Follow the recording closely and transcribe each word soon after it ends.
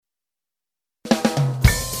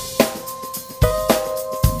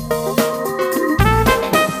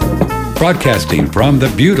Broadcasting from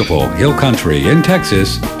the beautiful Hill Country in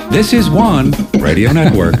Texas, this is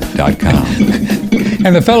OneRadioNetwork.com.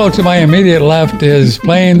 And the fellow to my immediate left is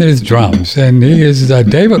playing his drums, and he is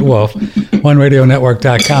David Wolf,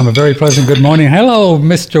 OneRadioNetwork.com. A very pleasant good morning. Hello,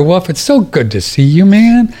 Mr. Wolf. It's so good to see you,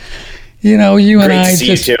 man. You know, you Great and I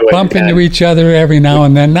just bump into each other every now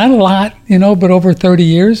and then. Not a lot, but over 30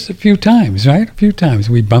 years, a few times, right? A few times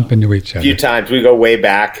we bump into each other. A few times. We go way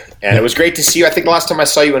back. And It was great to see you. I think the last time I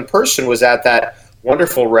saw you in person was at that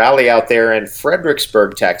wonderful rally out there in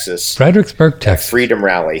Fredericksburg, Texas. Freedom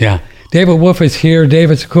Rally. Yeah. David Wolf is here.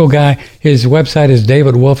 David's a cool guy. His website is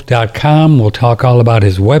davidwolf.com. We'll talk all about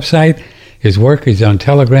his website, his work. He's on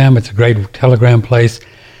Telegram. It's a great Telegram place.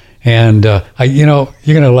 And, you're going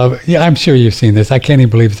to love it. Yeah, I'm sure you've seen this. I can't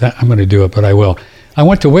even believe I'm going to do it, but I will. I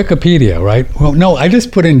went to Wikipedia, right? Well, no, I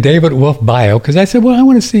just put in David Wolf bio because I said, well, I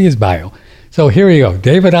want to see his bio. So here you go.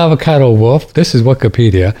 David Avocado Wolf. This is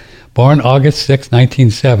Wikipedia. Born August 6,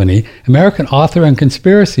 1970. American author and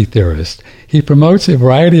conspiracy theorist. He promotes a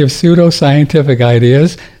variety of pseudoscientific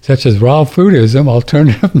ideas such as raw foodism,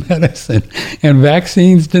 alternative medicine, and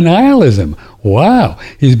vaccines denialism. Wow.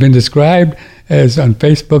 He's been described as on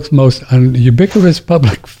Facebook's most ubiquitous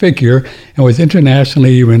public figure and was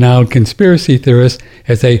internationally renowned conspiracy theorist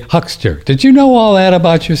as a huckster. Did you know all that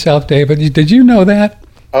about yourself, David? Did you know that?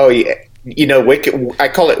 Oh, yeah. I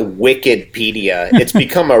call it Wikipedia. It's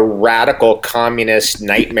become a radical communist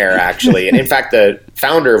nightmare, actually. And in fact, the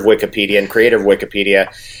founder of Wikipedia and creator of Wikipedia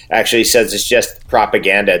actually says it's just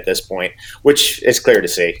propaganda at this point, which is clear to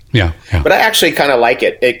see. Yeah. But I actually kind of like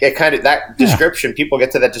it. It kind of, that description, people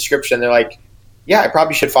get to that description, they're like, yeah, I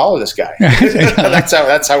probably should follow this guy.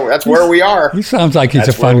 That's where we are. He sounds like he's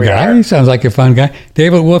a fun guy. He sounds like a fun guy.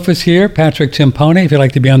 David Wolf is here. Patrick Timpone, if you'd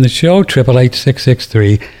like to be on the show,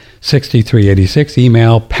 888-663-6386.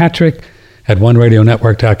 Email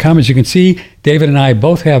patrick@oneradionetwork.com. As you can see, David and I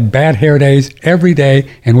both have bad hair days every day,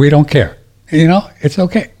 and we don't care. It's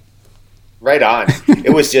okay. Right on.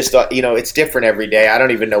 It was just, it's different every day. I don't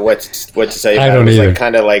even know what to say about it. I don't either. It was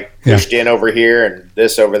kind of pushed in over here and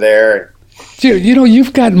this over there.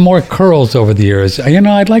 You've gotten more curls over the years.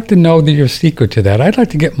 I'd like to know your secret to that. I'd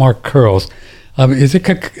like to get more curls. Is it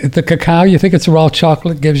the cacao? You think it's raw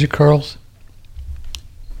chocolate gives you curls?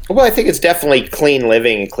 Well, I think it's definitely clean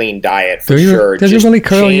living and clean diet for sure. Does it really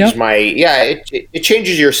curl you up? It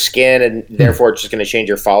changes your skin, and therefore it's just going to change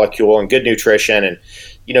your follicle, and good nutrition. And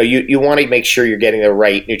you want to make sure you're getting the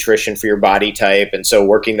right nutrition for your body type, and so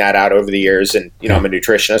working that out over the years. And I'm a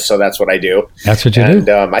nutritionist, so that's what I do. That's what you do.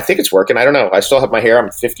 And I think it's working. I don't know. I still have my hair.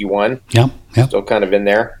 I'm 51. Yeah. Still kind of in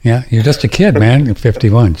there. Yeah, you're just a kid, man. You're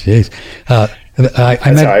 51. Jeez. That's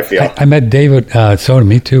how I feel. I met David. So do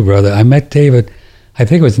me too, brother. I met David. I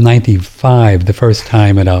think it was 95 the first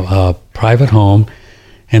time at a private home,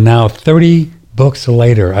 and now 30 books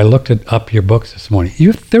later, I looked up your books this morning.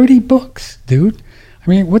 You have 30 books, dude. I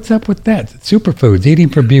mean, what's up with that? Superfoods, Eating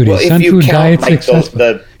for Beauty, Sun Food Diet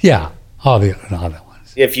Successful. All the other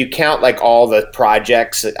ones. If you count all the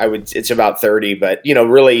projects, it's about 30. But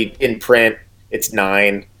really in print, it's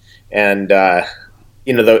 9, and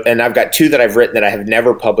and I've got 2 that I've written that I have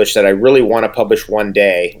never published that I really want to publish one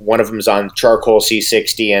day. One of them is on charcoal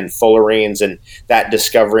C60 and fullerenes and that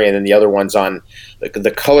discovery, and then the other one's on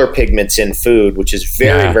the color pigments in food, which is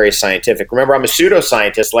very, very scientific. Remember, I'm a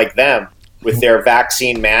pseudoscientist like them with their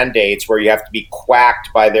vaccine mandates where you have to be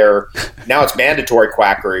quacked by now it's mandatory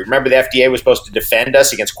quackery. Remember, the FDA was supposed to defend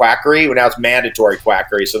us against quackery? Well, now it's mandatory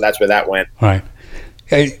quackery, so that's where that went. Right.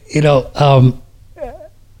 Let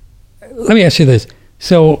me ask you this.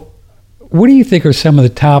 So what do you think are some of the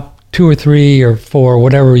top 2 or 3 or 4,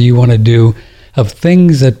 whatever you want to do, of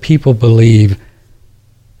things that people believe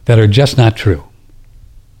that are just not true?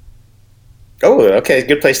 Oh, okay.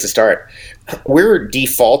 Good place to start. We're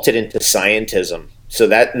defaulted into scientism. So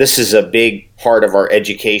this is a big part of our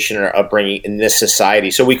education and our upbringing in this society.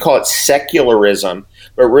 So we call it secularism,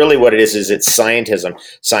 but really what it is it's scientism.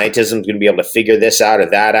 Scientism is going to be able to figure this out or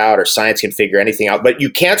that out, or science can figure anything out. But you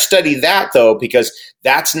can't study that, though, because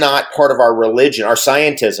that's not part of our religion, our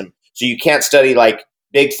scientism. So you can't study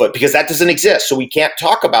Bigfoot because that doesn't exist. So we can't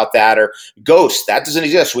talk about that, or ghosts, that doesn't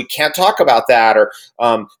exist. So we can't talk about that, or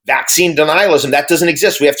vaccine denialism, that doesn't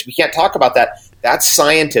exist. We can't talk about that. That's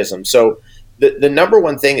scientism. So the number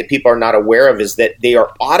one thing that people are not aware of is that they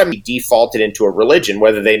are automatically defaulted into a religion,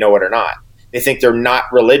 whether they know it or not. They think they're not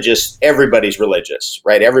religious. Everybody's religious,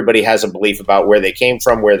 right? Everybody has a belief about where they came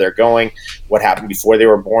from, where they're going, what happened before they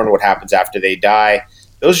were born, what happens after they die.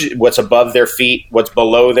 Those are what's above their feet, what's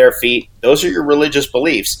below their feet. Those are your religious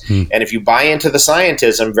beliefs. And if you buy into the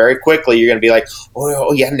scientism, very quickly you're going to be like,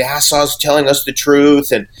 oh yeah, NASA's telling us the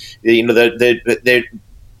truth, and the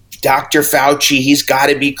Dr. Fauci, he's got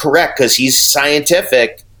to be correct because he's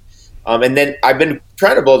scientific. And then I've been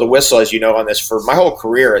trying to blow the whistle, as you know, on this for my whole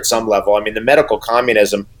career at some level. I mean, the medical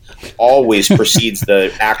communism always precedes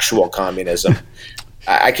the actual communism.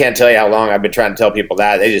 I can't tell you how long I've been trying to tell people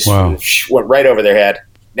that. They just went right over their head.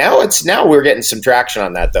 Now we're getting some traction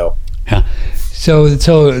on that, though. Yeah. So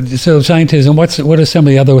scientism. What are some of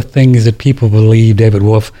the other things that people believe, David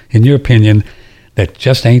Wolf, in your opinion, that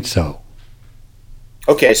just ain't so?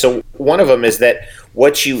 Okay, so one of them is that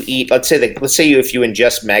what you eat. Let's say if you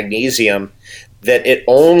ingest magnesium, that it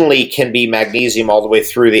only can be magnesium all the way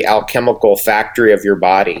through the alchemical factory of your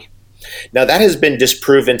body. Now, that has been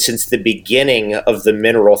disproven since the beginning of the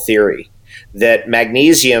mineral theory, that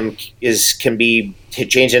magnesium can be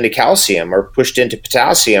changed into calcium or pushed into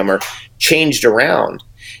potassium or changed around.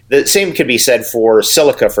 The same can be said for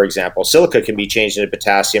silica, for example. Silica can be changed into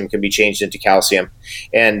potassium, can be changed into calcium.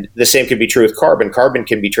 And the same can be true with carbon. Carbon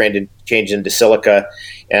can be changed into silica,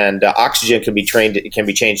 and oxygen can be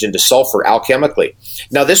changed into sulfur alchemically.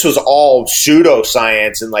 Now, this was all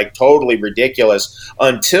pseudoscience and like totally ridiculous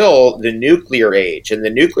until the nuclear age. And the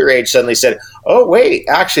nuclear age suddenly said, oh, wait,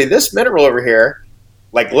 actually, this mineral over here,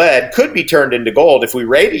 like lead, could be turned into gold if we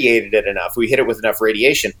radiated it enough, we hit it with enough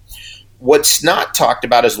radiation. What's not talked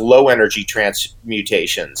about is low energy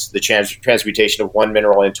transmutations, the transmutation of one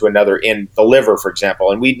mineral into another in the liver, for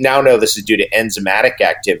example. And we now know this is due to enzymatic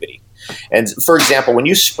activity. And for example, when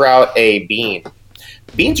you sprout a bean,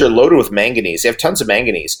 beans are loaded with manganese. They have tons of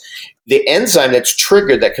manganese. The enzyme that's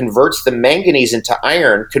triggered that converts the manganese into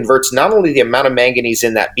iron converts not only the amount of manganese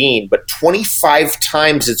in that bean, but 25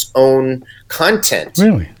 times its own content.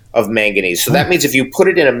 Really? Of manganese. So that means if you put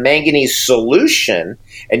it in a manganese solution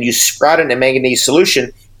and you sprout it in a manganese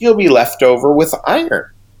solution, you'll be left over with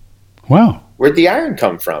iron. Wow. Where'd the iron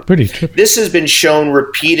come from? Pretty trippy. This has been shown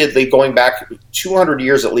repeatedly going back 200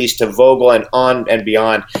 years at least to Vogel and on and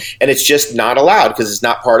beyond. And it's just not allowed because it's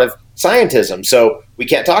not part of scientism. So we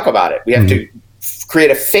can't talk about it. We have to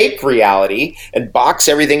create a fake reality and box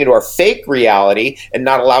everything into our fake reality and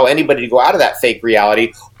not allow anybody to go out of that fake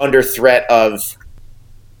reality under threat of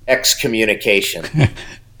excommunication.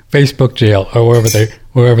 Facebook jail or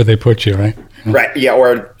wherever they put you, right? Right. Yeah.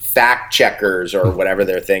 Or fact checkers or whatever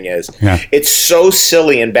their thing is. Yeah. It's so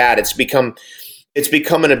silly and bad. It's become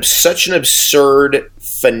such an absurd,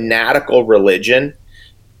 fanatical religion.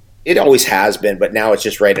 It always has been, but now it's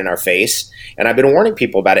just right in our face. And I've been warning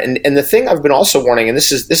people about it. And the thing I've been also warning, and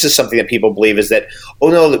this is something that people believe, is that, oh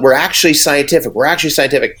no, that we're actually scientific. We're actually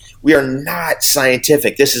scientific. We are not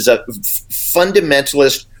scientific. This is a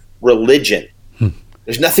fundamentalist religion.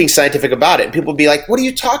 There's nothing scientific about it. And people will be like, what are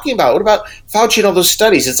you talking about? What about Fauci and all those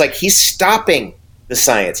studies? It's like he's stopping the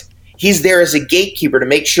science. He's there as a gatekeeper to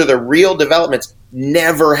make sure the real developments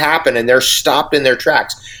never happen and they're stopped in their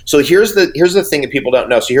tracks. So here's the thing that people don't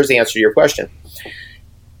know. So here's the answer to your question.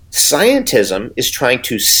 Scientism is trying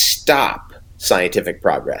to stop scientific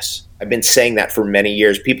progress. I've been saying that for many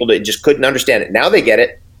years. People just couldn't understand it. Now they get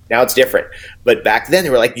it. Now it's different. But back then they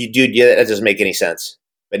were like, dude, yeah, that doesn't make any sense.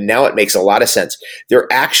 But now it makes a lot of sense. They're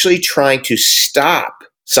actually trying to stop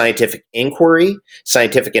scientific inquiry,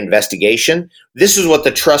 scientific investigation. This is what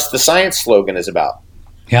the Trust the Science slogan is about.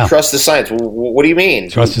 Yeah. Trust the science. What do you mean?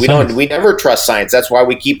 We never trust science. That's why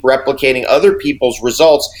we keep replicating other people's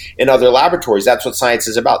results in other laboratories. That's what science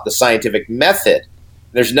is about, the scientific method.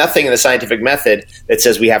 There's nothing in the scientific method that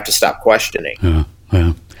says we have to stop questioning.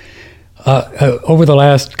 Yeah. Over the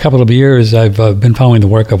last couple of years, I've been following the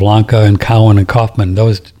work of Lanka and Cowan and Kaufman,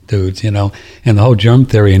 those dudes, and the whole germ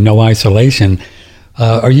theory and no isolation.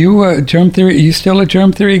 Are you a germ theory? Are you still a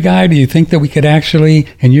germ theory guy? Do you think that we could actually,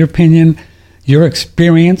 in your opinion, your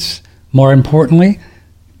experience, more importantly,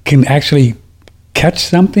 can actually catch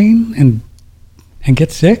something and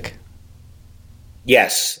get sick?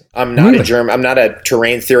 Yes. I'm not I'm not a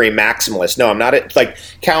terrain theory maximalist. No, I'm not like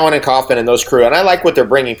Cowan and Kaufman and those crew. And I like what they're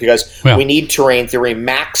bringing because we need terrain theory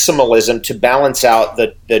maximalism to balance out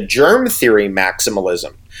the germ theory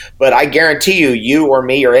maximalism. But I guarantee you or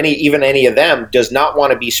me or even any of them does not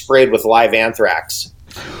want to be sprayed with live anthrax.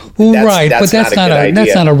 Well, that's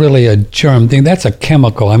not really a germ thing. That's a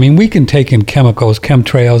chemical. I mean, we can take in chemicals,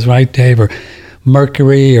 chemtrails, right, Dave, or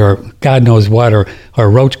mercury or God knows what, or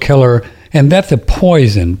roach killer. And that's a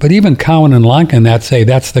poison. But even Cowan and Lanka that say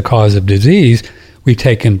that's the cause of disease. We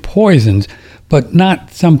take in poisons, but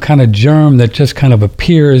not some kind of germ that just kind of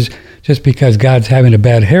appears just because God's having a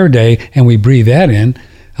bad hair day and we breathe that in.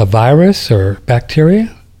 A virus or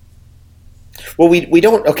bacteria? Well, we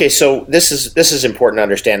don't. Okay, so this is important to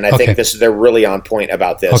understand. And I think they're really on point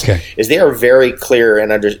about this. Okay. Is they are very clear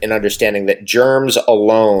in understanding that germs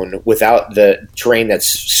alone, without the terrain that's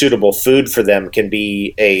suitable food for them, can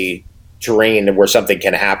be a terrain where something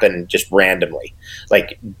can happen just randomly.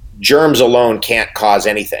 Like germs alone can't cause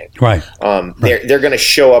anything. Right. They're going to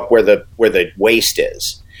show up where the waste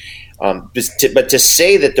is. But to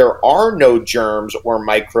say that there are no germs or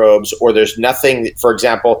microbes, or there's nothing, for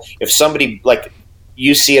example, if somebody, like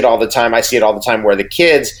you see it all the time, I see it all the time, where the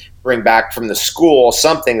kids bring back from the school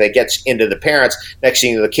something that gets into the parents. Next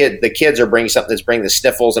thing you know, the kids are bringing something that's bringing the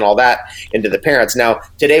sniffles and all that into the parents. Now,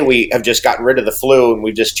 today we have just gotten rid of the flu and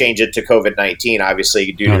we've just changed it to COVID-19,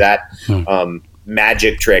 obviously, due to that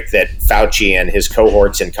magic trick that Fauci and his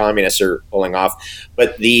cohorts and communists are pulling off.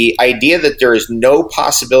 But the idea that there is no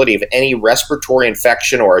possibility of any respiratory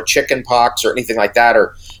infection or a chicken pox or anything like that,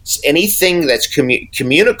 or anything that's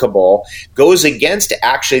communicable, goes against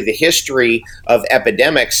actually the history of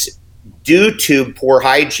epidemics due to poor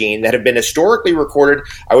hygiene that have been historically recorded.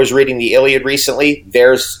 I was reading the Iliad recently.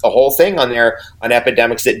 There's a whole thing on there on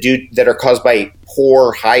epidemics that are caused by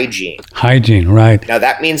poor hygiene. Hygiene, right. Now,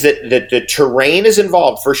 that means that the terrain is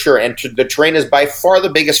involved for sure, and the terrain is by far the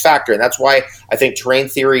biggest factor, and that's why I think terrain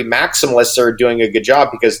theory maximalists are doing a good job,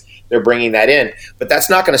 because they're bringing that in. But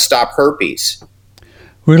that's not going to stop herpes.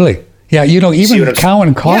 Really? Yeah, even Cowan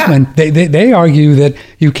and Kaufman, they argue that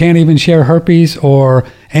you can't even share herpes or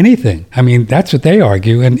anything. I mean, that's what they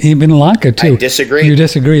argue, and even Lanka, too. I disagree. You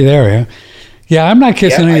disagree there, yeah? Yeah, I'm not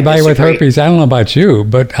kissing anybody with herpes. I don't know about you,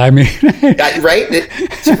 but I mean... right?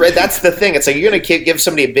 That's the thing. It's like, you're going to give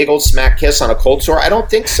somebody a big old smack kiss on a cold sore? I don't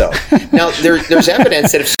think so. Now, there's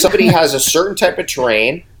evidence that if somebody has a certain type of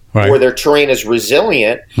terrain, where their terrain is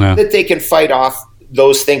resilient, that they can fight off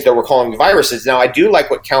those things that we're calling viruses. Now, I do like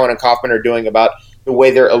what Cowan and Kaufman are doing about the way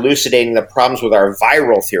they're elucidating the problems with our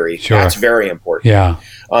viral theory. Sure. That's very important. Yeah.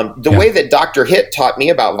 The way that Dr. Hitt taught me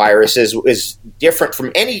about viruses is different from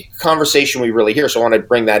any conversation we really hear. So I want to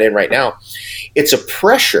bring that in right now. It's a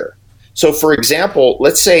pressure. So, for example,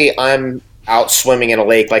 let's say I'm out swimming in a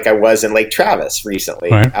lake like I was in Lake Travis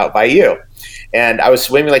recently, out by you. And I was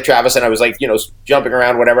swimming in Lake Travis, and I was like, jumping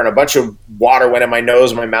around, whatever, and a bunch of water went in my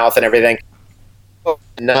nose, my mouth, and everything.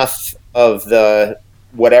 Enough of the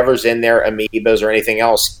whatever's in there, amoebas or anything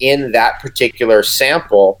else, in that particular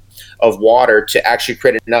sample of water to actually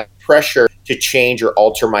create enough pressure to change or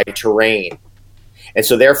alter my terrain. And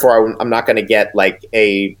so therefore I'm not going to get like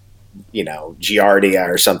a Giardia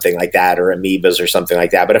or something like that, or amoebas or something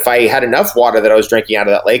like that. But if I had enough water that I was drinking out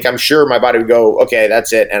of that lake, I'm sure my body would go, okay,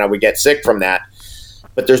 that's it, and I would get sick from that.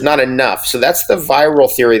 But there's not enough. So that's the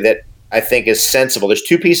viral theory that I think is sensible. There's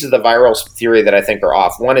two pieces of the viral theory that I think are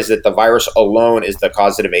off. One is that the virus alone is the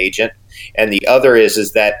causative agent, and the other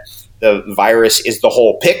is that the virus is the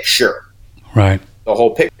whole picture. Right. The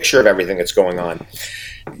whole picture of everything that's going on.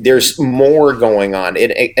 There's more going on.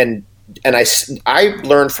 And I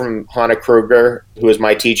learned from Hannah Kruger, who was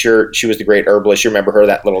my teacher. She was the great herbalist. You remember her,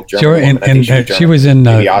 that little German woman? And she was in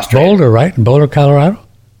Boulder, right? In Boulder, Colorado?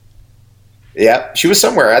 Yeah, she was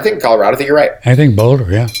somewhere. I think Colorado. I think you're right. I think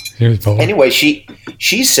Boulder, yeah. She was Boulder. Anyway, she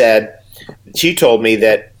told me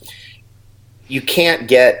that you can't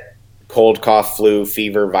get cold, cough, flu,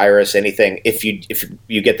 fever, virus, anything if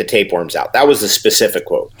you get the tapeworms out. That was the specific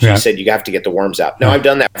quote. She said you have to get the worms out. Now, I've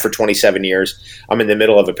done that for 27 years. I'm in the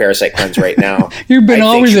middle of a parasite cleanse right now. You've been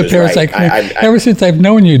always a parasite cleanse. Ever since I've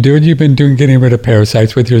known you, dude, you've been getting rid of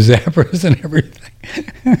parasites with your zappers and everything.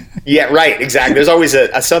 Yeah, right. Exactly. There's always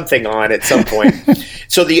a something on at some point.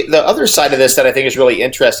 So the other side of this that I think is really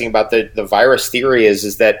interesting about the virus theory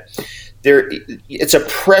is that it's a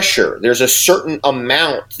pressure. There's a certain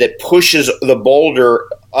amount that pushes the boulder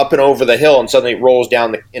up and over the hill, and suddenly it rolls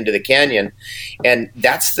down into the canyon. And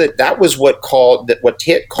that was what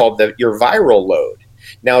Hitt called your viral load.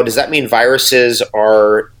 Now, does that mean viruses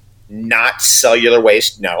are not cellular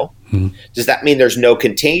waste? No. Does that mean there's no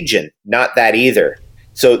contagion? Not that either.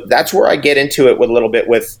 So that's where I get into it with a little bit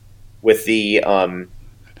with the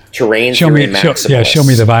terrain theory. Show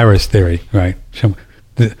me the virus theory, right?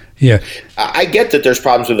 I get that there's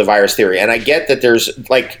problems with the virus theory, and I get that there's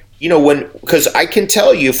because I can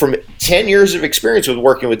tell you from 10 years of experience with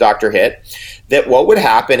working with Dr. Hitt that what would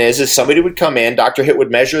happen is somebody would come in, Dr. Hitt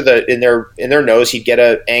would measure in their nose, he'd get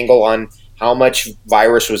an angle on how much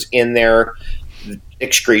virus was in their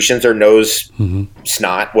excretions, their nose,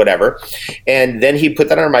 snot, whatever. And then he'd put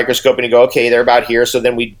that on a microscope and he'd go, okay, they're about here. So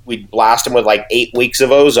then we'd blast them with like 8 weeks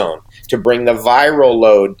of ozone to bring the viral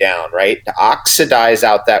load down, right? To oxidize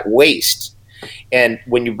out that waste. And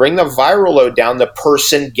when you bring the viral load down, the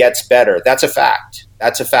person gets better. That's a fact.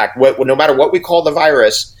 That's a fact. No matter what we call the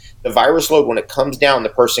virus load, when it comes down, the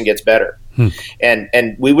person gets better.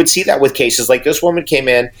 And we would see that with cases like this woman came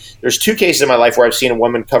in. There's 2 cases in my life where I've seen a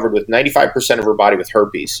woman covered with 95% of her body with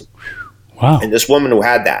herpes. Wow. And this woman who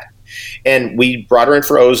had that. And we brought her in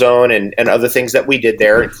for ozone and other things that we did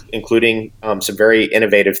there, including some very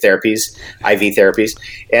innovative therapies, IV therapies.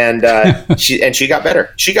 And she got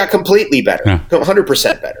better. She got completely better,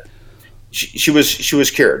 100% better. She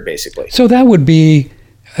was cured, basically. So that would be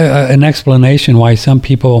an explanation why some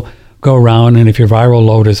people go around, and if your viral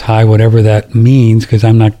load is high, whatever that means, because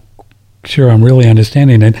I'm not sure I'm really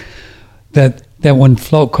understanding it, that when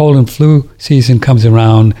cold and flu season comes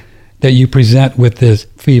around, that you present with this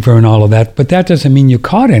fever and all of that, but that doesn't mean you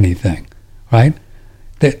caught anything, right?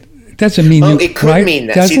 That doesn't mean it could mean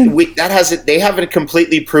that. See, they haven't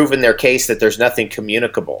completely proven their case that there's nothing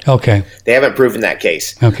communicable. Okay. They haven't proven that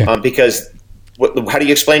case. Okay. Because how do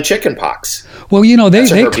you explain chicken pox? Well,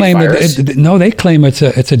 they claim they claim it's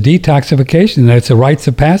a detoxification, that it's a rites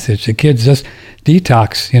of passage. The kids just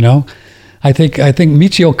detox, I think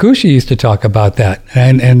Michio Kushi used to talk about that,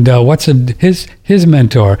 and his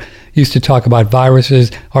mentor used to talk about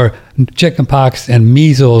viruses or chickenpox and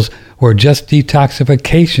measles were just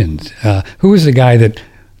detoxifications. Who was the guy that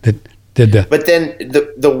did that? But then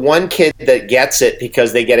the one kid that gets it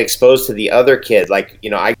because they get exposed to the other kid, like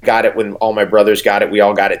I got it when all my brothers got it, we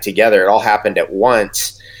all got it together. It all happened at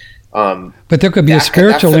once. But there could be a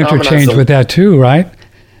spiritual interchange with that too, right?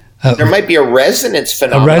 There might be a resonance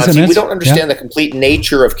phenomenon. See, we don't understand the complete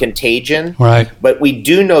nature of contagion, right? But we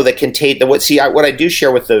do know that what I do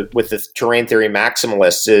share with the terrain theory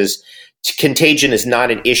maximalists is contagion is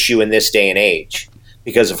not an issue in this day and age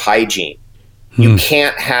because of hygiene. You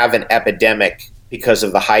can't have an epidemic because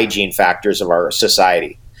of the hygiene factors of our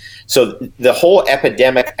society. So the whole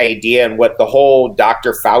epidemic idea and what the whole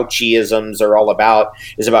Dr. Fauci-isms are all about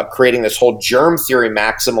is about creating this whole germ theory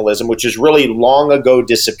maximalism, which has really long ago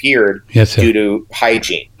disappeared due to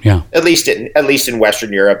hygiene. Yeah. At least in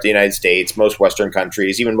Western Europe, the United States, most Western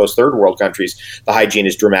countries, even most third world countries, the hygiene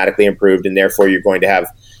is dramatically improved, and therefore you're going to have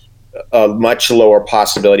a much lower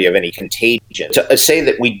possibility of any contagion. To say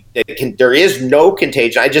that there is no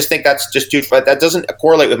contagion, I just think that's just too. That doesn't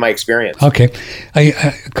correlate with my experience. Okay,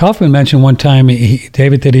 Kaufman mentioned one time,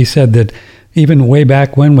 David, that he said that even way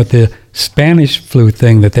back when with the Spanish flu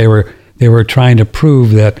thing, that they were trying to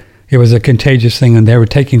prove that it was a contagious thing, and they were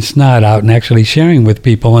taking snot out and actually sharing with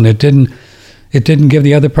people, and it didn't give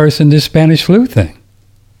the other person this Spanish flu thing.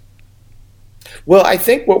 Well, I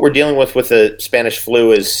think what we're dealing with the Spanish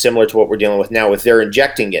flu is similar to what we're dealing with now. With they're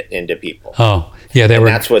injecting it into people. Oh, yeah,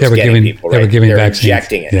 that's what's getting people. Right? They were giving they're vaccines.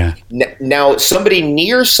 Injecting it. Yeah. Now, somebody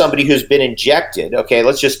who's been injected. Okay,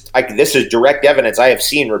 this is direct evidence I have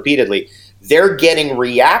seen repeatedly. They're getting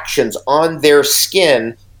reactions on their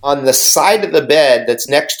skin on the side of the bed that's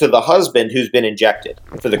next to the husband who's been injected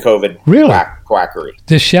for the COVID quackery.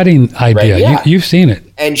 The shedding idea. Right? Yeah. You've seen it.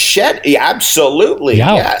 And absolutely.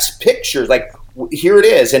 Yeah. Yes. Pictures here it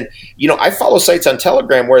is. And, I follow sites on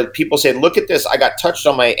Telegram where people say, look at this. I got touched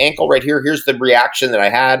on my ankle right here. Here's the reaction that I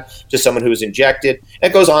had to someone who was injected. And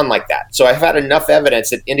it goes on like that. So I've had enough evidence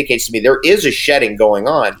that indicates to me there is a shedding going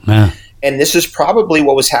on. Yeah. And this is probably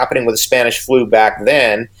what was happening with the Spanish flu back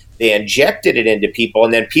then. They injected it into people,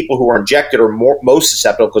 and then people who were injected are most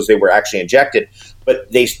susceptible because they were actually injected. But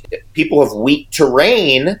people have weak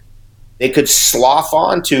terrain. They could slough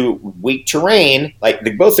onto weak terrain, like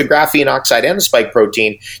both the graphene oxide and the spike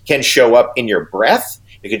protein can show up in your breath.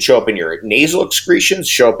 It can show up in your nasal excretions,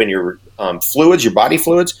 show up in your fluids, your body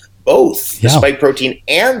fluids, both the spike protein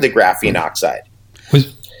and the graphene oxide.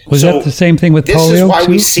 Was that the same thing with polio? This is why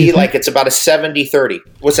we see it's about a 70-30.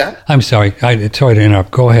 What's that? I'm sorry. Sorry to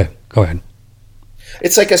interrupt. Go ahead.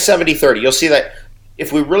 It's like a 70-30. You'll see that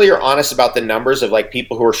if we really are honest about the numbers of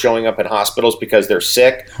people who are showing up in hospitals because they're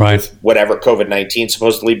sick, right, with whatever COVID-19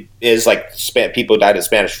 supposedly is, people who died of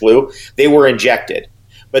Spanish flu, they were injected.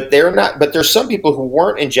 But they're not. But there's some people who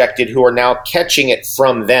weren't injected who are now catching it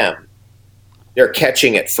from them. They're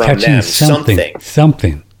catching it from them.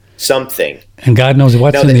 Something. And God knows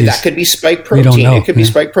what's in these. That could be spike protein. It could be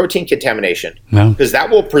spike protein contamination. No. Because that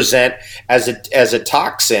will present as a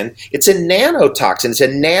toxin. It's a nanotoxin. It's a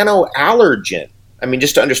nanoallergen. I mean,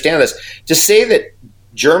 just to understand this, to say that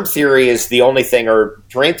germ theory is the only thing or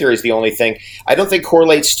terrain theory is the only thing, I don't think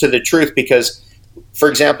correlates to the truth because, for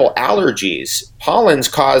example, allergies. Pollens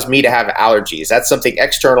cause me to have allergies. That's something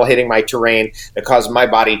external hitting my terrain that causes my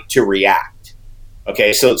body to react.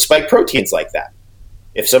 Okay, so spike proteins like that.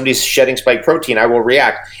 If somebody's shedding spike protein, I will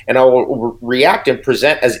react. And I will react and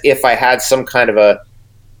present as if I had some kind of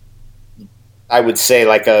I would say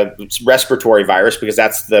like a respiratory virus, because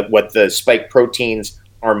that's what the spike proteins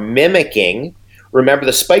are mimicking. Remember,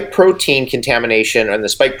 the spike protein contamination and the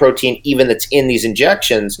spike protein even that's in these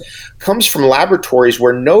injections comes from laboratories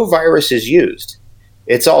where no virus is used.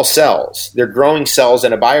 It's all cells. They're growing cells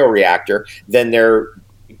in a bioreactor. Then they're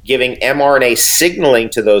giving mRNA signaling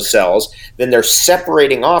to those cells. Then they're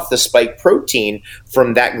separating off the spike protein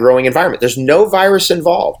from that growing environment. There's no virus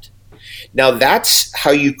involved. Now, that's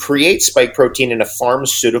how you create spike protein in a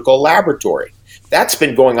pharmaceutical laboratory. That's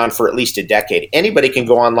been going on for at least a decade. Anybody can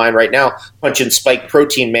go online right now, punch in spike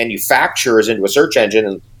protein manufacturers into a search engine,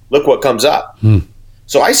 and look what comes up.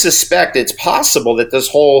 So I suspect it's possible that this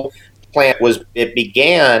whole plant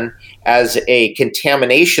began as a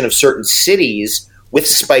contamination of certain cities with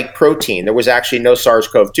spike protein. There was actually no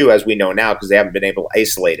SARS-CoV-2, as we know now, because they haven't been able to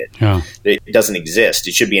isolate it. Yeah. It doesn't exist.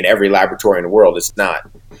 It should be in every laboratory in the world. It's not.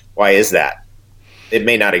 Why is that? It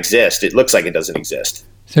may not exist. It looks like it doesn't exist.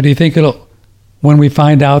 So do you think when we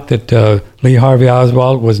find out that Lee Harvey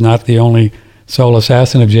Oswald was not the only sole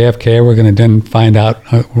assassin of JFK, we're going to then find out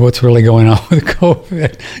what's really going on with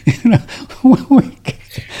COVID?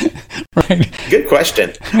 Right. Good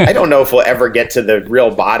question. I don't know if we'll ever get to the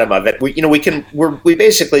real bottom of it. We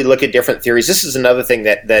basically look at different theories. This is another thing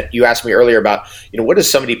that you asked me earlier about. What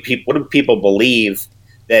do people believe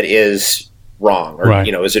that is wrong, or right.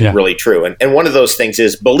 Is it really true? And one of those things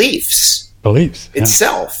is beliefs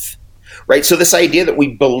itself, right? So this idea that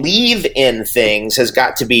we believe in things has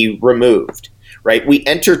got to be removed. Right? We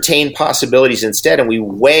entertain possibilities instead, and we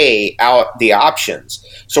weigh out the options.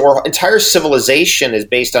 So our entire civilization is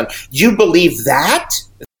based on, you believe that?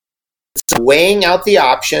 It's weighing out the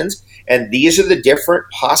options, and these are the different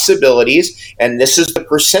possibilities, and this is the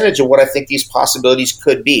percentage of what I think these possibilities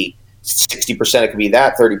could be. 60% it could be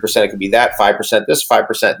that, 30% it could be that, 5% this,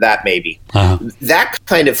 5% that maybe. Uh-huh. That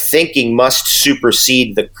kind of thinking must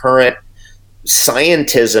supersede the current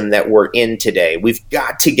scientism that we're in today. We've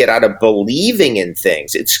got to get out of believing in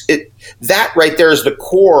things. That right there is the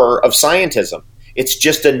core of scientism. It's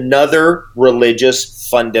just another religious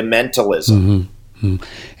fundamentalism. Mm-hmm.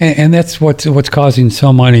 And that's what's causing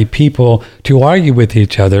so many people to argue with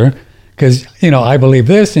each other, because I believe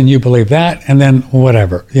this and you believe that, and then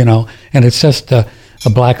whatever, and it's just a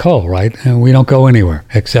black hole, right? And we don't go anywhere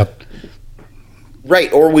except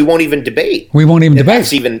right, or we won't even debate. Debate.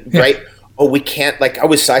 That's even right. Oh, we can't. Like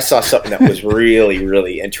I saw something that was really,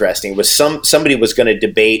 really interesting. It was somebody was going to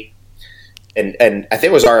debate, and I think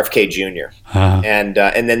it was RFK Jr. Uh-huh. And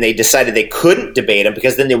then they decided they couldn't debate him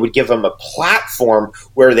because then they would give him a platform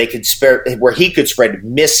where he could spread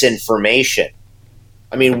misinformation.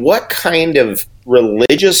 I mean, what kind of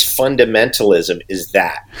religious fundamentalism is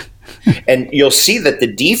that? And you'll see that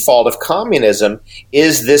the default of communism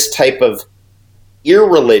is this type of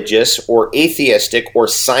irreligious or atheistic or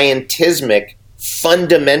scientismic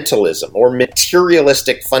fundamentalism or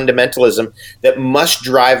materialistic fundamentalism that must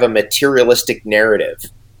drive a materialistic narrative.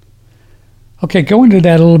 Okay, go into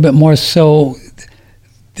that a little bit more. So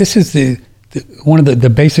this is one of the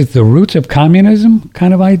basics, the roots of communism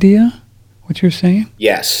kind of idea, what you're saying?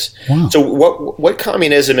 Yes. Wow. So what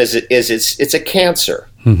communism is it's a cancer.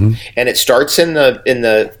 Mm-hmm. And it starts in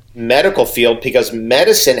the medical field because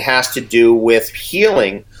medicine has to do with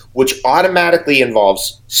healing, which automatically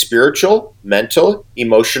involves spiritual, mental,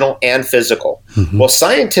 emotional, and physical. Mm-hmm. Well,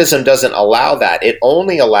 scientism doesn't allow that. It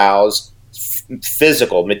only allows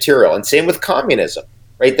physical, material, and same with communism,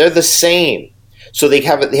 right? They're the same. So they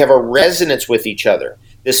have a resonance with each other.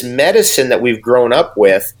 This medicine that we've grown up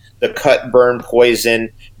with, the cut, burn,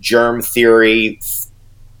 poison, germ theory,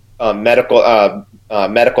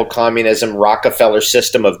 medical communism, Rockefeller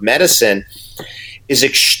system of medicine is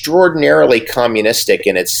extraordinarily communistic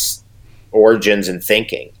in its origins and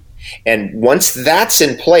thinking. And once that's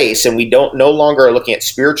in place and we no longer are looking at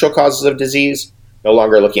spiritual causes of disease, no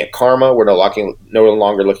longer looking at karma, we're no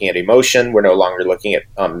longer looking at emotion, we're no longer looking at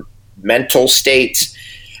mental states,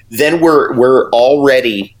 then we're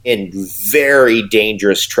already in very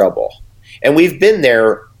dangerous trouble. And we've been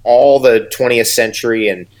there all the 20th century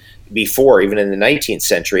and before, even in the 19th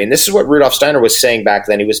century. And this is what Rudolf Steiner was saying back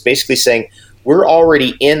then. He was basically saying, we're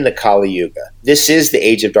already in the Kali Yuga. This is the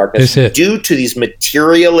age of darkness due to these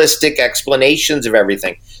materialistic explanations of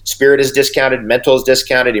everything. Spirit is discounted, mental is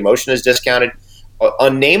discounted, emotion is discounted,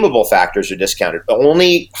 unnameable factors are discounted.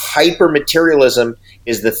 Only hyper-materialism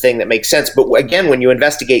is the thing that makes sense. But again, when you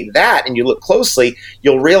investigate that and you look closely,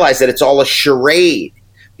 you'll realize that it's all a charade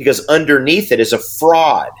because underneath it is a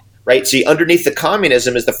fraud. right? See, underneath the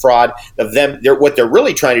communism is the fraud of them. What they're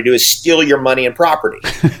really trying to do is steal your money and property.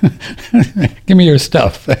 Give me your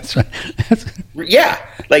stuff. That's right. Yeah.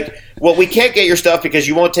 Like, well, we can't get your stuff because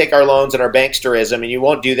you won't take our loans and our banksterism, and you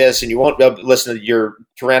won't do this, and you won't listen to your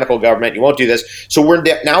tyrannical government. You won't do this. So we're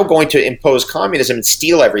now going to impose communism and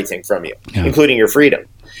steal everything from you, including your freedom.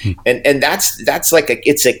 And that's like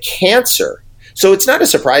it's a cancer. So it's not a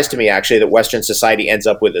surprise to me, actually, that Western society ends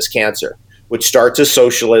up with this cancer, which starts as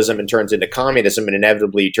socialism and turns into communism and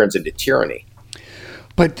inevitably turns into tyranny.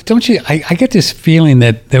 But don't you? I get this feeling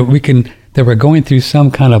that we're going through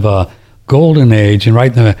some kind of a golden age, and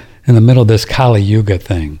right in the middle of this Kali Yuga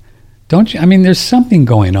thing. Don't you? I mean, there's something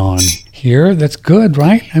going on here that's good,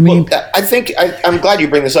 right? I mean, well, I think I'm glad you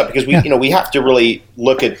bring this up because we have to really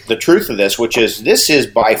look at the truth of this, which is this is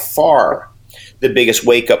by far the biggest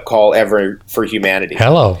wake-up call ever for humanity.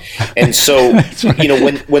 Hello. And so,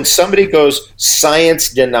 right. when somebody goes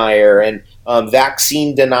science denier and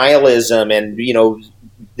vaccine denialism and,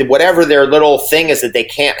 whatever their little thing is that they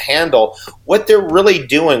can't handle, what they're really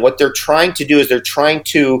doing, what they're trying to do is they're trying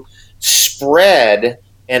to spread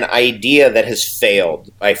an idea that has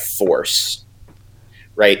failed by force,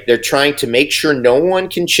 right? They're trying to make sure no one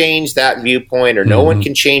can change that viewpoint or no one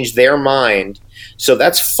can change their mind. So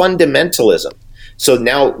that's fundamentalism. So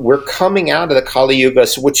now we're coming out of the Kali Yuga,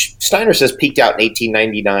 which Steiner says peaked out in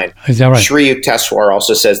 1899. Is that right? Sri Yukteswar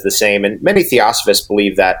also says the same, and many theosophists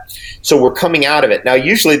believe that. So we're coming out of it. Now,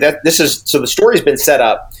 usually so the story's been set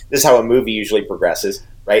up. This is how a movie usually progresses,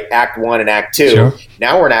 right? Act 1 and Act 2. Sure.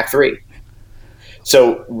 Now we're in Act 3.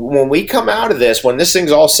 So when we come out of this, when this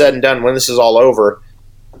thing's all said and done, when this is all over,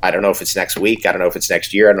 I don't know if it's next week. I don't know if it's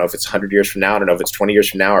next year. I don't know if it's 100 years from now. I don't know if it's 20 years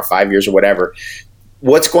from now or 5 years or whatever.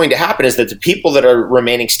 What's going to happen is that the people that are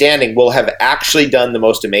remaining standing will have actually done the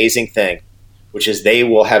most amazing thing, which is they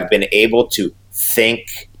will have been able to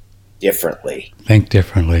think differently. Think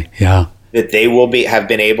differently, yeah. That they will have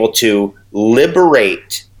been able to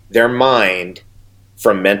liberate their mind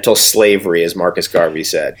from mental slavery, as Marcus Garvey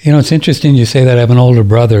said. It's interesting you say that. I have an older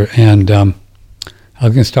brother, and I'm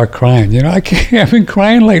going to start crying. I've been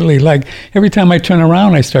crying lately. Like every time I turn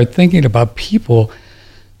around, I start thinking about people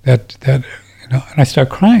that and I start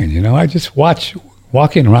crying. I just watch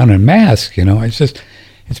walking around in masks.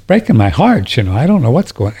 It's breaking my heart. I don't know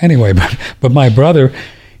what's going on. Anyway, but my brother,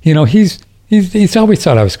 he's always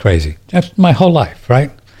thought I was crazy. That's my whole life,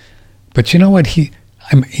 right? But you know what?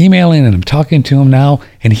 I'm emailing and I'm talking to him now,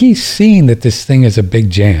 and he's seeing that this thing is a big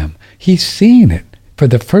jam. He's seeing it for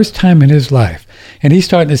the first time in his life. And he's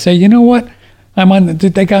starting to say, you know what?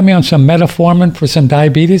 They got me on some metformin for some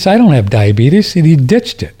diabetes. I don't have diabetes. And he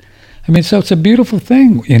ditched it. I mean, so it's a beautiful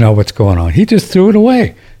thing, what's going on. He just threw it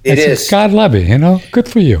away. It is. God love you, good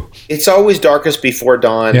for you. It's always darkest before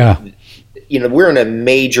dawn. Yeah. We're in a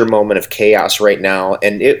major moment of chaos right now,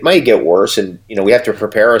 and it might get worse, and, we have to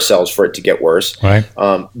prepare ourselves for it to get worse. Right.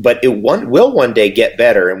 But it will one day get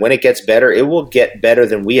better, and when it gets better, it will get better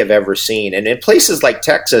than we have ever seen. And in places like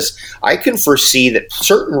Texas, I can foresee that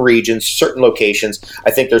certain regions, certain locations,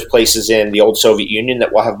 I think there's places in the old Soviet Union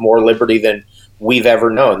that will have more liberty than we've ever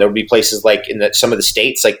known. There will be places like some of the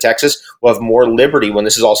states like Texas will have more liberty when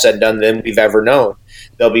this is all said and done than we've ever known.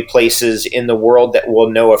 There'll be places in the world that will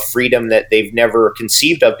know a freedom that they've never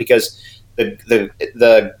conceived of because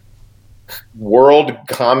the world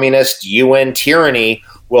communist UN tyranny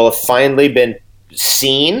will have finally been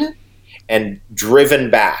seen and driven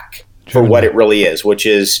back for what it really is, which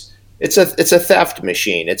is it's a theft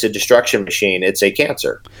machine. It's a destruction machine. It's a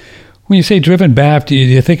cancer. When you say driven back, do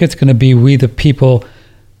you think it's going to be we the people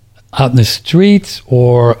out in the streets,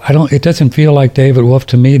 or it doesn't feel like, David Wolf,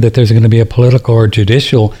 to me, that there's going to be a political or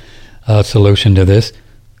judicial solution to this.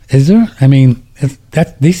 Is there? I mean,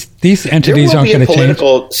 these entities aren't going to change. There will be a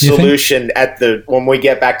political solution when we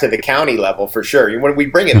get back to the county level, for sure. When we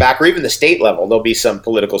bring it back, or even the state level, there'll be some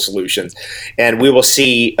political solutions, and we will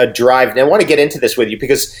see a drive. And I want to get into this with you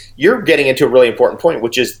because you're getting into a really important point,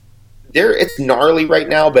 which is it's gnarly right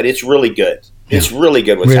now, but it's really good. Yeah. It's really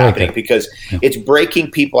good what's happening because it's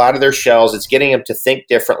breaking people out of their shells. It's getting them to think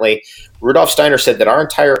differently. Rudolf Steiner said that our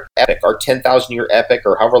entire epic, our 10,000-year epic,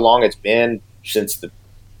 or however long it's been since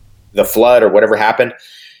the flood or whatever happened,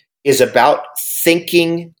 is about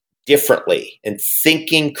thinking differently and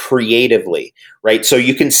thinking creatively, right? So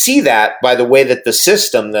you can see that by the way that the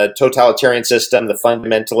system, the totalitarian system, the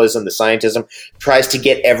fundamentalism, the scientism, tries to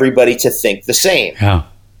get everybody to think the same. Yeah.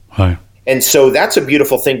 Right. And so that's a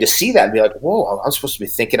beautiful thing to see that and be like, whoa, I'm supposed to be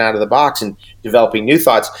thinking out of the box and developing new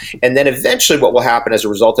thoughts. And then eventually what will happen as a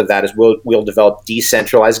result of that is we'll develop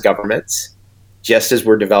decentralized governments, just as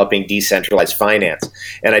we're developing decentralized finance.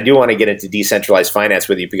 And I do want to get into decentralized finance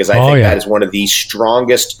with you because I think that is one of the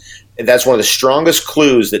strongest. That's one of the strongest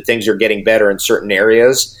clues that things are getting better in certain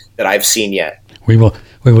areas that I've seen yet. We will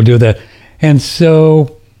do that. And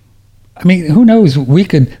so, I mean, who knows? We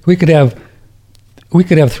could have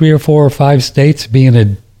 3 or 4 or 5 states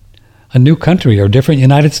being a new country or different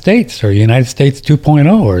United States or United States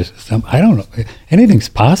 2.0 or some. I don't know. Anything's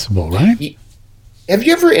possible, right? Have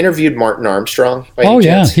you ever interviewed Martin Armstrong? Oh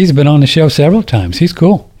yeah, he's been on the show several times. He's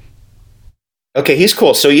cool. Okay, he's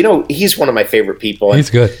cool. So he's one of my favorite people. He's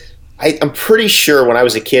good. I'm pretty sure when I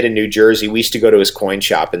was a kid in New Jersey, we used to go to his coin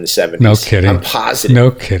shop in the 70s. No kidding. I'm positive. No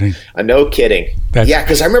kidding. No kidding. Yeah,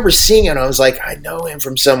 because I remember seeing it and I was like, I know him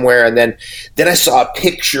from somewhere. And then I saw a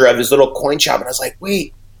picture of his little coin shop and I was like,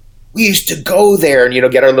 wait, we used to go there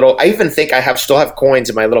and, get our little – I even think I still have coins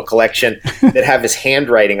in my little collection that have his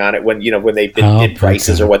handwriting on it when they did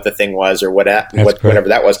prices or what the thing was or whatever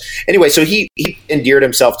that was. Anyway, so he endeared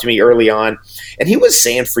himself to me early on. And he was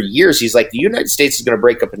saying for years, he's like, the United States is going to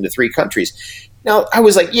break up into 3 countries. Now, I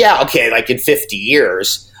was like, yeah, okay, like in 50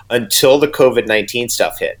 years until the COVID-19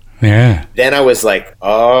 stuff hit. Yeah. Then I was like,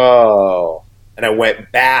 oh. And I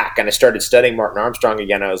went back and I started studying Martin Armstrong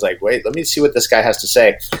again. I was like, wait, let me see what this guy has to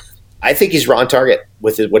say. I think he's on target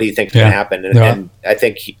with what he thinks is going to happen, and I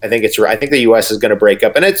think it's right. I think the U.S. is going to break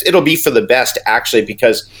up, and it'll be for the best actually,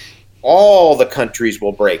 because all the countries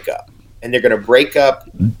will break up, and they're going to break up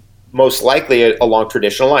most likely along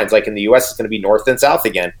traditional lines. Like in the U.S., it's going to be North and South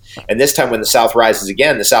again, and this time when the South rises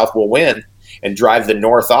again, the South will win and drive the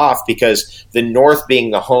North off, because the North being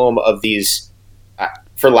the home of these,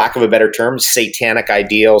 for lack of a better term, satanic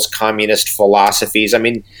ideals, communist philosophies. I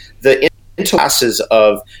mean, the classes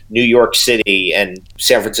of New York City and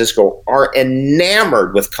San Francisco are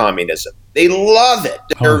enamored with communism. They love it.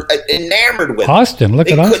 They're enamored with Austin. Look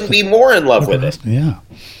at Austin. They couldn't be more in love with it. Yeah.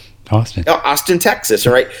 Austin, Texas,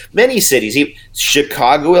 all right? Many cities,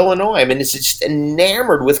 Chicago, Illinois. I mean, it's just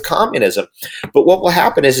enamored with communism. But what will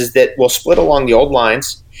happen is that we'll split along the old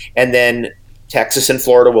lines, and then Texas and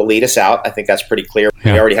Florida will lead us out. I think that's pretty clear.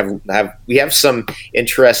 Yeah. We already have some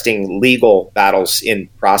interesting legal battles in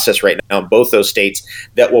process right now in both those states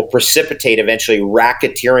that will precipitate eventually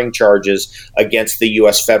racketeering charges against the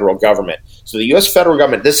U.S. federal government. So the U.S. federal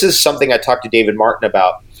government, this is something I talked to David Martin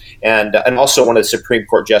about, and also one of the Supreme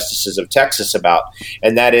Court justices of Texas about,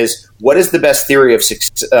 and that is, what is the best theory of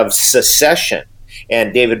secession?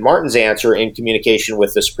 And David Martin's answer in communication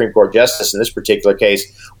with the Supreme Court justice in this particular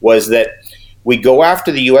case was that we go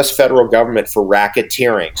after the U.S. federal government for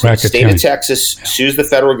racketeering. So the state of Texas sues the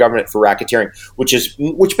federal government for racketeering,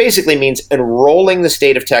 which basically means enrolling the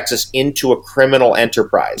state of Texas into a criminal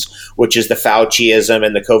enterprise, which is the Fauciism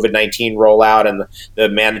and the COVID-19 rollout and the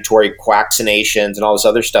mandatory vaccinations and all this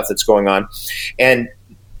other stuff that's going on. And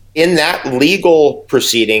in that legal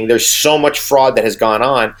proceeding, there's so much fraud that has gone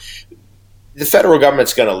on, the federal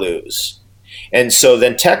government's going to lose. And so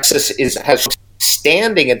then Texas has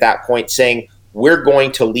standing at that point saying, we're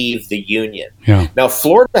going to leave the union. Yeah. Now,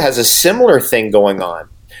 Florida has a similar thing going on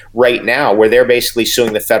right now where they're basically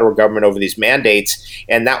suing the federal government over these mandates,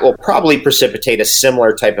 and that will probably precipitate a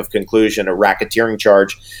similar type of conclusion, a racketeering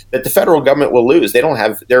charge that the federal government will lose.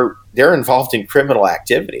 They're involved in criminal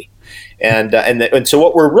activity. And so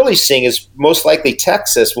what we're really seeing is most likely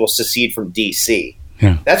Texas will secede from D.C.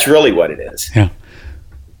 Yeah. That's really what it is. Yeah.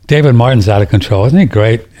 David Martin's out of control. Isn't he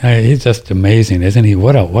great? He's just amazing, isn't he?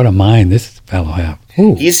 What a mind this fellow has.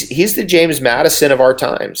 He's the James Madison of our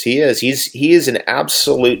times. He is. He is an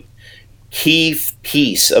absolute key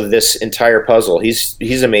piece of this entire puzzle.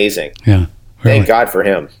 He's amazing. Yeah. Really. Thank God for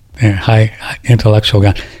him. Yeah, high intellectual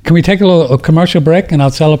guy. Can we take a commercial break and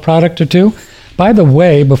I'll sell a product or two? By the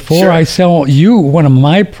way, before I sell you one of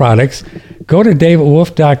my products, go to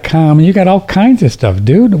davidwolf.com and you got all kinds of stuff,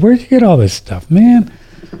 dude. Where'd you get all this stuff, man?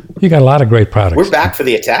 You got a lot of great products. We're back for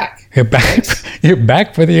the attack. You're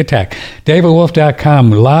back for the attack.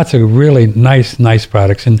 davidwolf.com, lots of really nice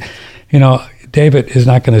products. And, David is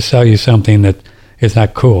not going to sell you something that is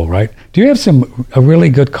not cool, right? Do you have a really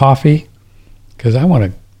good coffee? Because I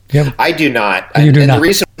want to. I do not. You do not. The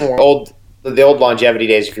reason the old longevity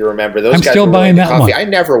days, if you remember, those I'm guys still were buying really that coffee. one. I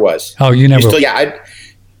never was. Oh, you never?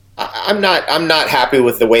 I'm not happy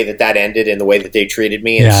with the way that ended and the way that they treated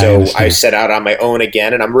me, and so I set out on my own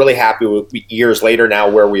again, and I'm really happy with years later now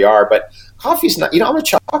where we are. But coffee's not, I'm a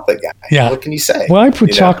chocolate guy. Yeah. What can you say? Well, I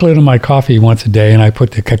put chocolate in my coffee once a day, and I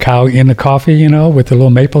put the cacao in the coffee, with the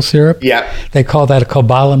little maple syrup. Yeah. They call that a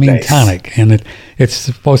cobalamin tonic, and it's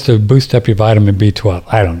supposed to boost up your vitamin B12.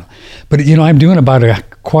 I don't know, but I'm doing about a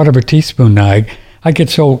quarter of a teaspoon now. I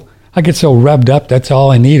get so I get so revved up. That's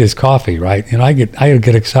all I need is coffee, right? I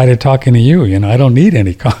get excited talking to you. I don't need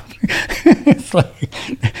any coffee.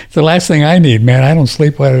 It's the last thing I need, man. I don't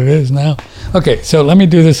sleep what it is now. Okay, so let me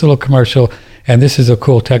do this little commercial. And this is a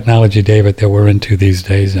cool technology, David, that we're into these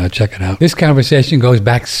days. Check it out. This conversation goes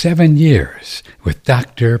back 7 years with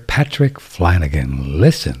Dr. Patrick Flanagan.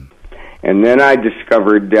 Listen. And then I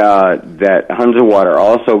discovered that Hunza water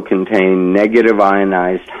also contained negative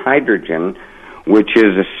ionized hydrogen, which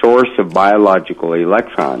is a source of biological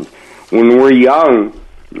electrons. When we're young,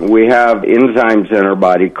 we have enzymes in our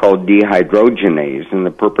body called dehydrogenase, and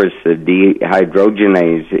the purpose of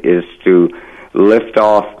dehydrogenase is to lift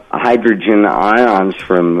off hydrogen ions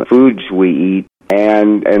from foods we eat,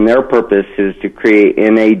 and their purpose is to create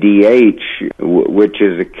NADH, which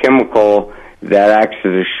is a chemical that acts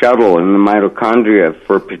as a shuttle in the mitochondria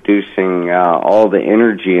for producing all the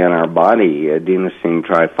energy in our body, adenosine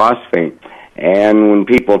triphosphate. And when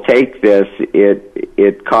people take this,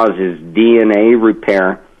 it causes DNA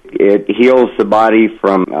repair. It heals the body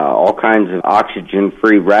from all kinds of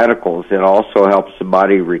oxygen-free radicals. It also helps the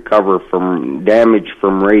body recover from damage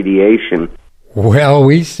from radiation. Well,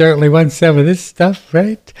 we certainly want some of this stuff,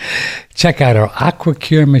 right? Check out our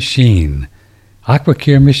AquaCure machine.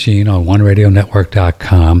 AquaCure machine on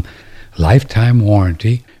OneRadioNetwork.com. Lifetime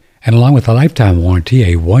warranty. And along with a lifetime warranty,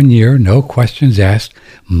 a 1-year, no questions asked,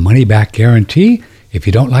 money-back guarantee. If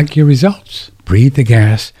you don't like your results, breathe the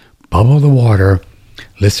gas, bubble the water.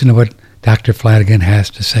 Listen to what Dr. Flanagan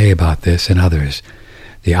has to say about this and others.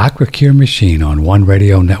 The AquaCure machine on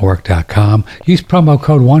OneRadioNetwork.com. Use promo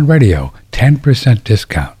code OneRadio, 10%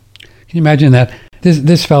 discount. Can you imagine that?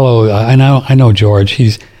 This fellow, I know George,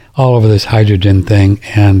 he's all over this hydrogen thing,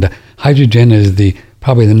 and hydrogen is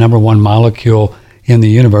probably the number one molecule in the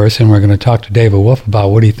universe, and we're going to talk to David Wolf about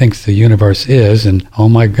what he thinks the universe is, and oh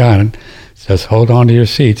my God, just hold on to your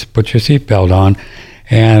seats, put your seatbelt on,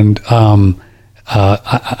 and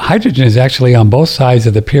hydrogen is actually on both sides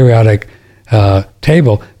of the periodic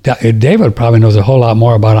table. David probably knows a whole lot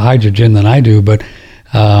more about hydrogen than I do, but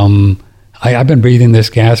I've been breathing this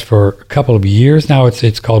gas for a couple of years now.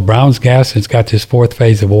 It's called Brown's gas. It's got this fourth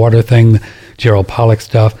phase of water thing, Gerald Pollack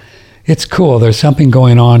stuff. It's cool. There's something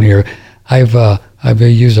going on here. I've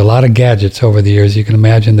used a lot of gadgets over the years. You can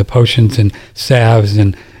imagine the potions and salves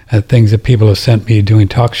and things that people have sent me doing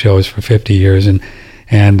talk shows for 50 years, and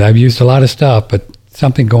I've used a lot of stuff. But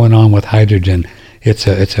something going on with hydrogen. It's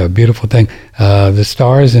a beautiful thing. The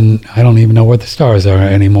stars, and I don't even know what the stars are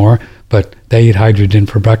anymore, but they eat hydrogen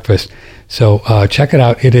for breakfast. So check it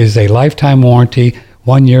out. It is a lifetime warranty,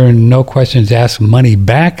 1 year, no questions asked, money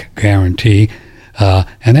back guarantee.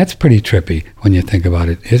 And that's pretty trippy when you think about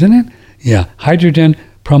it, isn't it? Yeah, hydrogen,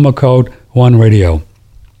 promo code OneRadio.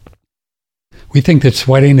 We think that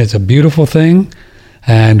sweating is a beautiful thing,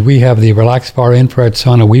 and we have the RelaxFar infrared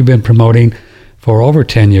sauna we've been promoting for over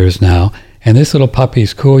 10 years now. And this little puppy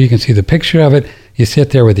is cool. You can see the picture of it. You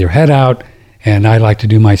sit there with your head out, and I like to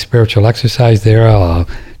do my spiritual exercise there. I'll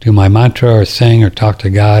do my mantra or sing or talk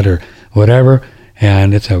to God or whatever,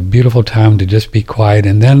 and it's a beautiful time to just be quiet.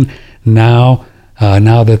 And then now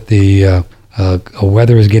that the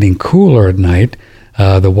weather is getting cooler at night,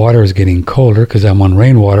 the water is getting colder because I'm on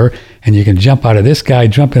rainwater, and you can jump out of this guy,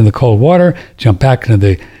 jump in the cold water, jump back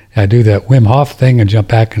into I do that Wim Hof thing and jump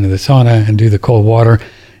back into the sauna and do the cold water,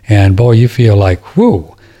 and boy, you feel like,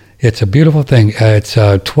 whoo, it's a beautiful thing. It's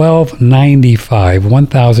 $1,295,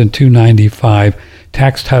 $1,295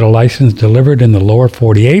 tax title license delivered in the lower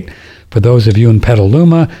 48. For those of you in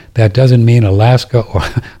Petaluma, that doesn't mean Alaska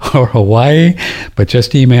or Hawaii, but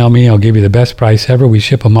just email me. I'll give you the best price ever. We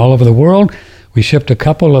ship them all over the world. We shipped a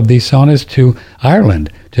couple of these saunas to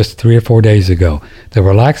Ireland just 3 or 4 days ago. The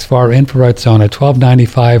RelaxFar infrared sauna,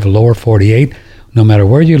 $1,295, lower 48. No matter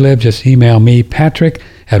where you live, just email me, Patrick,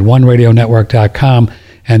 at OneRadioNetwork.com,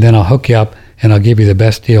 and then I'll hook you up and I'll give you the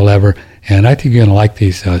best deal ever. And I think you're going to like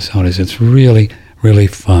these saunas. It's really, really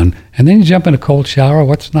fun. And then you jump in a cold shower.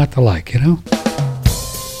 What's not to like, you know?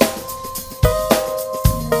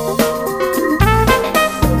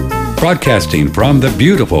 Broadcasting from the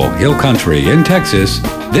beautiful Hill Country in Texas,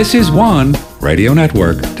 this is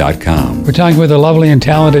OneRadioNetwork.com. We're talking with the lovely and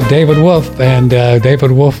talented David Wolf and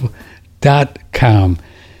DavidWolf.com.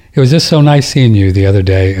 It was just so nice seeing you the other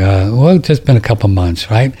day. It's just been a couple months,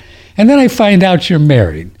 right? And then I find out you're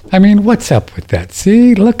married. I mean, what's up with that?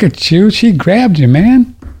 See, look at you. She grabbed you,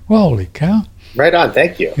 man. Holy cow. Right on.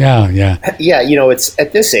 Thank you. Yeah. Yeah, it's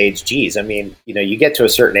at this age, geez, I mean, you get to a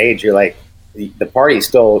certain age, you're like, the party's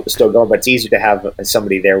still going, but it's easier to have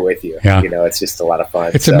somebody there with you. Yeah. It's just a lot of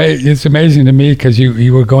fun. It's it's amazing to me because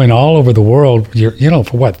you were going all over the world,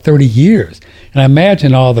 for what, 30 years. And I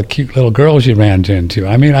imagine all the cute little girls you ran into.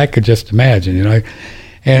 I mean, I could just imagine,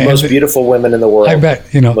 And, most beautiful women in the world. I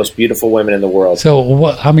bet, Most beautiful women in the world. So,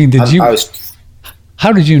 I was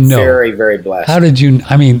how did you know? Very, very blessed. How did you,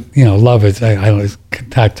 love is, I always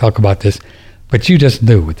talk about this, but you just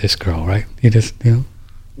knew with this girl, right? You just,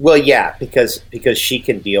 Well, yeah, because she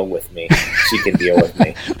can deal with me. She can deal with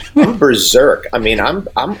me. I'm berserk. I mean, I'm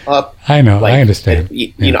up. I know. I understand.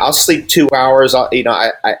 I'll sleep 2 hours.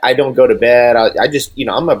 I don't go to bed. I just,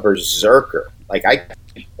 I'm a berserker. Like I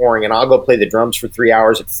keep pouring, and I'll go play the drums for 3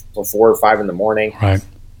 hours until 4 or 5 in the morning. Right.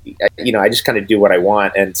 I just kind of do what I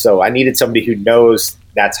want, and so I needed somebody who knows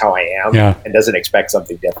that's how I am and doesn't expect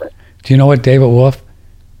something different. Do you know what, David Wolf?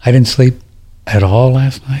 I didn't sleep at all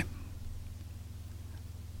last night.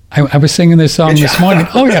 I was singing this song this morning.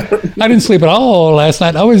 Oh, yeah. I didn't sleep at all last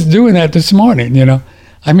night. I was doing that this morning,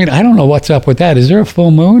 I mean, I don't know what's up with that. Is there a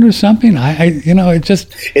full moon or something?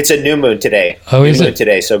 It's a new moon today. Oh, is it?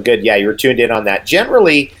 Today. So good. Yeah, you were tuned in on that.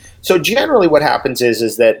 Generally what happens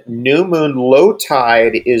is that new moon low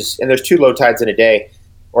tide is, and there's 2 low tides in a day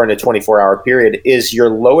or in a 24-hour period, is your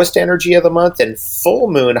lowest energy of the month, and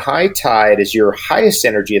full moon high tide is your highest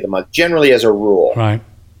energy of the month, generally as a rule. Right.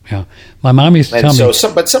 Yeah, my mom used to tell me.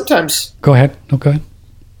 But sometimes. Go ahead. No, go ahead.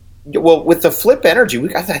 Well, with the flip energy, we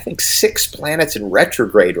got, I think, 6 planets in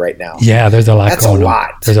retrograde right now. Yeah, there's a lot. That's a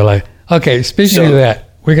lot. There's a lot. Okay, speaking of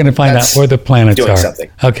that, we're going to find out where the planets are. Something.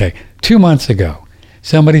 Okay, 2 months ago,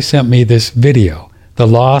 somebody sent me this video, The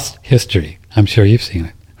Lost History. I'm sure you've seen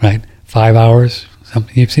it, right? 5 hours,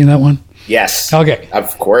 something. You've seen that one? Yes. Okay.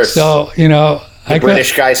 Of course. So, the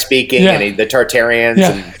British guy speaking, and the Tartarians.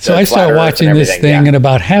 Yeah. And so I started watching this thing, and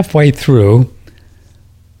about halfway through,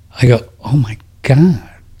 I go, "Oh my God!"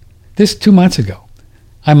 This 2 months ago.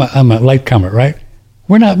 I'm a latecomer, right?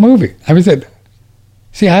 We're not moving.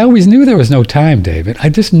 I always knew there was no time, David. I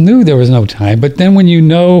just knew there was no time. But then when you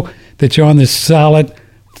know that you're on this solid,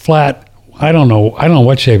 flat, I don't know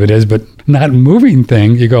what shape it is, but not moving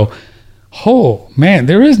thing, you go, "Oh man,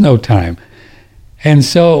 there is no time." And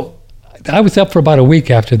so I was up for about a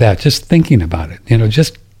week after that, just thinking about it,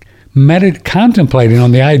 just contemplating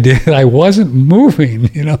on the idea that I wasn't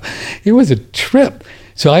moving, It was a trip.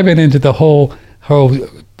 So I've been into the whole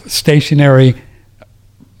stationary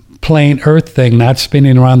plain Earth thing, not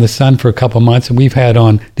spinning around the sun for a couple months. And we've had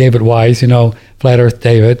on David Wise, Flat Earth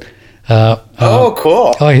David. Oh,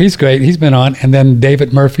 cool. Oh, he's great. He's been on. And then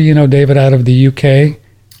David Murphy, David out of the UK.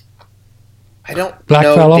 I don't Black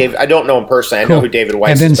know fellow? David. I don't know him personally. Cool. I know who David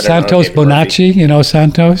Weiss is. And then is. Santos Bonacci,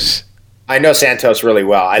 Santos? I know Santos really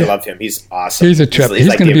well. I love him. He's awesome. He's a trip. He's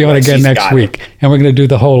going to be on again next week. And we're going to do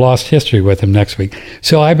the whole Lost History with him next week.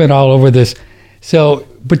 So I've been all over this. So,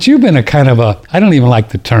 but you've been a kind of I don't even like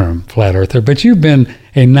the term flat earther, but you've been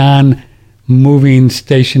a non-moving,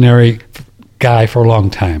 stationary guy for a long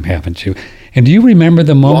time, haven't you? And do you remember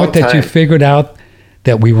the moment that you figured out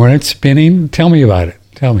that we weren't spinning? Tell me about it.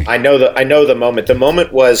 Tell me. I know the moment. The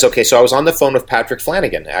moment was, okay, so I was on the phone with Patrick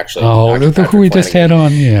Flanagan, actually. Oh, who we just had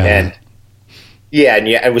on, yeah. And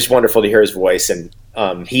it was wonderful to hear his voice. And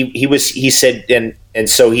he said, and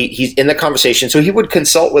so he's in the conversation. So he would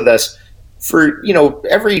consult with us for,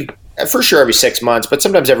 for sure every 6 months, but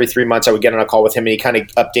sometimes every 3 months I would get on a call with him, and he kind of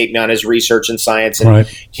update me on his research and science and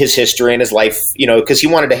his history and his life, because he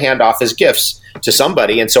wanted to hand off his gifts to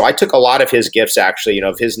somebody. And so I took a lot of his gifts, actually,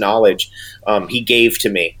 of his knowledge, he gave to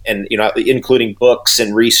me, and, including books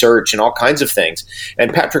and research and all kinds of things.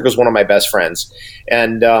 And Patrick was one of my best friends.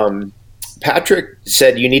 And, Patrick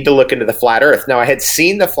said, you need to look into the flat earth. Now, I had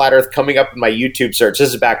seen the flat earth coming up in my YouTube search.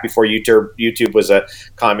 This is back before YouTube was a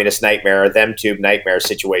communist nightmare, a them-tube nightmare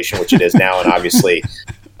situation, which it is now, and obviously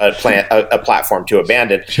a platform to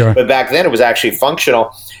abandon. Sure. But back then it was actually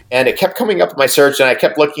functional, and it kept coming up in my search, and I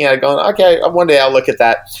kept looking at it going, okay, one day I'll look at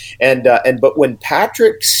that. But when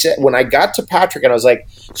I got to Patrick and I was like,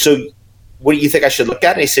 so what do you think I should look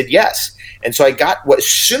at? And he said, yes. And so as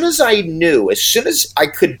soon as I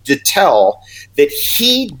could tell that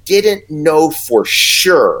he didn't know for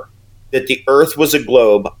sure that the earth was a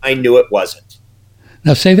globe, I knew it wasn't.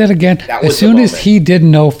 Now say that again. As soon as he didn't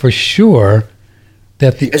know for sure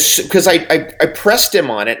that because I pressed him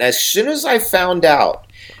on it, and as soon as I found out,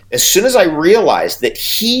 as soon as I realized that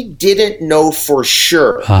he didn't know for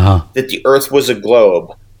sure that the earth was a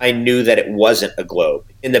globe, I knew that it wasn't a globe.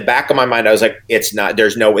 In the back of my mind, I was like, it's not,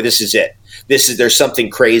 there's no way, this is it. There's something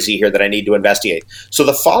crazy here that I need to investigate. So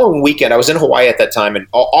the following weekend, I was in Hawaii at that time, and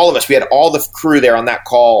all of us, we had all the crew there on that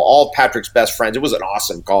call, all Patrick's best friends. It was an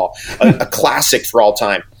awesome call, a classic for all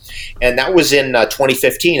time. And that was in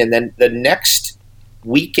 2015. And then the next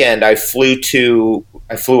weekend, I flew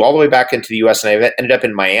all the way back into the U.S., and I ended up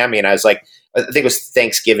in Miami. And I was like, I think it was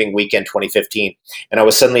Thanksgiving weekend 2015. And I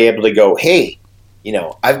was suddenly able to go, hey,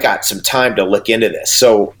 I've got some time to look into this.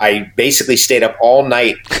 So I basically stayed up all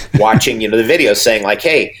night watching, the videos saying like,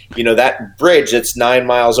 hey, that bridge that's 9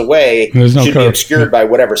 miles away should be obscured by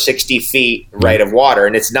whatever, 60 feet of water.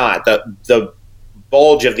 And it's not. The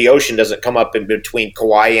bulge of the ocean doesn't come up in between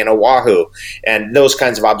Kauai and Oahu and those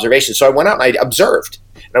kinds of observations. So I went out and I observed.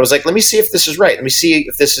 And I was like, let me see if this is right. Let me see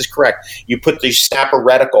if this is correct. You snap a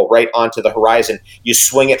reticle right onto the horizon. You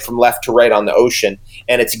swing it from left to right on the ocean,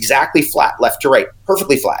 and it's exactly flat, left to right,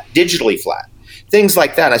 perfectly flat, digitally flat. Things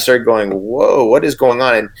like that. And I started going, whoa, what is going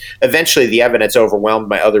on? And eventually the evidence overwhelmed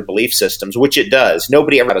my other belief systems, which it does.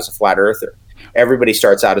 Nobody ever got as a flat earther. Everybody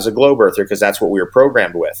starts out as a globe earther because that's what we were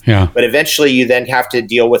programmed with. Yeah. But eventually you then have to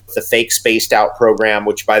deal with the fake spaced out program,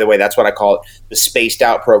 which, by the way, that's what I call it, the spaced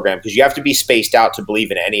out program, because you have to be spaced out to believe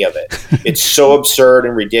in any of it. It's so absurd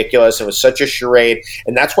and ridiculous. It was such a charade.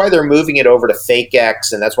 And that's why they're moving it over to Fake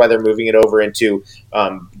X, and that's why they're moving it over into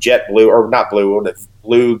JetBlue, or not Blue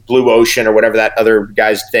Ocean, or whatever that other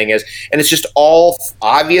guy's thing is. And it's just all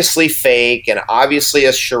obviously fake and obviously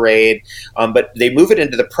a charade. But they move it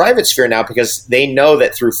into the private sphere now because they know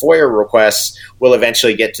that through FOIA requests, we'll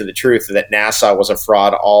eventually get to the truth that NASA was a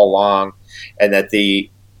fraud all along, and that the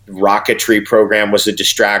rocketry program was a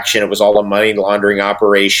distraction. It was all a money laundering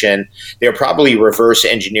operation. They were probably reverse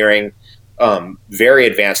engineering very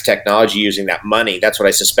advanced technology using that money. That's what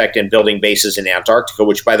I suspect, in building bases in Antarctica,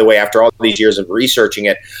 which, by the way, after all these years of researching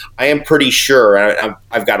it, I am pretty sure, and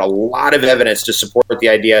I've got a lot of evidence to support the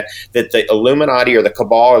idea that the Illuminati or the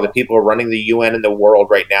cabal or the people who are running the UN in the world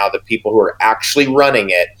right now, the people who are actually running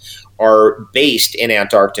it, are based in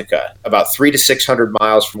Antarctica, about 300 to 600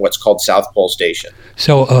 miles from what's called South Pole Station.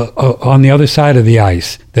 So on the other side of the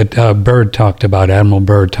ice that Byrd talked about, Admiral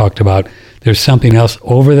Byrd talked about, there's something else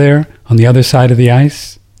over there on the other side of the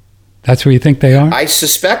ice? That's where you think they are? I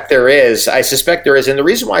suspect there is. And the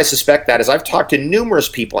reason why I suspect that is I've talked to numerous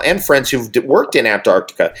people and friends who've worked in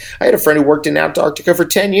Antarctica. I had a friend who worked in Antarctica for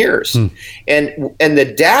 10 years. And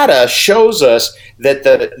the data shows us that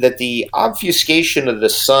the obfuscation of the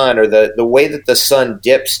sun, or the way that the sun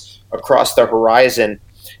dips across the horizon,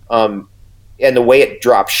 and the way it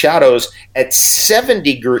drops shadows at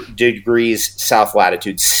 70 degrees south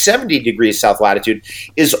latitude,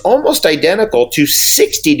 is almost identical to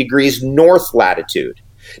 60 degrees north latitude.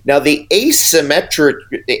 Now, the asymmetry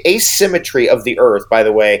of the Earth, by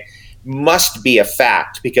the way, must be a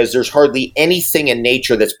fact, because there's hardly anything in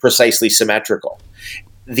nature that's precisely symmetrical.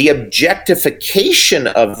 The objectification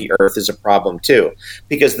of the Earth is a problem too,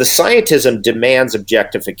 because the scientism demands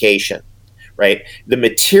objectification. Right? The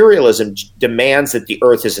materialism demands that the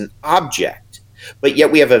Earth is an object, but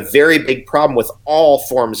yet we have a very big problem with all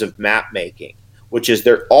forms of map making, which is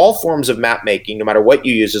all forms of map making, no matter what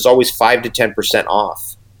you use, is always 5 to 10%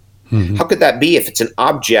 off. Mm-hmm. How could that be if it's an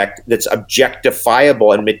object that's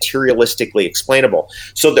objectifiable and materialistically explainable?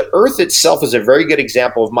 So the Earth itself is a very good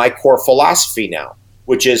example of my core philosophy now,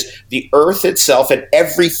 which is the Earth itself and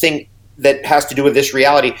everything that has to do with this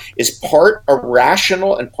reality is part a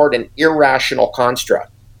rational and part an irrational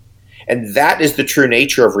construct. And that is the true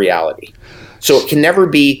nature of reality. So it can never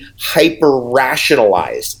be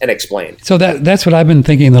hyper-rationalized and explained. So that's what I've been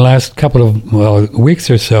thinking the last couple of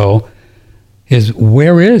weeks or so, is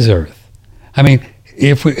where is Earth? I mean,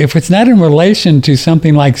 if it's not in relation to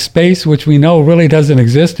something like space, which we know really doesn't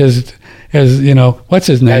exist, as what's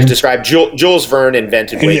his name? As described, Jules Verne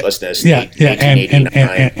invented weightlessness. And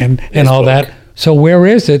all that. So where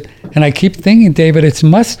is it? And I keep thinking, David, it's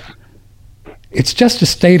just a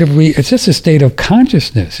state of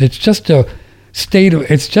consciousness. It's just a state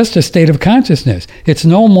of consciousness. It's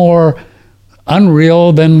no more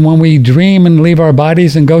unreal than when we dream and leave our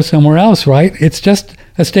bodies and go somewhere else, right? It's just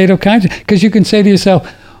a state of consciousness. Because you can say to yourself,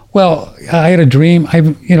 well, I had a dream.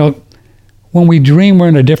 When we dream, we're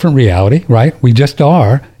in a different reality, right? We just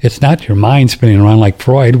are. It's not your mind spinning around like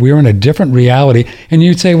Freud. We're in a different reality. And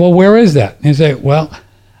you'd say, well, where is that? And you say, well,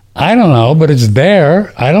 I don't know, but it's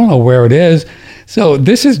there. I don't know where it is. So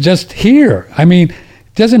this is just here. I mean,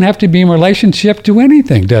 it doesn't have to be in relationship to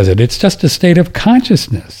anything, does it? It's just a state of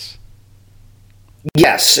consciousness.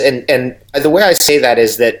 Yes. And the way I say that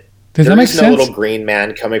is that Does that make sense? Little green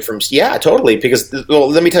man coming from... Yeah, totally. Because,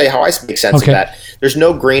 let me tell you how I make sense of that. There's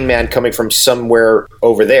no green man coming from somewhere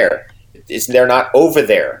over there. They're not over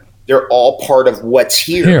there. They're all part of what's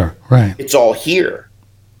here. Here, right. It's all here.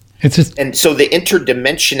 It's just, And so the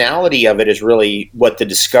interdimensionality of it is really what the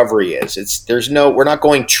discovery is. We're not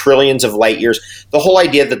going trillions of light years. The whole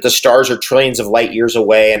idea that the stars are trillions of light years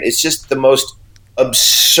away, and it's just the most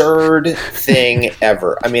absurd thing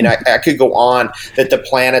ever. I mean, I could go on that the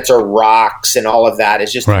planets are rocks and all of that.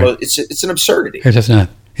 It's just Right. it's an absurdity. it's just not.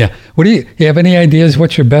 Yeah. What do you have any ideas?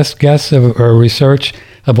 What's your best guess or research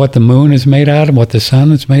of what the moon is made out of, what the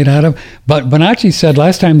sun is made out of? But Bonacci said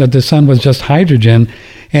last time that the sun was just hydrogen,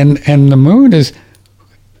 and the moon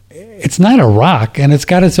it's not a rock, and it's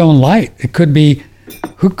got its own light. It could be,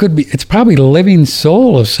 it's probably the living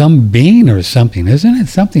soul of some being or something, isn't it?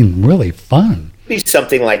 Something really fun. Be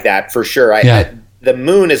something like that for sure. The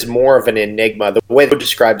moon is more of an enigma. The way that he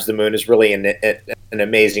describes the moon is really an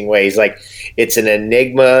amazing way. He's like, it's an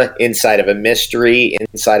enigma inside of a mystery,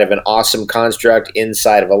 inside of an awesome construct,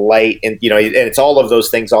 inside of a light, and and it's all of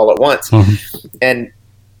those things all at once. Mm-hmm. And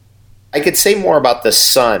I could say more about the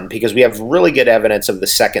sun because we have really good evidence of the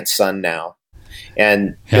second sun now.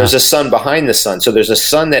 And there's a sun behind the sun. So there's a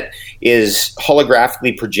sun that is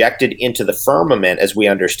holographically projected into the firmament as we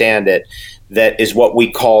understand it. That is what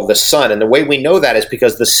we call the sun. And the way we know that is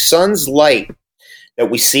because the sun's light that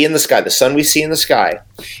we see in the sky, the sun we see in the sky,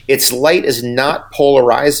 its light is not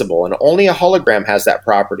polarizable, and only a hologram has that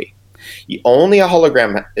property. Only a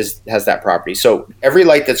hologram has that property. So every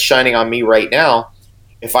light that's shining on me right now,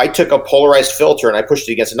 if I took a polarized filter and I pushed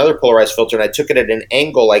it against another polarized filter and I took it at an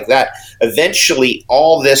angle like that, eventually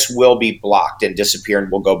all this will be blocked and disappear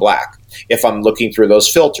and will go black if I'm looking through those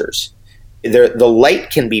filters. The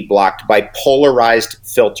light can be blocked by polarized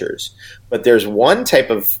filters, but there's one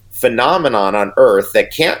type of phenomenon on Earth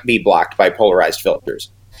that can't be blocked by polarized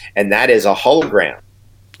filters, and that is a hologram.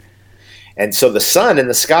 And so the sun in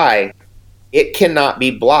the sky, it cannot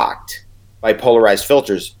be blocked by polarized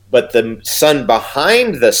filters, but the sun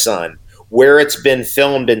behind the sun, where it's been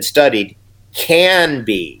filmed and studied, can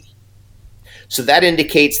be. So that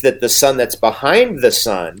indicates that the sun that's behind the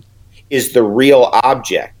sun is the real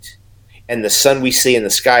object. And the sun we see in the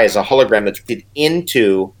sky is a hologram that's put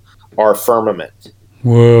into our firmament.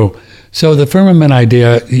 Whoa. So the firmament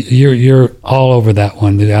idea, you're all over that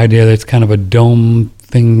one. The idea that it's kind of a dome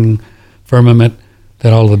thing, firmament,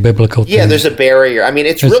 that all the biblical things. Yeah, there's a barrier. I mean,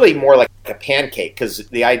 it's really more like a pancake because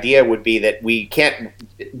the idea would be that we can't,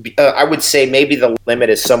 I would say maybe the limit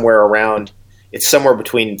is somewhere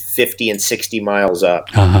between 50 and 60 miles up.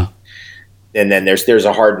 Uh-huh. And then there's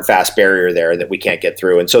a hard and fast barrier there that we can't get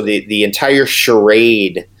through. And so the entire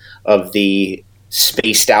charade of the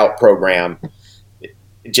spaced out program,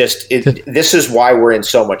 this is why we're in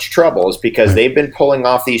so much trouble, is because they've been pulling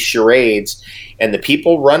off these charades, and the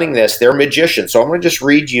people running this, they're magicians. So I'm going to just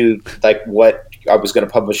read you like what I was going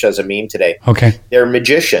to publish as a meme today. Okay. They're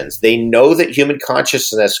magicians. They know that human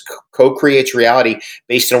consciousness co-creates reality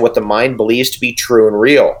based on what the mind believes to be true and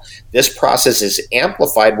real. This process is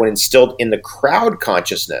amplified when instilled in the crowd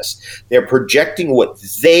consciousness. They're projecting what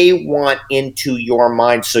they want into your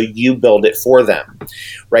mind so you build it for them,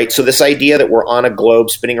 right? So this idea that we're on a globe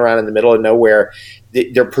spinning around in the middle of nowhere,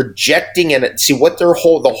 they're projecting in it. See what the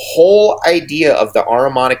whole idea of the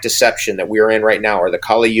Ahrimanic deception that we are in right now, or the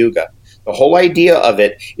Kali Yuga, the whole idea of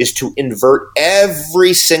it is to invert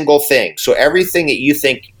every single thing. So everything that you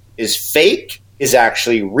think is fake is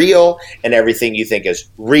actually real, and everything you think is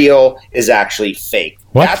real is actually fake.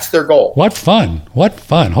 What? That's their goal. What fun. What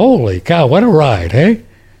fun. Holy cow, what a ride, hey?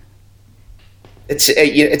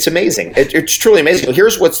 It's amazing. It's truly amazing.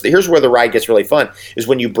 Here's where the ride gets really fun, is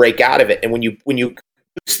when you break out of it and when you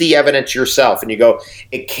use the evidence yourself and you go,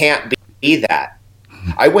 it can't be that.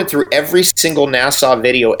 I went through every single NASA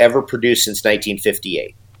video ever produced since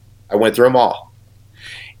 1958. I went through them all.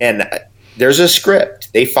 And there's a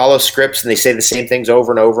script. They follow scripts and they say the same things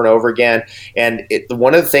over and over and over again. And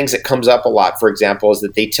one of the things that comes up a lot, for example, is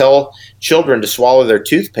that they tell children to swallow their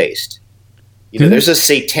toothpaste. There's a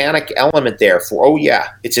satanic element there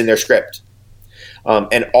it's in their script.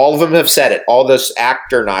 And all of them have said it. All those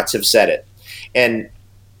actor-nauts have said it. And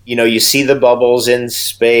you see the bubbles in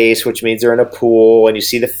space, which means they're in a pool, and you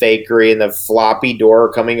see the fakery and the floppy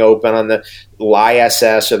door coming open on the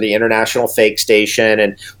ISS, or the International Fake Station.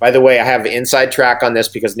 And by the way, I have inside track on this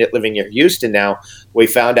because living near Houston now, we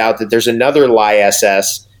found out that there's another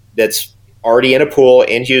ISS that's already in a pool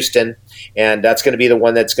in Houston, and that's going to be the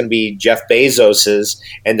one that's going to be Jeff Bezos's,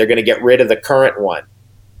 and they're going to get rid of the current one.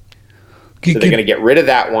 So they're going to get rid of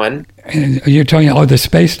that one. And you're talking, the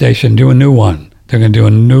space station, do a new one. They're going to do a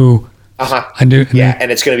new... and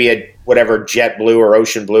it's going to be whatever JetBlue or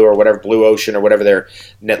Ocean Blue or whatever Blue Ocean or whatever their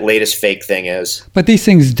latest fake thing is. But these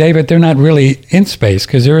things, David, they're not really in space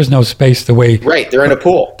because there is no space the way. Right, they're in a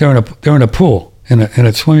pool. They're in a pool, in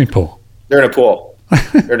a swimming pool. They're in a pool.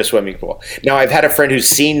 They're in a swimming pool. Now, I've had a friend who's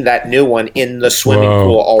seen that new one in the swimming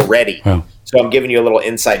pool already. Wow. So I'm giving you a little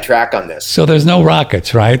inside track on this. So there's no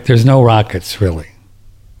rockets, right? There's no rockets, really.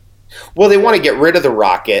 Well, they want to get rid of the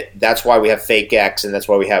rocket. That's why we have Fake X, and that's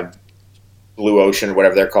why we have Blue Ocean,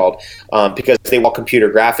 whatever they're called, because they want computer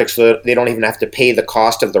graphics, so they don't even have to pay the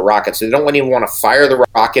cost of the rocket. So they don't even want to fire the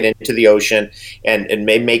rocket into the ocean and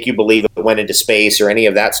make you believe it went into space or any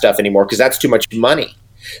of that stuff anymore, because that's too much money.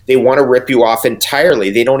 They want to rip you off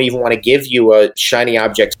entirely. They don't even want to give you a shiny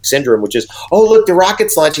object syndrome, which is, oh, look, the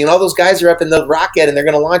rocket's launching, and all those guys are up in the rocket, and they're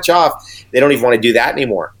going to launch off. They don't even want to do that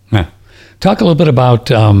anymore. Yeah. Talk a little bit about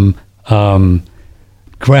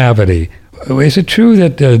gravity. Is it true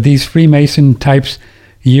that these Freemason types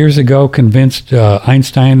years ago convinced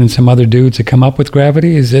Einstein and some other dudes to come up with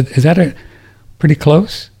gravity? Is that pretty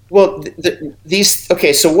close? Well, this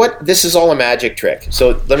is all a magic trick.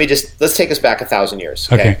 So let's take us back 1,000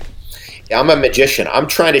 years. Okay. I'm a magician. I'm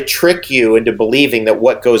trying to trick you into believing that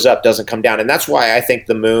what goes up doesn't come down. And that's why I think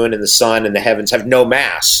the moon and the sun and the heavens have no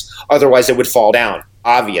mass. Otherwise, it would fall down.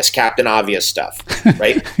 Obvious, Captain Obvious stuff,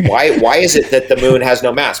 right? Why is it that the moon has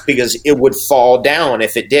no mass? Because it would fall down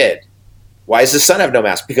if it did. Why does the sun have no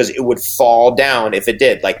mass? Because it would fall down if it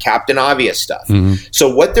did, like Captain Obvious stuff. Mm-hmm.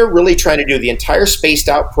 So what they're really trying to do, the entire spaced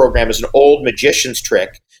out program is an old magician's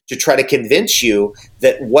trick to try to convince you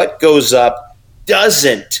that what goes up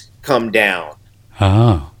doesn't come down.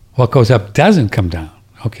 Oh, what goes up doesn't come down.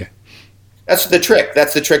 Okay. That's the trick.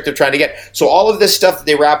 That's the trick they're trying to get. So all of this stuff that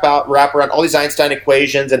they wrap around all these Einstein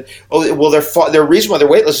equations, and their reason why they're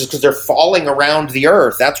weightless is because they're falling around the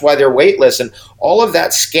Earth. That's why they're weightless, and all of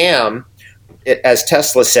that scam. As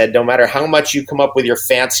Tesla said, no matter how much you come up with your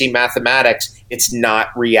fancy mathematics, it's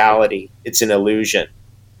not reality. It's an illusion.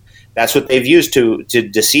 That's what they've used to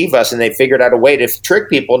deceive us, and they figured out a way to trick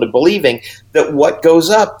people into believing that what goes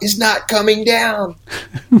up is not coming down.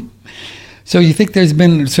 So you think there's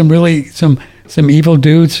been some evil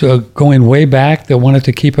dudes going way back that wanted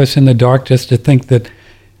to keep us in the dark, just to think that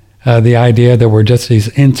the idea that we're just these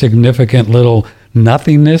insignificant little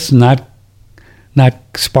nothingness, not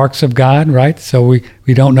sparks of God, right? So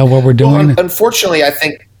we don't know what we're doing. Well, unfortunately, I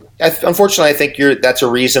think that's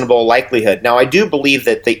a reasonable likelihood. Now, I do believe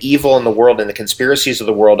that the evil in the world and the conspiracies of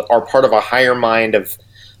the world are part of a higher mind of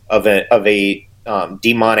a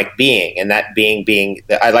demonic being, and that being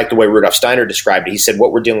I like the way Rudolf Steiner described it. He said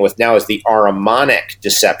what we're dealing with now is the Ahrimanic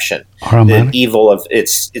deception. The evil of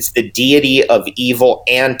it's the deity of evil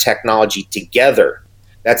and technology together.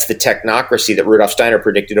 That's the technocracy that Rudolf Steiner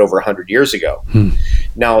predicted over 100 years ago.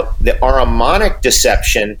 Now, the Ahrimanic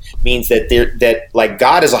deception means that like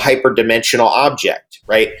God is a hyperdimensional object,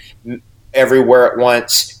 right? Everywhere at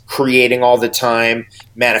once, creating all the time,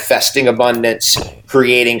 manifesting abundance,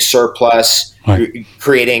 creating surplus, right,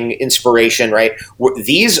 creating inspiration, right?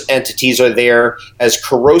 These entities are there as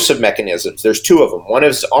corrosive mechanisms. There's two of them. One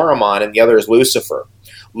is Ahriman and the other is Lucifer.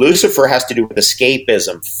 Lucifer has to do with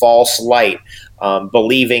escapism, false light,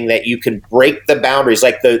 believing that you can break the boundaries.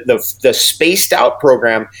 Like the spaced out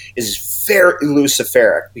program is very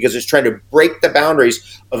Luciferic because it's trying to break the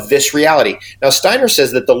boundaries of this reality. Now, Steiner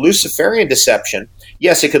says that the Luciferian deception,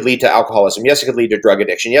 yes, it could lead to alcoholism. Yes, it could lead to drug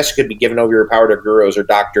addiction. Yes, it could be giving over your power to gurus or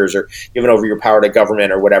doctors or giving over your power to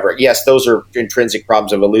government or whatever. Yes, those are intrinsic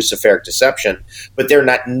problems of a Luciferic deception, but they're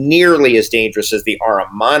not nearly as dangerous as the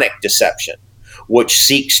Ahrimanic deception, which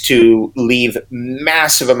seeks to leave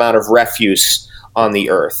massive amount of refuse on the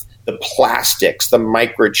earth. The plastics, the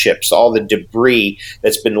microchips, all the debris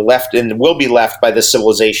that's been left and will be left by the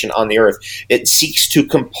civilization on the earth. It seeks to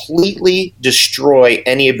completely destroy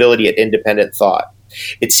any ability at independent thought.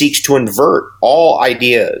 It seeks to invert all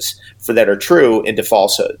ideas that are true into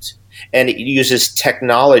falsehoods. And it uses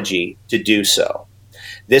technology to do so.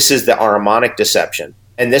 This is the Ahrimanic deception.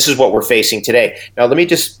 And this is what we're facing today. Now, let me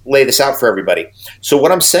just lay this out for everybody. So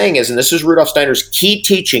what I'm saying is, and this is Rudolf Steiner's key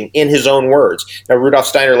teaching in his own words. Now, Rudolf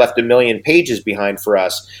Steiner left 1 million pages behind for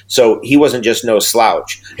us, so he wasn't just no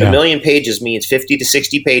slouch. Yeah. 1 million pages means 50 to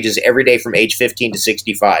 60 pages every day from age 15 to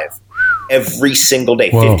 65. Every single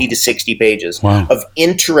day, Whoa. 50 to 60 pages wow. of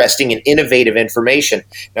interesting and innovative information.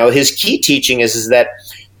 Now, his key teaching is that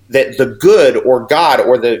the good or God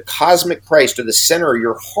or the cosmic Christ or the center of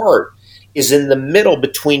your heart is in the middle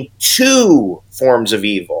between two forms of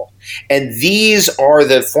evil. And these are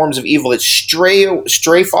the forms of evil that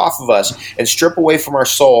strafe off of us and strip away from our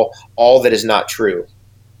soul all that is not true.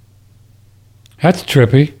 That's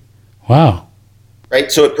trippy. Wow.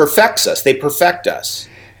 right? So it perfects us. They perfect us.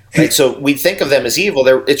 Right? So we think of them as evil.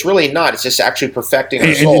 It's really not. It's just actually perfecting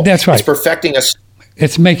our soul. That's right. It's perfecting us.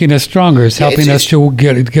 It's making us stronger. It's helping us to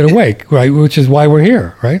get awake, right? Which is why we're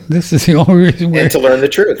here, right? This is the only reason and to learn the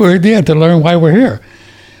truth. To learn why we're here,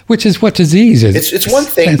 which is what disease is. It's one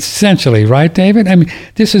thing. Essentially, right, David? I mean,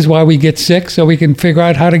 this is why we get sick, so we can figure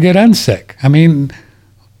out how to get unsick. I mean...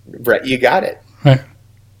 Right, you got it. Right.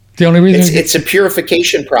 The only reason it's a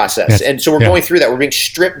purification process, yes. And so we're going through that. We're being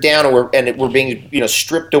stripped down, and we're being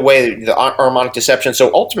stripped away the Ahrimanic deception.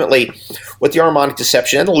 So ultimately, what the Ahrimanic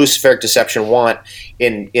deception and the Luciferic deception want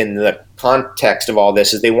in the context of all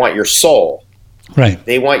this is they want your soul. Right.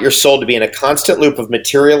 They want your soul to be in a constant loop of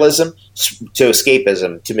materialism to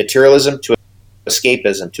escapism, to materialism to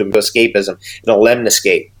escapism, in a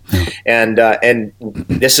lemniscape. And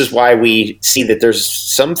this is why we see that there's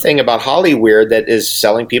something about Hollyweird that is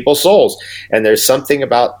selling people's souls, and there's something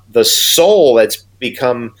about the soul that's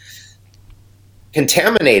become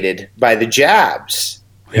contaminated by the jabs.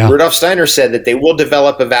 Yeah. Rudolf Steiner said that they will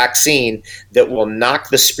develop a vaccine that will knock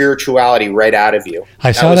the spirituality right out of you.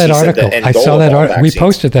 I saw that article. We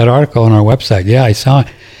posted that article on our website. Yeah, I saw it.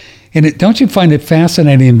 And don't you find it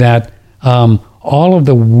fascinating that all of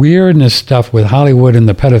the weirdness stuff with Hollywood and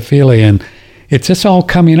the pedophilia, and it's just all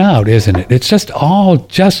coming out, isn't it? It's just all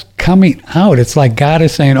coming out. It's like God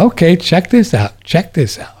is saying, okay, check this out.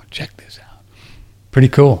 Pretty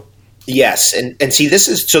cool. Yes. And see,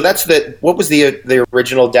 that's what was the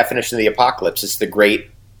original definition of the apocalypse? It's the great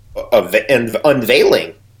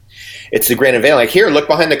unveiling. It's the great unveiling. Like, here, look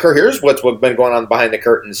behind the curtain. Here's what's been going on behind the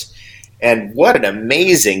curtains. And what an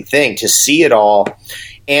amazing thing to see it all.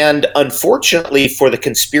 And unfortunately for the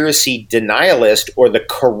conspiracy denialist or the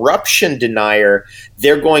corruption denier,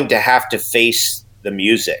 they're going to have to face the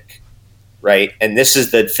music, right? And this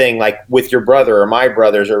is the thing, like with your brother or my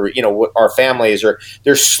brothers or, our families, or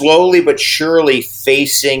they're slowly but surely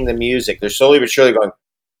facing the music. They're slowly but surely going,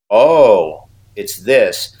 oh, it's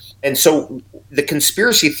this. And so the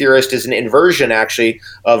conspiracy theorist is an inversion, actually,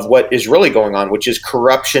 of what is really going on, which is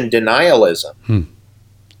corruption denialism.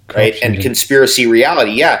 Right? And conspiracy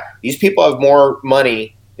reality. Yeah, these people have more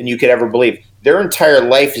money than you could ever believe. Their entire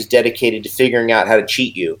life is dedicated to figuring out how to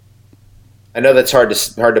cheat you. I know that's hard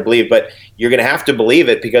to believe, but you're going to have to believe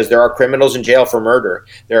it because there are criminals in jail for murder.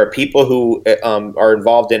 There are people who are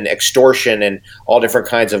involved in extortion and all different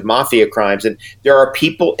kinds of mafia crimes. And there are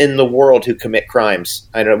people in the world who commit crimes.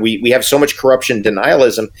 I know we have so much corruption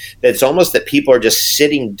denialism that it's almost that people are just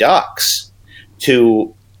sitting ducks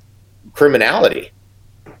to criminality.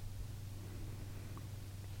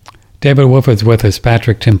 David Wolf is with us.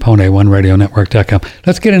 Patrick Timpone, OneRadioNetwork.com.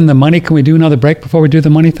 Let's get into the money. Can we do another break before we do the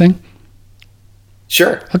money thing?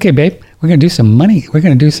 Sure. Okay, babe. We're going to do some money. We're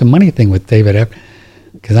going to do some money thing with David,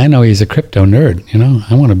 because I know he's a crypto nerd.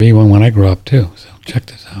 I want to be one when I grow up, too. So check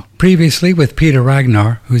this out. Previously, with Peter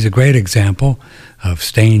Ragnar, who's a great example of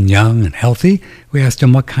staying young and healthy, we asked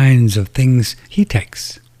him what kinds of things he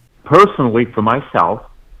takes. Personally, for myself,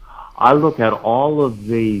 I look at all of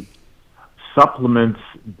the supplements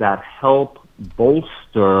that help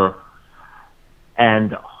bolster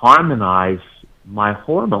and harmonize my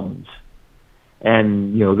hormones.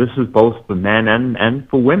 And, this is both for men and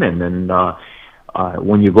for women. And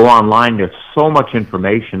when you go online, there's so much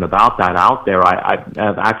information about that out there.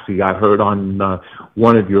 I heard on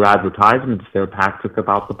one of your advertisements there, Patrick,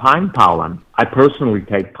 about the pine pollen. I personally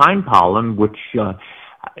take pine pollen, which I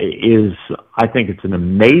think it's an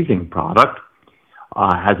amazing product.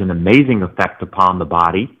 Has an amazing effect upon the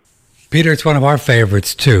body. Peter, it's one of our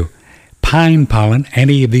favorites, too. Pine pollen,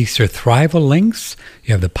 any of these are Thrival links.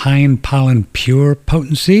 You have the Pine Pollen Pure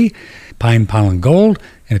Potency, Pine Pollen Gold,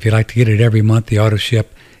 and if you'd like to get it every month, the auto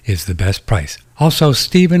ship is the best price. Also,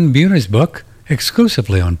 Stephen Buhner's book,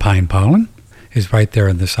 exclusively on pine pollen, is right there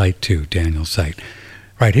on the site, too, Daniel's site.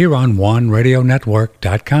 Right here on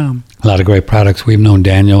OneRadioNetwork.com. A lot of great products. We've known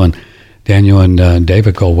Daniel and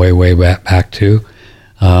David go way back, too.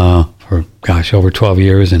 For over 12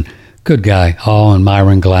 years, and good guy, all in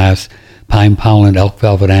Myron Glass, Pine Pollen, Elk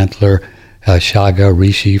Velvet Antler, Chaga,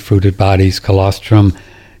 Reishi, Fruited Bodies, Colostrum.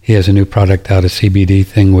 He has a new product out, a CBD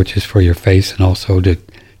thing, which is for your face and also to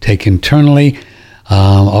take internally.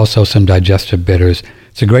 Also some digestive bitters.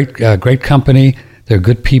 It's a great company. They're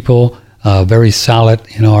good people, very solid.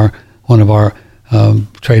 One of our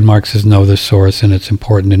trademarks is know the source, and it's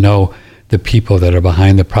important to know the people that are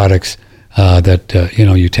behind the products that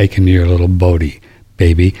you take into your little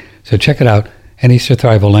baby. So check it out. Any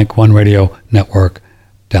Thrival link,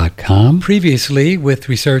 OneRadioNetwork.com. Previously, with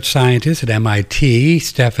research scientist at MIT,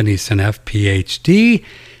 Stephanie Seneff, PhD,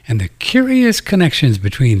 and the curious connections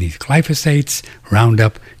between these glyphosates,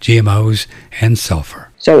 Roundup, GMOs, and sulfur.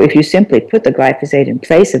 So if you simply put the glyphosate in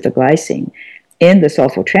place of the glycine in the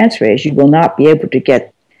sulfotransferase, you will not be able to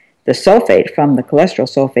get the sulfate from the cholesterol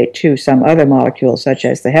sulfate to some other molecule, such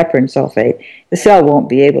as the heparin sulfate. The cell won't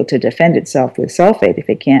be able to defend itself with sulfate if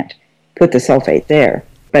it can't put the sulfate there.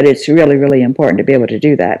 But it's really, really important to be able to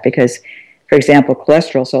do that because, for example,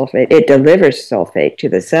 cholesterol sulfate, it delivers sulfate to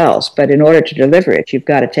the cells, but in order to deliver it, you've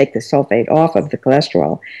got to take the sulfate off of the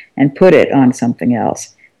cholesterol and put it on something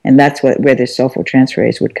else. And that's where the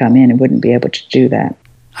sulfotransferase would come in and wouldn't be able to do that.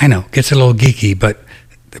 I know, it gets a little geeky, but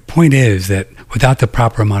the point is that without the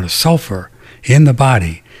proper amount of sulfur in the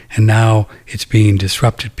body, and now it's being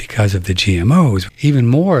disrupted because of the GMOs, even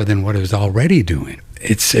more than what it was already doing,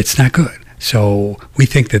 it's not good. So we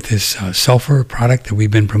think that this sulfur product that we've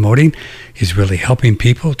been promoting is really helping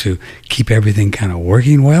people to keep everything kind of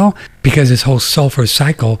working well, because this whole sulfur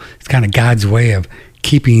cycle is kind of God's way of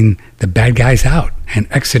keeping the bad guys out and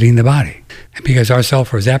exiting the body. And because our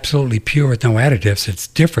sulfur is absolutely pure with no additives, it's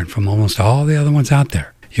different from almost all the other ones out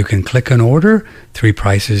there. You can click and order 3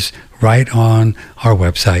 prices right on our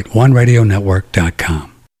website, oneradionetwork.com.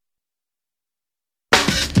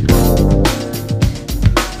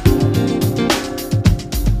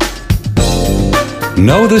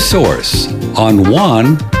 Know the Source on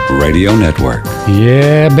One Radio Network.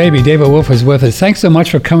 Yeah, baby, David Wolf is with us. Thanks so much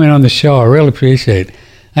for coming on the show. I really appreciate it.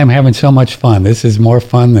 I'm having so much fun. This is more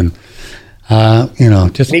fun than,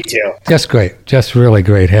 just... Me too. Just great. Just really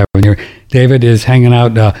great having you. David is hanging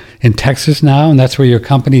out in Texas now, and that's where your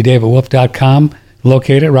company, davidwolf.com,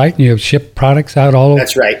 located, right? And you have shipped products out all over?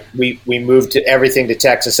 That's right. We moved everything to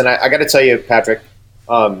Texas. And I got to tell you, Patrick,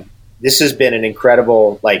 this has been an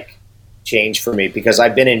incredible, change for me because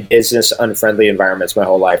I've been in business unfriendly environments my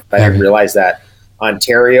whole life. I haven't realized that.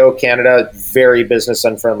 Ontario, Canada, very business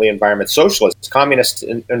unfriendly environment. Socialist, communist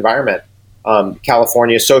environment.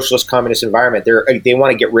 California, socialist, communist environment. They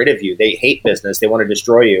want to get rid of you. They hate business. They want to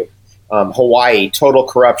destroy you. Hawaii, total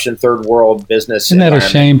corruption, third world business. Isn't that a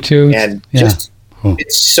shame too? And it's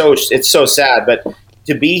so sad. But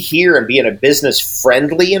to be here and be in a business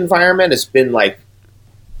friendly environment has been like,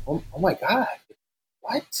 oh my God.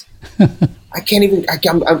 What? I can't even.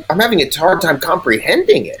 I'm having a hard time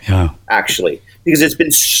comprehending it. Actually, because it's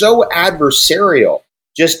been so adversarial.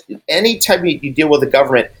 Just any time you deal with the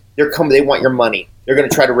government, they want your money. They're going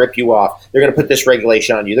to try to rip you off. They're going to put this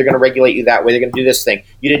regulation on you. They're going to regulate you that way. They're going to do this thing.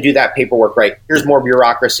 You didn't do that paperwork right. Here's more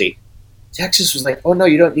bureaucracy. Texas was like, oh no,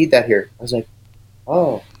 you don't need that here. I was like,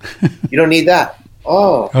 oh, you don't need that.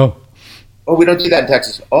 Oh, we don't do that in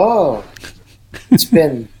Texas. Oh, it's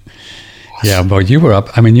been. Yeah, but you were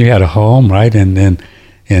up. I mean, you had a home, right, and then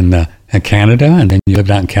in Canada, and then you lived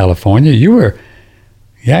out in California. You were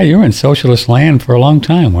in socialist land for a long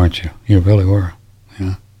time, weren't you? You really were.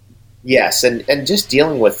 Yeah. Yes, and just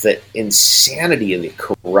dealing with the insanity of the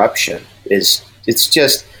corruption it's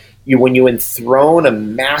just when you enthrone a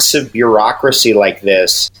massive bureaucracy like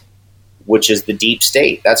this, which is the deep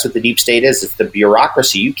state. That's what the deep state is. It's the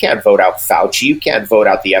bureaucracy. You can't vote out Fauci. You can't vote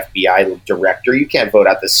out the FBI director. You can't vote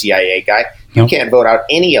out the CIA guy. You can't vote out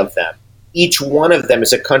any of them. Each one of them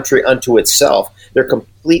is a country unto itself. They're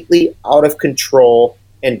completely out of control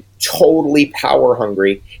and totally power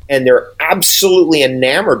hungry. And they're absolutely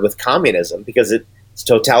enamored with communism because it's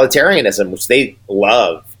totalitarianism, which they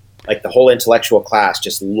love. Like the whole intellectual class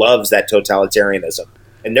just loves that totalitarianism.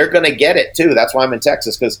 And they're going to get it too. That's why I'm in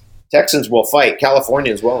Texas, because Texans will fight.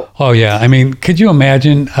 Californians won't. Oh, yeah. I mean, could you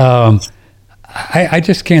imagine? I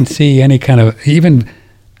just can't see any kind of, even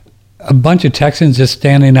a bunch of Texans just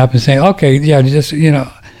standing up and saying, okay, yeah, just,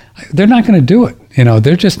 they're not going to do it.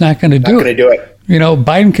 They're just not going to do it. Not going to do it.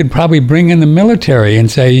 Biden could probably bring in the military and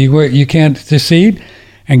say, you can't secede.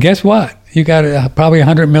 And guess what? You got probably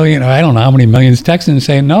 100 million, or I don't know how many millions Texans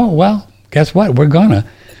saying, no, well, guess what? We're going to.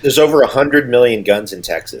 There's over 100 million guns in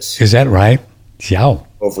Texas. Is that right? Yeah.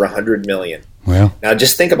 Over 100 million. Well, now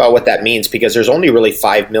just think about what that means, because there's only really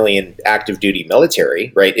 5 million active duty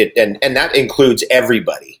military, right? And that includes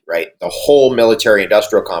everybody, right? The whole military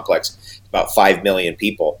industrial complex, about 5 million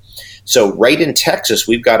people. So right in Texas,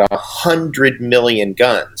 we've got 100 million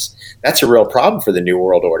guns. That's a real problem for the New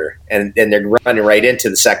World Order. And they're running right into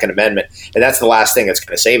the Second Amendment. And that's the last thing that's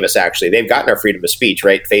going to save us, actually. They've gotten our freedom of speech,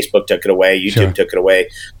 right? Facebook took it away. YouTube took it away.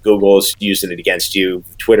 Google's using it against you.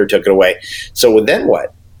 Twitter took it away. So then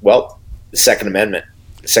what? Well, the Second Amendment.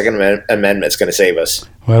 The Second Amendment's going to save us.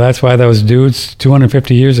 Well, that's why those dudes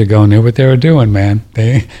 250 years ago knew what they were doing, man.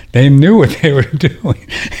 They knew what they were doing.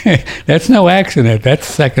 That's no accident. That's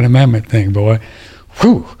the Second Amendment thing, boy.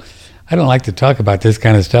 Whew. I don't like to talk about this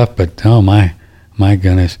kind of stuff, but oh my My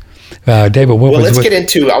goodness. David, what well, was...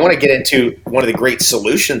 I want to get into one of the great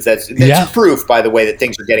solutions that's proof, by the way, that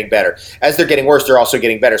things are getting better. As they're getting worse, they're also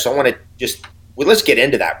getting better. So I want to let's get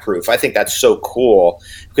into that proof. I think that's so cool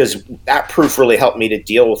because that proof really helped me to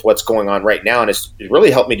deal with what's going on right now. And it really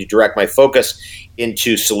helped me to direct my focus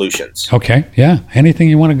into solutions. Okay. Yeah. Anything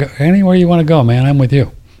you want to go, anywhere you want to go, man, I'm with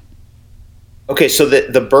you. Okay. So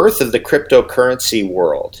the birth of the cryptocurrency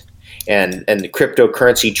world and the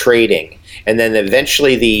cryptocurrency trading, and then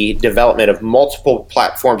eventually the development of multiple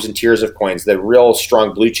platforms and tiers of coins, the real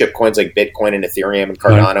strong blue chip coins like Bitcoin and Ethereum and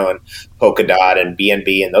Cardano and Polkadot and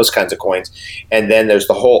BNB and those kinds of coins. And then there's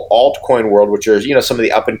the whole altcoin world, which are, some of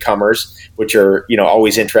the up and comers, which are,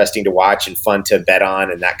 always interesting to watch and fun to bet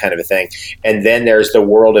on and that kind of a thing. And then there's the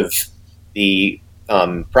world of the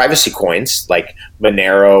privacy coins like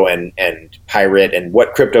Monero and Pirate and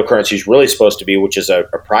what cryptocurrency is really supposed to be, which is a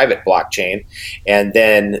private blockchain. And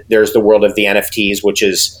then there's the world of the NFTs, which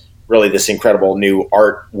is really this incredible new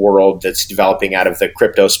art world that's developing out of the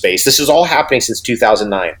crypto space. This is all happening since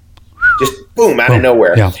 2009. Just boom, out of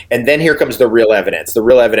nowhere. Yeah. And then here comes the real evidence. The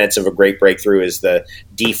real evidence of a great breakthrough is the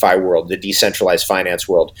DeFi world, the decentralized finance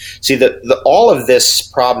world. See, all of this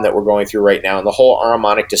problem that we're going through right now and the whole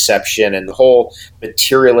Ahrimanic deception and the whole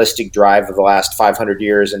materialistic drive of the last 500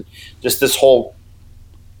 years and just this whole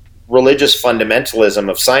religious fundamentalism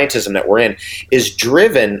of scientism that we're in is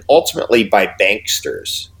driven ultimately by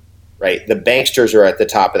banksters. Right, the banksters are at the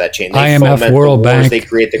top of that chain. They IMF, World Bank, they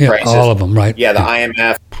create the crisis. All of them, right? Yeah, the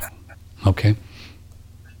IMF. Okay.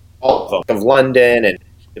 All of London and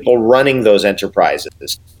people running those enterprises.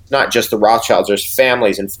 It's not just the Rothschilds. There's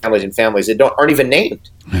families and families and families that aren't even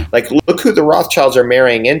named. Yeah. Like, look who the Rothschilds are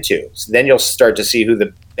marrying into. So then you'll start to see who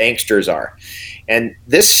the banksters are. And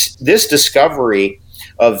this discovery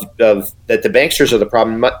of that the banksters are the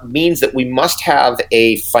problem means that we must have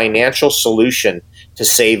a financial solution to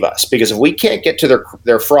save us, because if we can't get to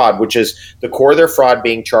their fraud, which is the core of their fraud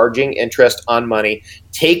being charging interest on money,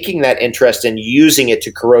 taking that interest and using it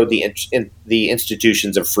to corrode the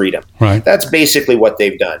institutions of freedom. Right. That's basically what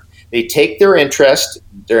they've done. They take their interest.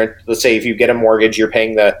 Let's say if you get a mortgage, you're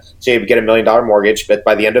paying say you get $1 million mortgage, but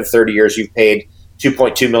by the end of 30 years, you've paid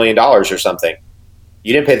 $2.2 million or something.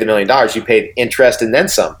 You didn't pay the $1 million, you paid interest and then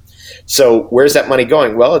some. So where's that money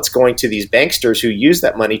going? Well, it's going to these banksters who use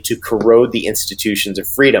that money to corrode the institutions of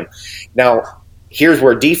freedom. Now, here's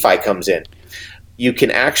where DeFi comes in. You can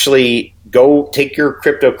actually go take your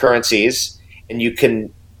cryptocurrencies and you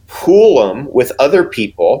can pool them with other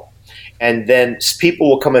people, and then people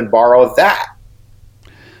will come and borrow that.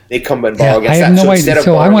 They come and borrow against that. I have no idea.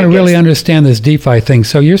 So I want to really understand this DeFi thing.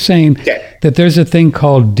 So you're saying that there's a thing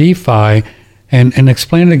called DeFi, and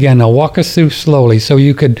explain it again. Now walk us through slowly. So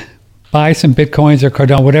you could buy some Bitcoins or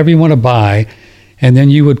Cardano, whatever you want to buy, and then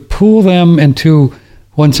you would pool them into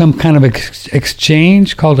some kind of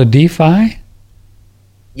exchange called a DeFi?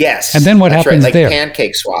 Yes. And then what happens there?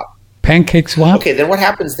 Pancake Swap. Pancake Swap? Okay, then what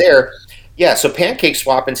happens there? Yeah, so Pancake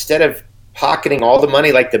Swap, instead of pocketing all the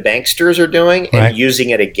money like the banksters are doing and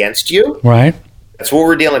using it against you, right? That's what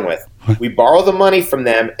we're dealing with. We borrow the money from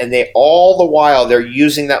them, and all the while they're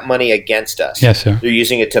using that money against us. Yes, sir. They're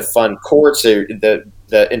using it to fund courts, the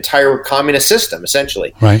entire communist system,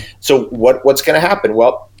 essentially. Right. So what's going to happen?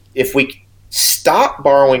 Well, if we stop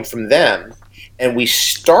borrowing from them and we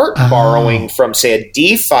start borrowing from, say, a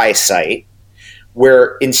DeFi site,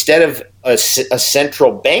 where instead of a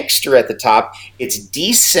central bankster at the top, it's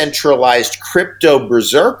decentralized crypto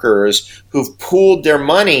berserkers who've pooled their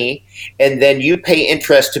money, and then you pay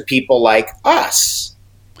interest to people like us.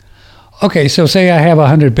 Okay, so say I have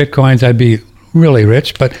 100 Bitcoins, I'd be really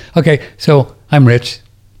rich. But okay, so I'm rich.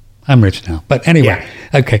 I'm rich now. But anyway,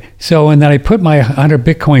 okay. So and then I put my 100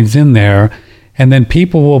 Bitcoins in there, and then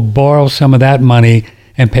people will borrow some of that money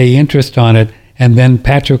and pay interest on it, and then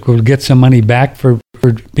Patrick will get some money back for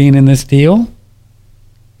being in this deal?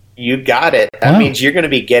 You got it. That means you're going to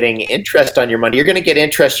be getting interest on your money. You're going to get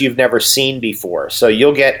interest you've never seen before. So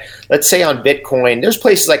you'll get, let's say on Bitcoin, there's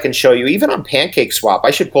places I can show you, even on Pancake Swap. I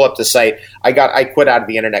should pull up the site. I quit out of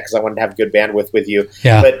the internet because I wanted to have good bandwidth with you.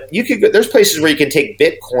 Yeah. But you could there's places where you can take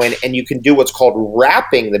Bitcoin and you can do what's called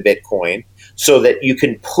wrapping the Bitcoin, so that you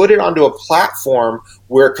can put it onto a platform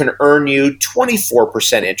where it can earn you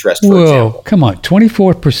 24% interest, for example. Come on,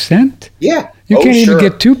 24%? Yeah. You can't even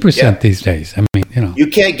get 2% these days. I mean, you know. You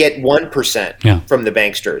can't get 1% from the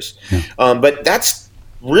banksters. Yeah. But that's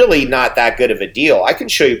really not that good of a deal. I can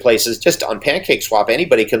show you places just on Pancake Swap.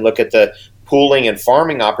 Anybody can look at the pooling and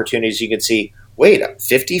farming opportunities. You can see, wait,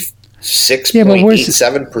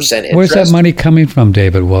 56.87% interest. Where's that money coming from,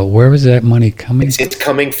 David? Well, where is that money coming from? It's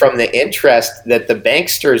coming from the interest that the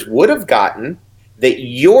banksters would have gotten that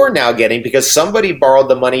you're now getting because somebody borrowed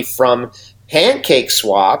the money from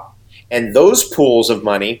PancakeSwap and those pools of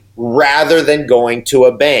money rather than going to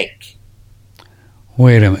a bank.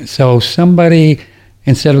 Wait a minute. So somebody,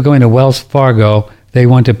 instead of going to Wells Fargo, they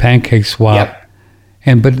went to PancakeSwap,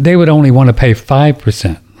 Yep. but they would only want to pay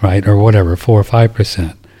 5%, right, or whatever, 4 or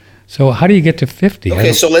 5%. So how do you get to 50?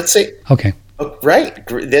 Okay, so let's say Okay. right.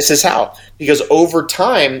 This is how, because over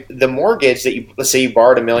time, the mortgage that let's say you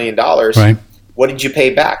borrowed $1 million. Right. What did you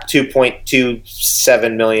pay back?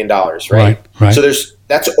 $2.27 million, right? Right. So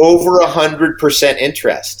that's over 100%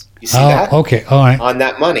 interest. You see that? Okay. All right. On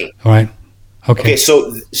that money. All right. Okay. Okay,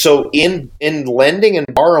 so in lending and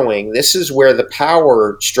borrowing, this is where the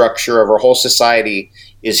power structure of our whole society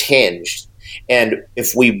is hinged. And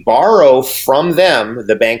if we borrow from them,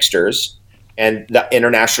 the banksters and the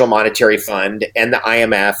International Monetary Fund and the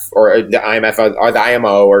IMF or the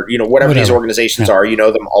IMO or whatever these organizations are,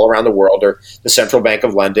 them all around the world, or the Central Bank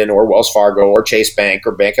of London or Wells Fargo or Chase Bank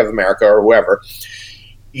or Bank of America or whoever,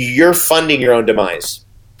 you're funding your own demise.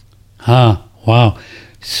 Wow.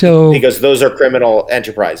 So because those are criminal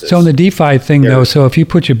enterprises. So in the DeFi thing, though, so if you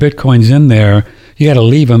put your Bitcoins in there, you got to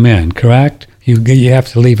leave them in, correct? You have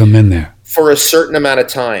to leave them in there. For a certain amount of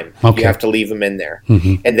time, you have to leave them in there.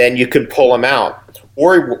 Mm-hmm. And then you can pull them out.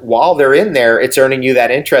 Or while they're in there, it's earning you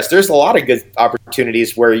that interest. There's a lot of good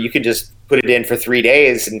opportunities where you can just put it in for 3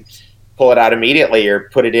 days and pull it out immediately,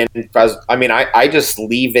 or put it in. I just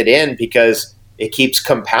leave it in because it keeps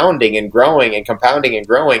compounding and growing and compounding and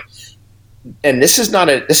growing. And this is not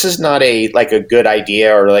a like a good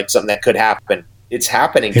idea or like something that could happen. It's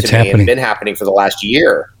happening to me and been happening for the last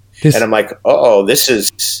year. And I'm like, this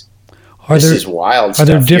is wild stuff.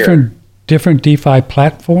 Are there different DeFi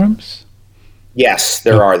platforms? Yes,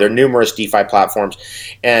 there are. There are numerous DeFi platforms.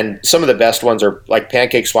 And some of the best ones are like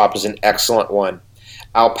PancakeSwap is an excellent one.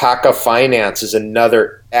 Alpaca Finance is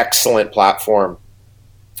another excellent platform.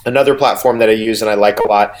 Another platform that I use and I like a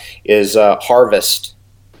lot is Harvest.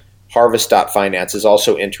 Harvest.finance is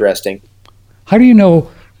also interesting. How do you know,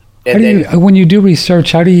 when you do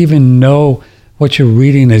research, how do you even know what you're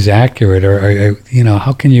reading is accurate? Or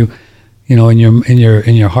how can you, in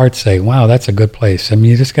your heart say, wow, that's a good place? I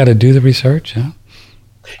mean, you just got to do the research, huh?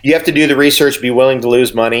 You have to do the research, be willing to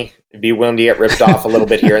lose money, be willing to get ripped off a little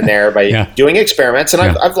bit here and there by doing experiments. And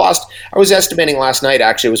I was estimating last night,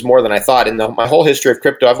 actually, it was more than I thought. In my whole history of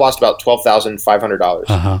crypto, I've lost about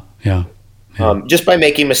 $12,500. Yeah. Just by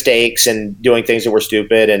making mistakes and doing things that were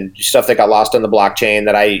stupid and stuff that got lost on the blockchain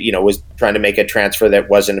that I, was trying to make a transfer that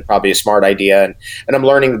wasn't probably a smart idea. And I'm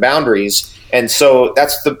learning the boundaries. And so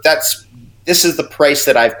this is the price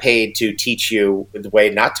that I've paid to teach you the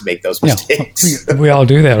way not to make those mistakes. We all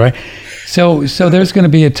do that, right? So there's going to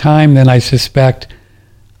be a time then I suspect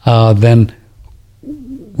then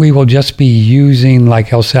we will just be using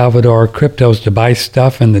like El Salvador cryptos to buy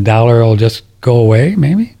stuff and the dollar will just go away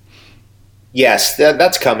maybe? Yes,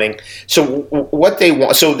 that's coming. So what they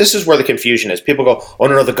want, so this is where the confusion is. People go, oh,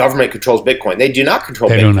 no, the government controls Bitcoin. They do not control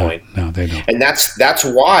Bitcoin. No, they don't. And that's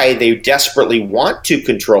why they desperately want to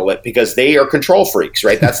control it, because they are control freaks,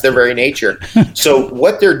 right? That's their very nature. So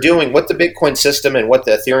what they're doing, what the Bitcoin system and what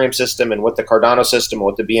the Ethereum system and what the Cardano system and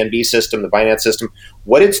what the BNB system, the Binance system,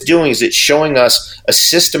 what it's doing is it's showing us a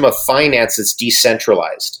system of finance that's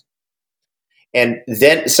decentralized. And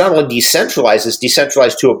then it's not only decentralized, it's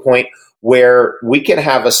decentralized to a point where we can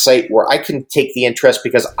have a site where I can take the interest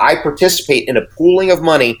because I participate in a pooling of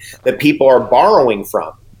money that people are borrowing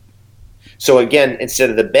from. So again,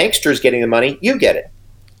 instead of the banksters getting the money, you get it.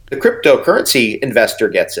 The cryptocurrency investor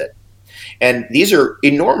gets it. And these are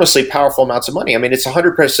enormously powerful amounts of money. I mean, it's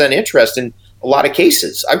 100% interest in a lot of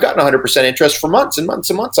cases. I've gotten 100% interest for months and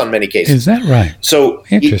months and months on many cases. Is that right? So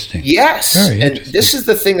interesting. Yes. Very and this is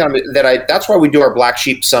the thing that's why we do our Black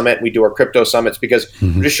Sheep Summit. We do our crypto summits, because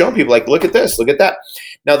we're just showing people like, look at this, look at that.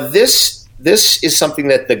 Now, this is something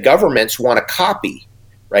that the governments want to copy,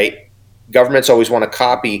 right? Governments always want to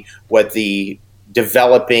copy what the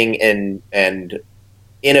developing and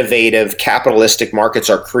innovative capitalistic markets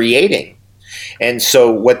are creating. And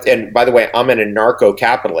so and by the way, I'm an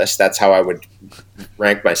anarcho-capitalist. That's how I would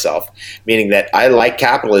rank myself, meaning that I like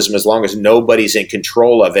capitalism as long as nobody's in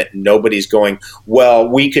control of it. Nobody's going, well,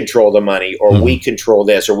 we control the money, or we control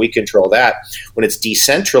this, or we control that. When it's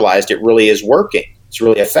decentralized, it really is working. It's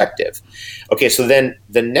really effective. Okay, so then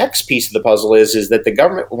the next piece of the puzzle is that the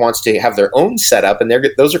government wants to have their own setup, and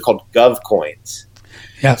those are called gov coins.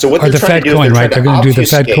 Yeah. So what or they're the trying Fed to do is coin, they're right? They're trying going to do the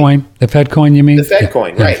Fed obfuscate. coin. The Fed coin, you mean? The Fed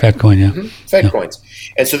coin, yeah, right. Fed coin, yeah. Fed coins.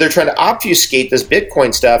 And so they're trying to obfuscate this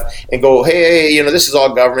Bitcoin stuff and go, hey, this is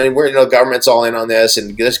all government. We're, government's all in on this,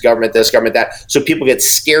 and this, government, that. So people get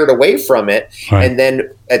scared away from it. Right. And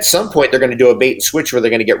then at some point, they're going to do a bait and switch where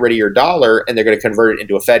they're going to get rid of your dollar and they're going to convert it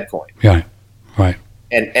into a Fed coin. Yeah, right.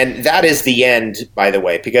 And that is the end, by the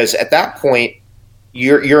way, because at that point,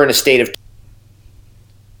 you're in a state of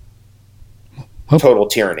total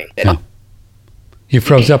tyranny. No. You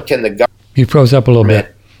froze up. Can the government? You froze up a little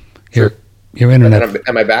bit. Your internet.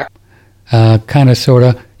 Am I back? Kind of, sort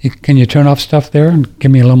of. Can you turn off stuff there and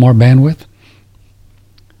give me a little more bandwidth?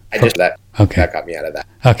 That got me out of that.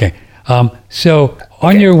 Okay. So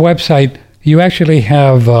on your website, you actually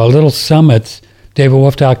have little summits,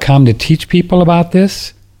 davidwolf.com, to teach people about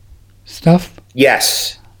this stuff?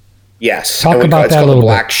 Yes. Talk about that a little bit.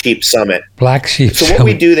 Black Sheep Summit. Black Sheep Summit. So what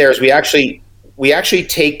we do there is we actually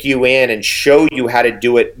take you in and show you how to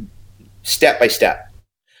do it step by step.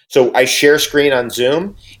 So I share screen on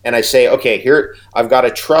Zoom and I say, okay, here I've got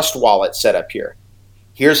a trust wallet set up here.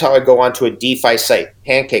 Here's how I go onto a DeFi site,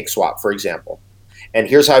 PancakeSwap, for example. And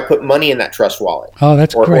here's how I put money in that trust wallet. Oh,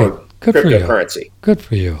 that's great. Or good for you. Cryptocurrency. Good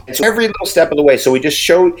for you. And so every little step of the way. So we just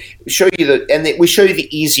show you we show you the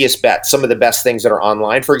easiest bets, some of the best things that are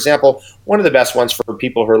online. For example, one of the best ones for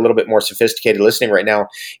people who are a little bit more sophisticated listening right now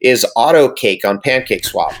is AutoCake on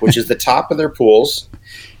PancakeSwap, which is the top of their pools.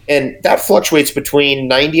 And that fluctuates between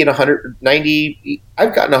 90 and 190.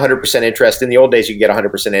 I've gotten 100% interest. In the old days, you get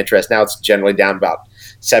 100% interest. Now it's generally down about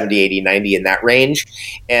 70, 80, 90 in that range.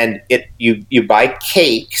 And you buy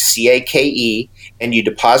Cake, C-A-K-E, and you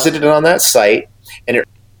deposit it on that site, and it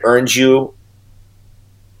earns you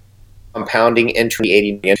compounding interest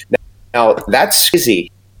 80. Now, that's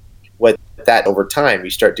easy. With that over time, you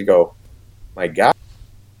start to go, my God,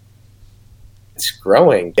 it's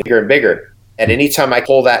growing bigger and bigger. At any time I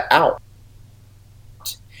pull that out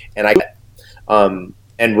and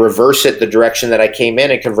and reverse it the direction that I came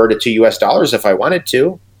in and convert it to US dollars if I wanted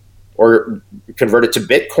to, or convert it to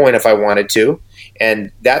Bitcoin if I wanted to.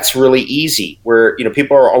 And that's really easy, where,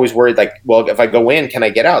 people are always worried, like, well, if I go in, can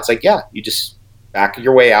I get out? It's like, yeah, you just back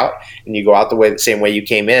your way out and you go out the same way you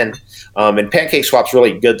came in. And PancakeSwap's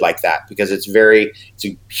really good like that because it's a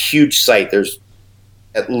huge site. There's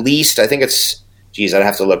at least, I think I'd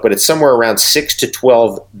have to look, but it's somewhere around $6 to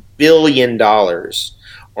 $12 billion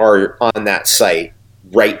are on that site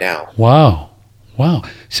right now. Wow.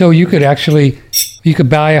 So you could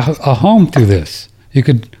buy a home through this. You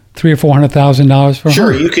could $300,000 or $400,000 for a home.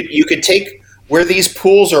 Sure, you could take where these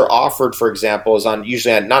pools are offered. For example, is on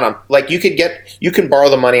usually not on, like, you can borrow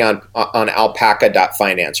the money on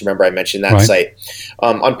alpaca.finance. Remember I mentioned that site.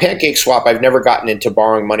 On PancakeSwap, I've never gotten into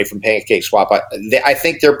borrowing money from PancakeSwap. I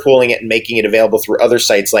think they're pooling it and making it available through other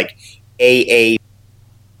sites like AAVE.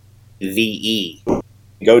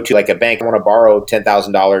 Go to like a bank, I want to borrow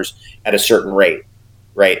 $10,000 at a certain rate,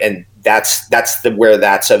 right? And that's where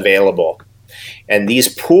that's available. And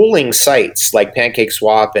these pooling sites like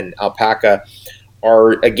PancakeSwap and Alpaca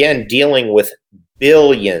are, again, dealing with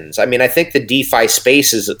billions. I mean, I think the DeFi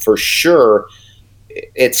space is for sure,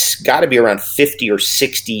 it's got to be around $50 or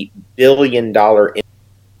 $60 billion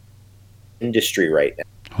industry right now.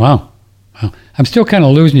 Wow. I'm still kind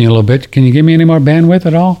of losing you a little bit. Can you give me any more bandwidth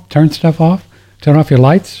at all? Turn stuff off? Turn off your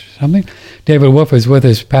lights or something? David Wolf is with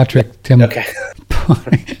us. Patrick, Tim. Okay.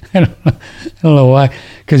 I don't know why.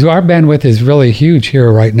 Because our bandwidth is really huge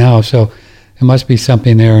here right now. So it must be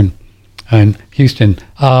something there in Houston.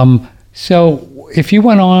 So if you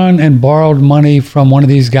went on and borrowed money from one of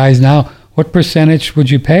these guys now, what percentage would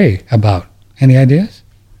you pay about? Any ideas?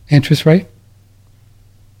 Interest rate?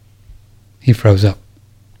 He froze up.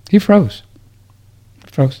 He froze.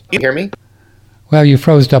 You hear me? Well, you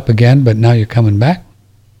froze up again, but now you're coming back.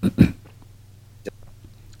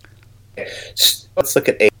 Let's look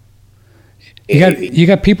at You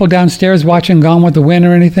got people downstairs watching Gone with the Wind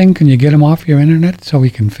or anything? Can you get them off your internet so we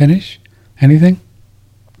can finish? Anything?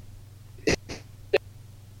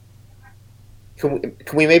 Can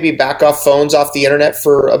we maybe back off phones off the internet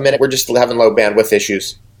for a minute? We're just having low bandwidth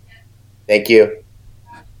issues. Thank you.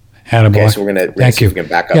 Attaboy. Okay, so we're going to see if we can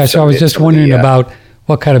back up. Yeah, so I was just wondering about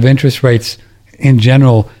what kind of interest rates in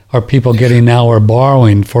general are people getting now or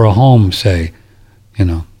borrowing for a home, say,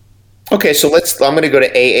 Okay, so I'm going to go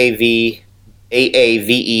to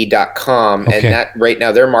AAVE.com, Okay. and that right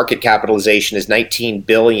now their market capitalization is $19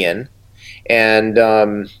 billion, and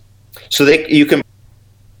so you can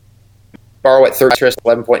borrow at 30 interest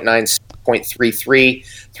 11.9, 0.33,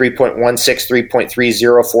 3.16,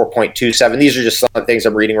 3.30, 4.27. These are just some of the things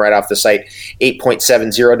I'm reading right off the site.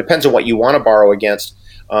 8.70 depends on what you want to borrow against.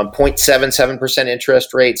 0.77%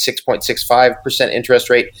 interest rate, 6.65% interest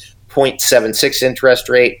rate, 0.76 interest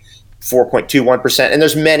rate, 4.21%, and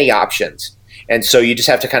there's many options. And so you just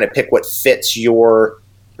have to kind of pick what fits your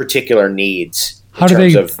particular needs. How do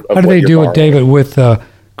they do it, David, with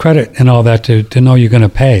credit and all that to know you're going to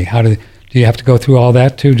pay? Do you have to go through all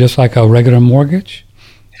that too, just like a regular mortgage?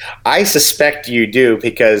 I suspect you do,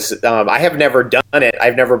 because I have never done it.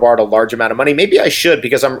 I've never borrowed a large amount of money. Maybe I should,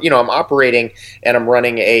 because I'm operating and I'm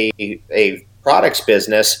running a products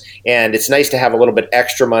business, and it's nice to have a little bit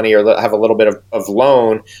extra money or have a little bit of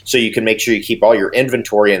loan, so you can make sure you keep all your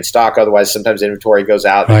inventory in stock. Otherwise, sometimes inventory goes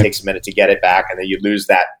out and it takes a minute to get it back, and then you lose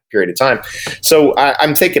that period of time. So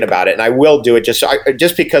I'm thinking about it, and I will do it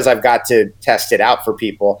just because I've got to test it out for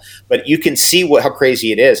people. But you can see how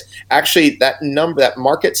crazy it is. Actually, that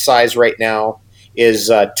market size right now is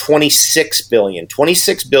 $26 billion,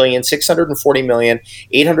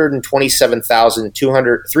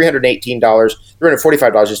 $827,318,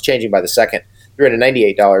 $345 is changing by the second,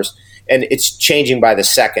 $398, and it's changing by the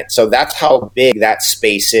second. So that's how big that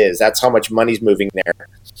space is. That's how much money's moving there.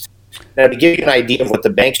 Now, to give you an idea of what the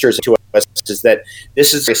banksters to us is that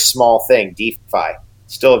this is a small thing, DeFi.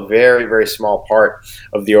 Still a very, very small part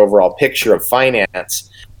of the overall picture of finance,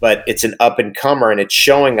 but it's an up-and-comer, and it's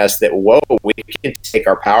showing us that, whoa, we can take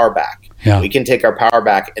our power back. Yeah. We can take our power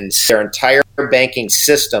back and their entire banking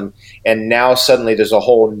system, and now suddenly there's a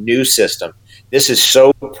whole new system. This is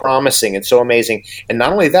so promising and so amazing. And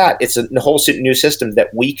not only that, it's a whole new system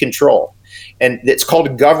that we control. And it's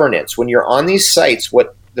called governance. When you're on these sites,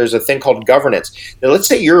 there's a thing called governance. Now, let's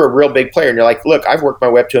say you're a real big player, and you're like, look, I've worked my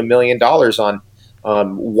way up to $1 million on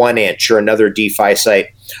 1inch or another DeFi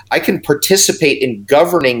site. I can participate in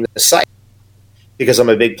governing the site because I'm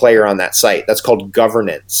a big player on that site. That's called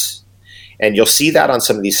governance. And you'll see that on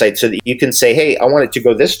some of these sites, so that you can say, hey, I want it to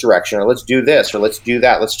go this direction, or let's do this, or let's do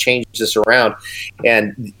that. Let's change this around.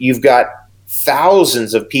 And you've got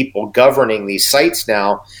thousands of people governing these sites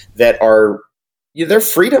now that they're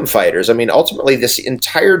freedom fighters. I mean, ultimately, this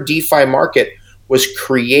entire DeFi market was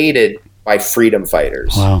created by freedom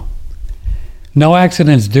fighters. Wow. No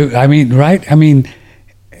accidents right? I mean,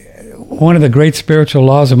 one of the great spiritual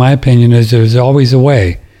laws, in my opinion, is there's always a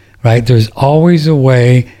way, right? There's always a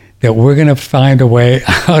way that we're going to find a way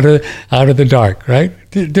out of the dark, right?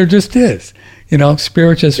 There just is.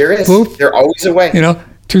 Spirit just there is. Poof. There's always a way.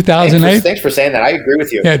 2008. Thanks for saying that. I agree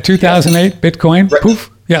with you. Yeah, 2008, Bitcoin, right. Poof.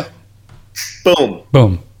 Yeah.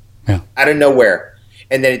 Boom. Yeah. Out of nowhere.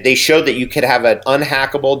 And then they showed that you could have an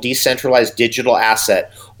unhackable, decentralized digital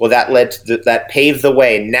asset. Well, that paved the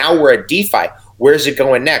way. Now we're at DeFi. Where's it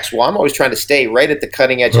going next? Well, I'm always trying to stay right at the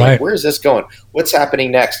cutting edge. Right. Like, where is this going? What's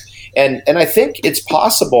happening next? And I think it's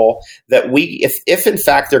possible that if in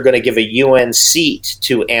fact they're going to give a UN seat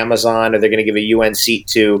to Amazon, or they're going to give a UN seat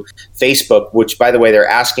to Facebook, which, by the way, they're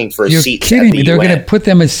asking for a seat. You're kidding me? They're going to put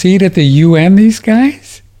them a seat at the UN, these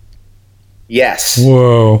guys? Yes.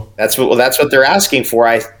 Whoa. That's what they're asking for.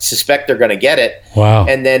 I suspect they're going to get it. Wow.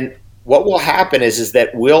 And then what will happen is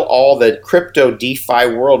that all the crypto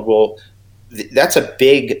DeFi world that's a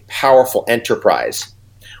big, powerful enterprise.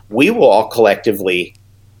 We will all collectively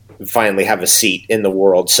finally have a seat in the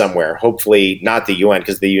world somewhere. Hopefully not the UN,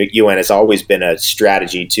 because the UN has always been a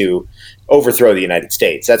strategy to overthrow the United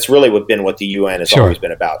States. That's really what the UN has always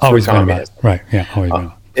been about. Always been about. Right. Yeah. Always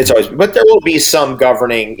been. But there will be some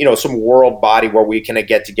governing, some world body where we can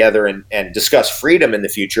get together and discuss freedom in the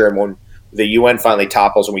future. And when the UN finally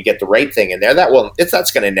topples and we get the right thing in there,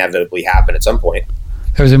 that's going to inevitably happen at some point.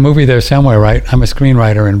 There's a movie there somewhere, right? I'm a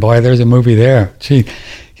screenwriter, and boy, there's a movie there. Gee,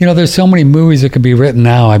 there's so many movies that could be written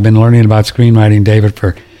now. I've been learning about screenwriting, David,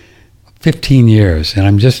 for 15 years, and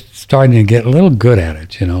I'm just starting to get a little good at it,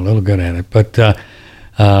 But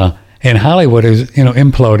and Hollywood is,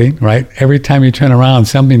 imploding, right? Every time you turn around,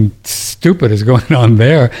 something stupid is going on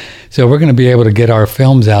there. So we're going to be able to get our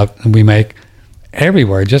films out and we make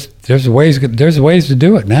everywhere. Just there's ways to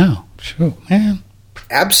do it now. Sure, man.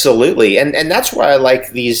 Absolutely. And that's why I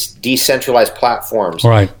like these decentralized platforms,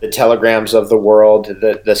 right? The Telegrams of the world,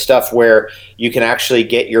 the stuff where you can actually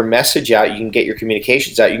get your message out, you can get your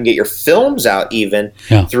communications out, you can get your films out even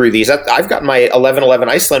through these. I've got my 11/11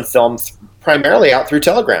 Iceland film primarily out through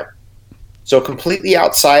Telegram. So completely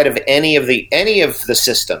outside of any of the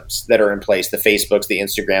systems that are in place, the Facebooks, the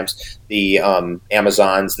Instagrams, the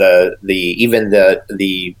Amazons, even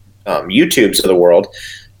the YouTubes of the world.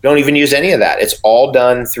 Don't even use any of that. It's all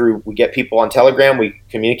done through, we get people on Telegram, we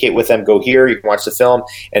communicate with them, go here, you can watch the film,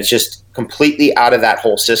 and it's just completely out of that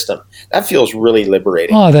whole system. That feels really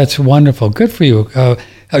liberating. Oh, that's wonderful. Good for you.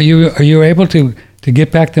 Are you able to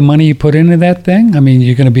get back the money you put into that thing? I mean,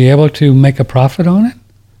 you're going to be able to make a profit on it?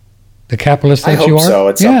 the capitalist that I hope you are? so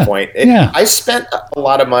at some point. I spent a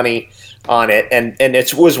lot of money on it, and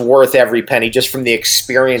it was worth every penny just from the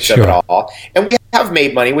experience of it all. And we have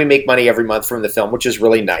made money. We make money every month from the film, which is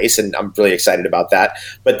really nice, and I'm really excited about that.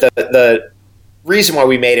 But the reason why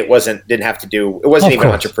we made it wasn't even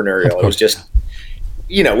entrepreneurial. It was just,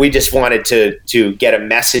 we just wanted to get a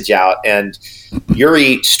message out. And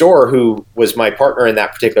Yuri Storr, who was my partner in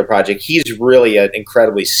that particular project, he's really an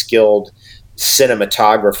incredibly skilled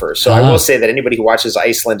cinematographer. So I will say that anybody who watches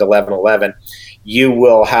Iceland 11/11, you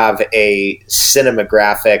will have a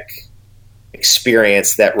cinematographic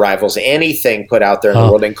experience that rivals anything put out there in the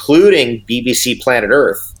world, including BBC Planet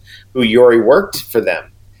Earth, who Yuri worked for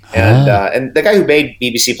them. And the guy who made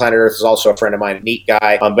BBC Planet Earth is also a friend of mine, a neat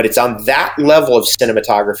guy, but it's on that level of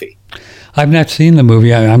cinematography. I've not seen the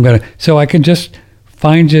movie. So I can just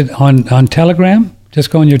find it on Telegram? Just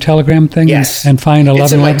go on your Telegram thing and find 11.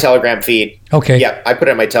 It's in my Telegram feed. Okay. Yeah, I put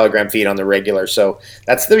it in my Telegram feed on the regular. So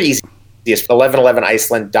that's the easiest.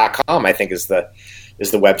 1111iceland.com, I think, is the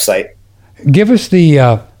website. Give us the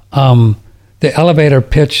elevator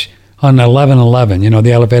pitch on 1111.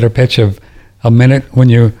 The elevator pitch of a minute when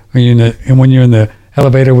you're in the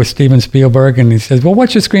elevator with Steven Spielberg, and he says, "Well,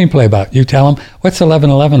 what's your screenplay about?" You tell him, "What's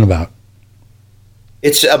 1111 about?"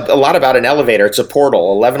 It's a lot about an elevator. It's a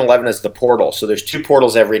portal. 1111 is the portal. So there's 2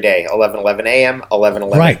 portals every day: 1111 a.m.,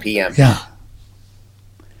 1111 p.m. Yeah.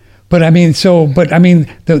 But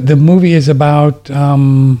the movie is about.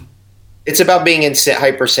 It's about being in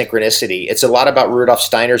hypersynchronicity. It's a lot about Rudolf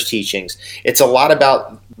Steiner's teachings. It's a lot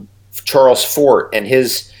about Charles Fort and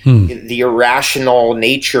the irrational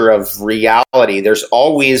nature of reality. There's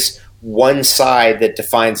always one side that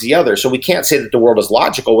defines the other. So we can't say that the world is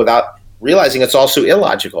logical without realizing it's also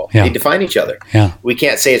illogical. Yeah. They define each other. Yeah. We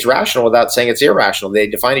can't say it's rational without saying it's irrational. They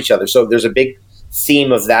define each other. So there's a big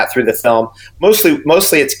theme of that through the film. Mostly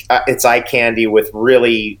it's eye candy with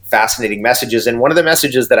really fascinating messages. And one of the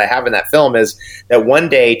messages that I have in that film is that one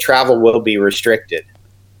day travel will be restricted.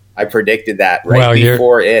 I predicted that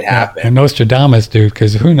before it happened. And Nostradamus, dude,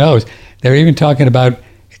 because who knows? They're even talking about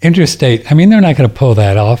interstate. They're not going to pull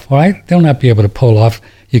that off, right? They'll not be able to pull off.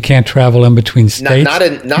 You can't travel in between states. Not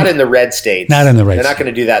in the red states. Not in the red. They're not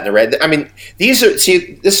going to do that in the red.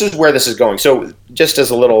 This is where this is going. So just as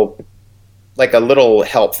a little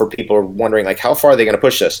help for people wondering, how far are they going to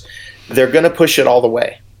push this? They're going to push it all the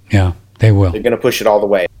way. Yeah, they will. They're going to push it all the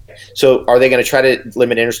way. So are they going to try to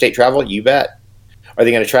limit interstate travel? You bet. Are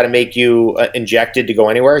they going to try to make you injected to go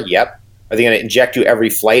anywhere? Yep. Are they going to inject you every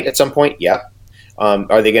flight at some point? Yep.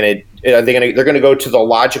 They're going to go to the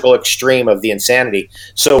logical extreme of the insanity.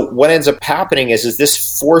 So what ends up happening is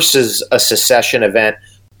this forces a secession event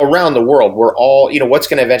around the world. We're all, what's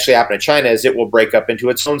going to eventually happen in China is it will break up into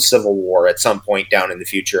its own civil war at some point down in the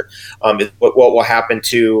future. What will happen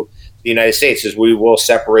to the United States is we will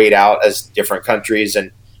separate out as different countries,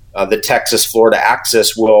 and the Texas-Florida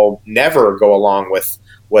axis will never go along with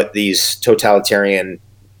what these totalitarian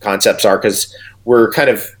concepts are, because we're kind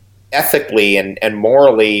of ethically and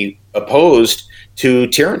morally opposed to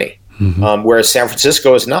tyranny, whereas San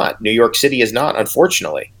Francisco is not. New York City is not,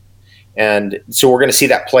 unfortunately. And so we're going to see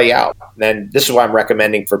that play out. And this is why I'm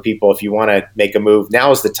recommending for people, if you want to make a move,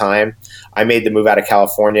 now is the time. I made the move out of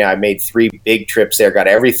California. I made 3 big trips there, got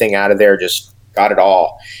everything out of there, just got it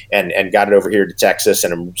all, and got it over here to Texas.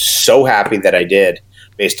 And I'm so happy that I did,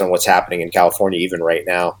 based on what's happening in California even right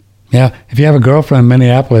now. Yeah, if you have a girlfriend in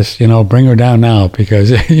Minneapolis, bring her down now,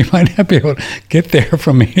 because you might not be able to get there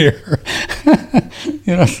from here.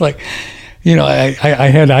 It's like, I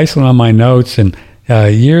had Iceland on my notes, and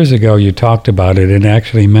years ago you talked about it and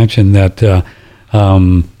actually mentioned that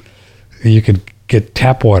you could get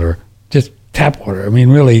tap water, just tap water.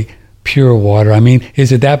 Really pure water.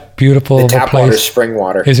 Is it that beautiful of a place? Tap water, spring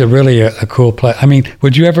water. Is it really a cool place?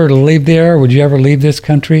 Would you ever live there? Would you ever leave this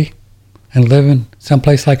country and live in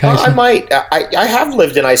someplace like Iceland? I might. I have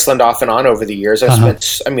lived in Iceland off and on over the years.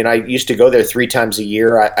 I used to go there 3 times a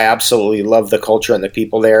year. I absolutely love the culture and the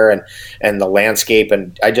people there, and the landscape,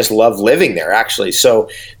 and I just love living there, actually. So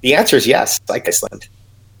the answer is yes, I like Iceland.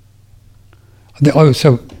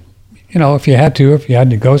 So, if you had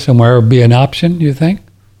to go somewhere, it would be an option, do you think?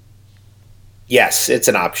 Yes, it's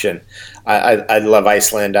an option. I love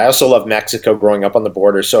Iceland. I also love Mexico, growing up on the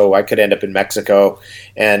border, so I could end up in Mexico.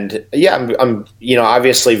 And yeah, I'm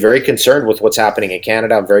obviously very concerned with what's happening in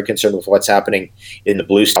Canada. I'm very concerned with what's happening in the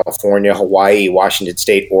blue state, California, Hawaii, Washington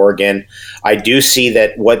State, Oregon. I do see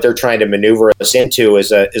that what they're trying to maneuver us into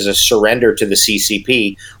is a surrender to the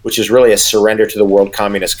CCP, which is really a surrender to the world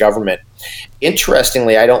communist government.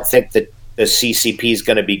 Interestingly, I don't think that the CCP is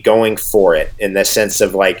going to be going for it, in the sense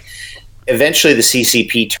of, eventually the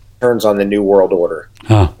CCP turns on the New World Order.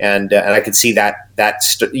 And I could see that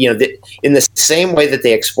in the same way that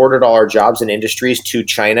they exported all our jobs and industries to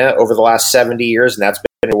China over the last 70 years, and that's been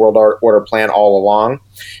a World Order plan all along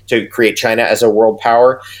to create China as a world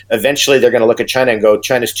power. Eventually, they're going to look at China and go,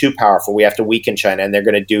 China's too powerful. We have to weaken China, and they're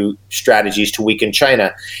going to do strategies to weaken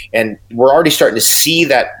China. And we're already starting to see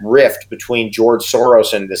that rift between George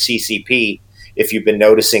Soros and the CCP, if you've been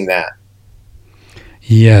noticing that.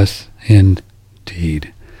 Yes,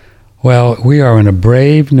 indeed. Well, we are in a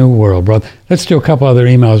brave new world, brother. Let's do a couple other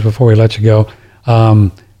emails before we let you go.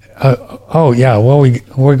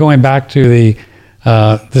 We're going back to the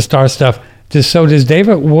star stuff. Does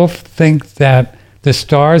David Wolf think that the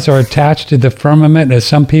stars are attached to the firmament, as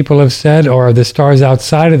some people have said, or are the stars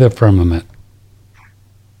outside of the firmament?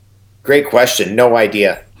 Great question. No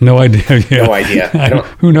idea. No idea. Yeah. No idea.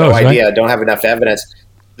 Who knows? No idea. Right? I don't have enough evidence.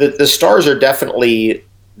 The stars are definitely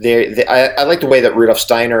there. I like the way that Rudolf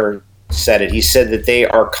Steiner said it. He said that they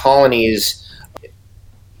are colonies,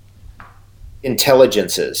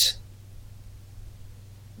 intelligences.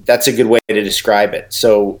 That's a good way to describe it.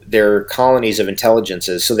 So they're colonies of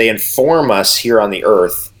intelligences. So they inform us here on the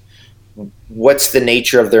Earth. What's the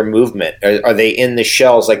nature of their movement? Are they in the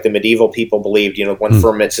shells like the medieval people believed? One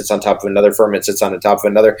firmament sits on top of another, firmament sits on the top of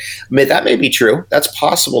another. I mean, that may be true. That's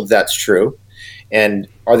possible that's true. And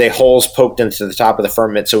are they holes poked into the top of the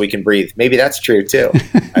firmament so we can breathe? Maybe that's true too.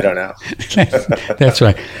 I don't know. That's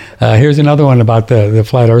right. Here's another one about the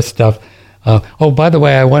flat Earth stuff. By the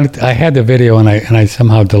way, I had the video and I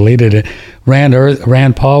somehow deleted it.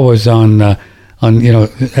 Rand Paul was on in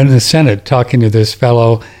the Senate talking to this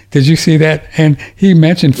fellow. Did you see that? And he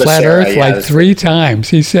mentioned flat Earth 3 times.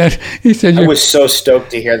 He said I was so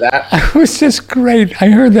stoked to hear that. It was just great. I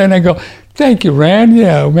heard that and I go, thank you, Rand.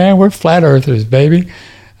 Yeah, man, we're flat earthers, baby.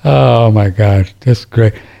 Oh my God, that's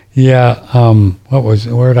great. Yeah. I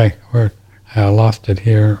lost it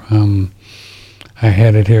here. I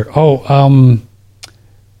had it here.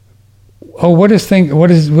 What does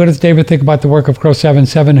David think about the work of Crow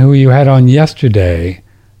 77, who you had on yesterday?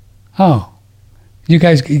 You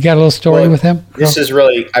got a little story with him? This is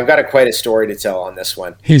I've got quite a story to tell on this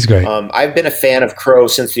one. He's great. I've been a fan of Crow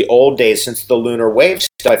since the old days, since the Lunar Wave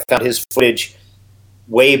stuff. I found his footage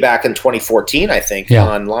way back in 2014, I think,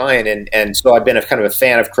 online. And so I've been a kind of a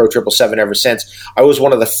fan of Crow 777 ever since. I was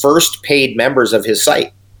one of the first paid members of his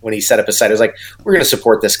site. When he set up a site, I was like, we're going to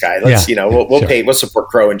support this guy. We'll support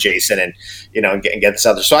Crow and Jason and get this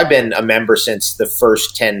out there. So I've been a member since the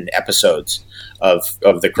first 10 episodes of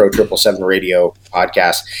the Crow 777 radio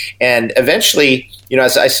podcast. And eventually,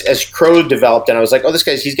 as Crow developed, and I was like, oh,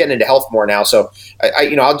 he's getting into health more now. So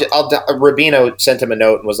Rubino sent him a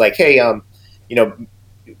note and was like, hey,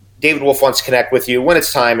 David Wolf wants to connect with you. When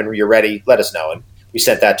it's time and you're ready, let us know. And we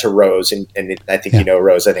sent that to Rose, and I think you know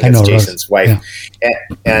Rose. I think it's Jason's wife. Yeah.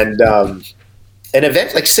 And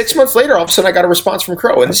eventually, like 6 months later, all of a sudden I got a response from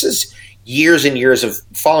Crow. And this is years and years of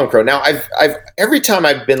following Crow. Now, I've every time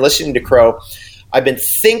I've been listening to Crow, I've been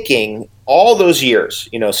thinking all those years,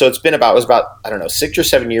 so it was about, I don't know, 6 or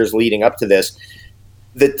 7 years leading up to this,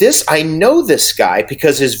 I know this guy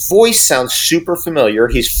because his voice sounds super familiar.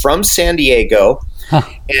 He's from San Diego.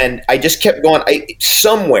 And I just kept going,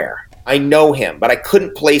 somewhere. I know him, but I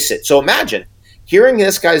couldn't place it. So imagine hearing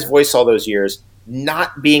this guy's voice all those years,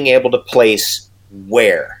 not being able to place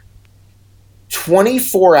where.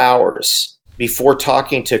 24 hours before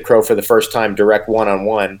talking to Crow for the first time, direct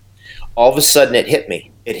one-on-one, all of a sudden it hit me.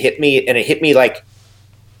 It hit me like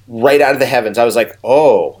right out of the heavens. I was like,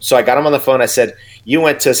 oh. So I got him on the phone. I said, you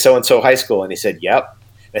went to so-and-so high school? And he said, yep.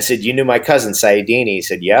 I said, you knew my cousin, Saeedini? He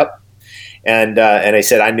said, yep. And I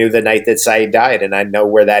said, I knew the night that Saeed died, and I know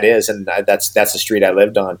where that is, and that's the street I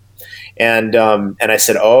lived on. And I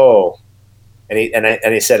said, oh, and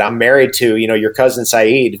he said, I'm married to your cousin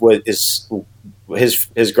Saeed.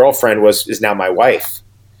 His girlfriend is now my wife.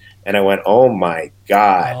 And I went, oh my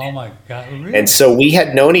God. Oh my God. Really? And so we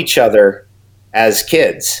had known each other as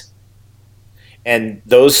kids. And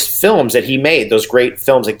those films that he made, those great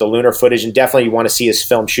films like the lunar footage, and definitely you want to see his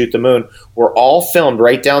film Shoot the Moon, were all filmed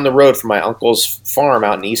right down the road from my uncle's farm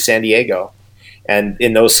out in East San Diego. And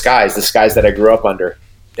in those skies, the skies that I grew up under.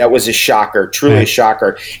 That was a shocker, truly a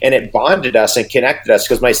shocker. And it bonded us and connected us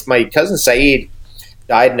because my cousin Saeed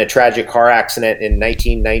died in a tragic car accident in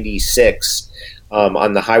 1996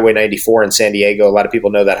 on the Highway 94 in San Diego. A lot of people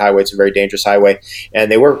know that highway. It's a very dangerous highway.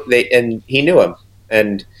 And and he knew him.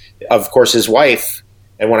 And of course, his wife.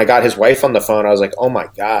 And when I got his wife on the phone, I was like, oh my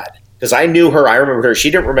God. because I knew her. I remember her. She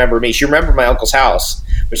didn't remember me. She remembered my uncle's house,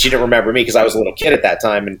 but she didn't remember me because I was a little kid at that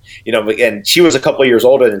time. And, and she was a couple of years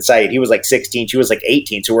older than Saeed. He was like 16. She was like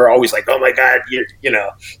 18. So we're always like, oh my God,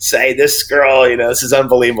 Saeed, this girl, this is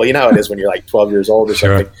unbelievable. You know how it is when you're like 12 years old or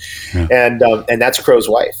something. Yeah. And that's Crow's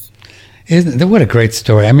wife. What a great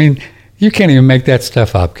story. I mean, you can't even make that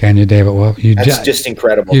stuff up, can you, David? Well, that's just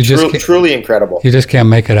incredible. Truly incredible. You just can't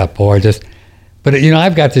make it up, but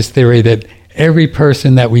I've got this theory that every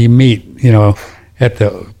person that we meet, at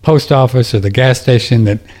the post office or the gas station,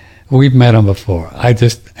 that we've met them before. And I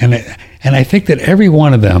think that every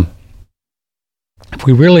one of them, if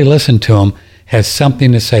we really listen to them, has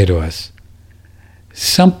something to say to us.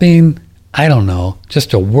 Something, I don't know,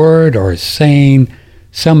 just a word or a saying,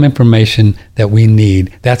 some information that we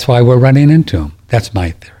need. That's why we're running into them. That's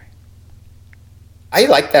my theory. I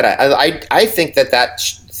like that. I think that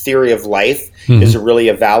theory of life is really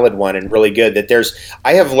a valid one and really good.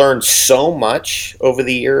 I have learned so much over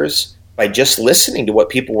the years by just listening to what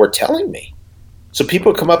people were telling me. So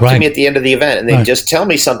people would come up to me at the end of the event and they'd just tell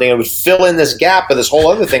me something and would fill in this gap of this whole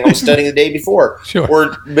other thing I was studying the day before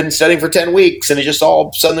or been studying for 10 weeks. And it just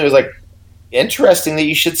all suddenly was like, interesting that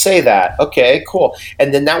you should say that. Okay, cool.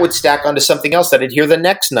 And then that would stack onto something else that I'd hear the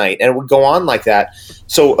next night, and it would go on like that.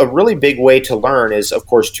 So a really big way to learn is, of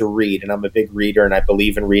course, to read. And I'm a big reader, and I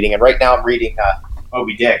believe in reading. And right now I'm reading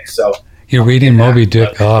Moby Dick. So you're reading Moby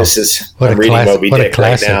Dick. I'm reading Moby Dick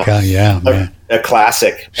classic, right now. Man. A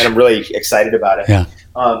classic, and I'm really excited about it. Yeah.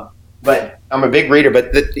 But I'm a big reader.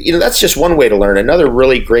 But that's just one way to learn. Another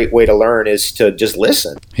really great way to learn is to just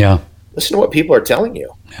listen. Yeah. Listen to what people are telling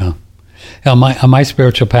you. Yeah. On my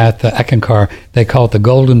spiritual path, the Eckankar, they call it the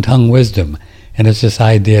golden tongue wisdom. And it's this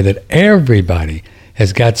idea that everybody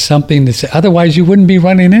has got something to say. Otherwise, you wouldn't be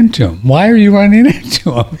running into them. Why are you running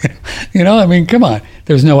into them? I mean, come on.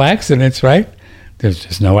 There's no accidents, right? There's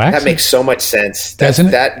just no accidents. That makes so much sense. Doesn't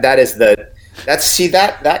it? That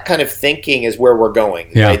kind of thinking is where we're going.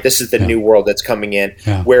 Yeah. Right? This is the new world that's coming in,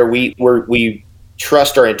 where we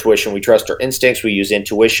trust our intuition, we trust our instincts, we use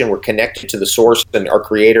intuition, we're connected to the source and our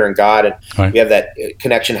creator and God, and we have that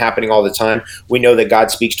connection happening all the time. We know that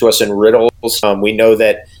God speaks to us in riddles. We know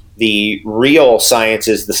that the real science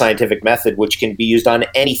is the scientific method, which can be used on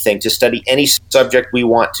anything to study any subject we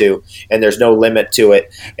want to, and there's no limit to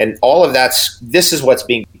it. And all of this is what's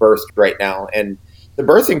being birthed right now. And the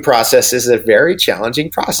birthing process is a very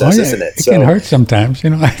challenging process, isn't it? It can hurt sometimes,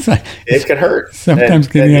 It can hurt. Sometimes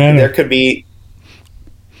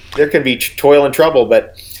there can be toil and trouble,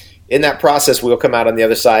 but in that process, we'll come out on the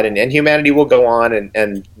other side, and humanity will go on,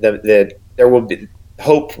 and there will be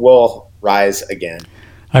hope will rise again.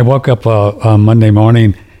 I woke up on Monday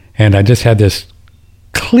morning, and I just had this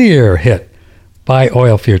clear hit by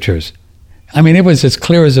oil futures. I mean, it was as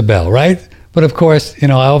clear as a bell, right? But of course,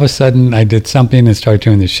 all of a sudden, I did something and started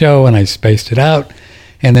doing the show, and I spaced it out.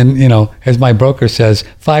 And then, as my broker says,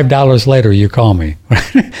 $5 later, you call me.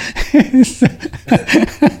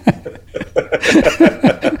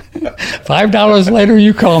 $5 later,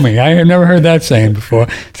 you call me. I had never heard that saying before.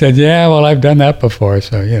 Said, yeah, well, I've done that before.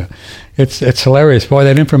 So, it's hilarious. Boy,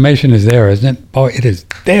 that information is there, isn't it? Boy, it is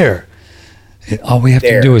there. All we have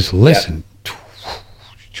to do is listen. Yep.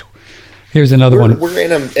 Here's another one. We're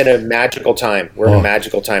in a magical time. We're in a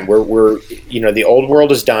magical time. We're the old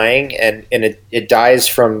world is dying, and it dies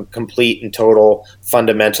from complete and total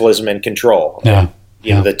fundamentalism and control. Yeah.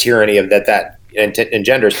 The tyranny of that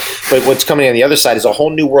engenders. But what's coming on the other side is a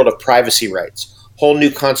whole new world of privacy rights, whole new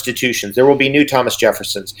constitutions. There will be new Thomas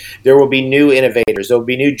Jeffersons. There will be new innovators. There will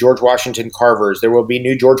be new George Washington Carvers. There will be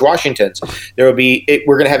new George Washingtons. We're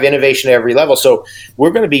going to have innovation at every level. So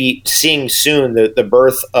we're going to be seeing soon the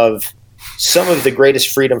birth of some of the greatest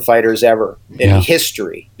freedom fighters ever in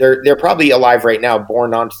history. They're probably alive right now,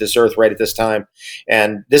 born onto this earth right at this time.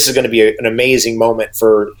 And this is going to be an amazing moment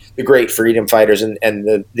for the great freedom fighters and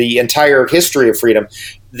the entire history of freedom.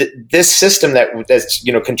 This system that's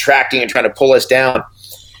contracting and trying to pull us down,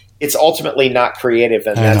 it's ultimately not creative,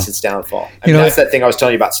 and that's its downfall. That's that thing I was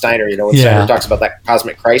telling you about Steiner. When Steiner talks about that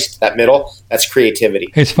cosmic Christ, that middle, that's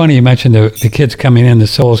creativity. It's funny you mentioned the kids coming in, the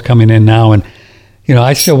souls coming in now, and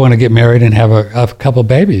I still want to get married and have a couple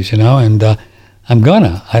babies, and I'm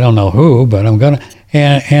gonna. I don't know who, but I'm gonna.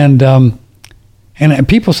 And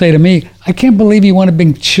people say to me, I can't believe you want to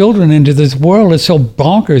bring children into this world. It's so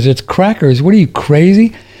bonkers. It's crackers. What are you,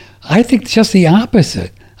 crazy? I think it's just the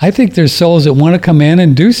opposite. I think there's souls that want to come in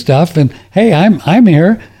and do stuff. And hey, I'm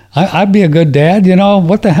here. I'd be a good dad.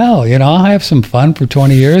 What the hell? I'll have some fun for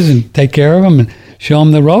 20 years and take care of them and show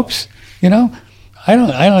them the ropes. I don't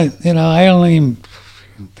even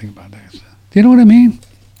think about that. Do you know what I mean?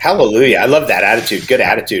 Hallelujah. I love that attitude. Good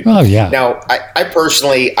attitude. Oh, yeah. Now, I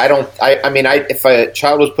personally, if a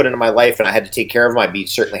child was put into my life and I had to take care of them, I'd be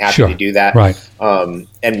certainly happy to do that. Right. And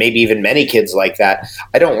maybe even many kids like that.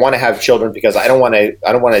 I don't want to have children because I don't want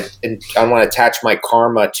to attach my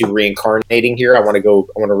karma to reincarnating here. I want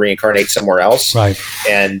to reincarnate somewhere else. Right.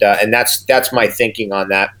 And that's my thinking on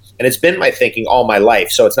that. And it's been my thinking all my life.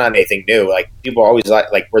 So it's not anything new. Like people always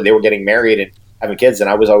like where they were getting married and having kids. And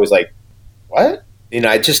I was always like, what?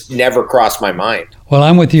 It just never crossed my mind. Well,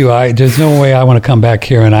 I'm with you. There's no way I want to come back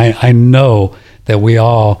here. And I know that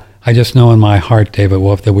I just know in my heart, David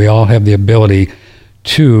Wolf, that we all have the ability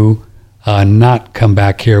to not come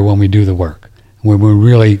back here when we do the work, when we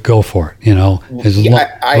really go for it,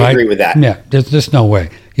 I agree with that. Yeah, there's just no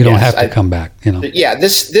way. You don't have to come back, Yeah,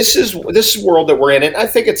 this is world that we're in. And I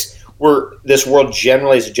think this world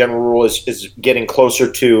generally, as a general rule, is getting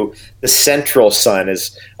closer to the central sun,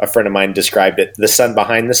 as a friend of mine described it, the sun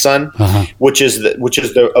behind the sun, which is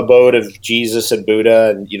the abode of Jesus and Buddha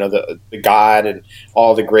and the God and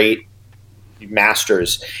all the great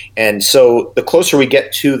masters. And so the closer we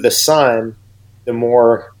get to the sun, the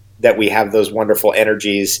more that we have those wonderful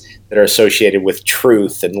energies that are associated with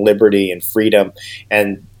truth and liberty and freedom.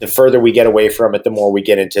 And the further we get away from it, the more we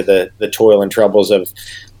get into the toil and troubles of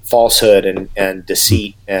falsehood and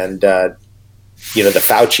deceit and the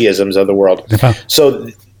Fauciisms of the world. So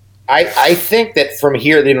I think that from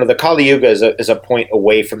here, the Kali Yuga is a point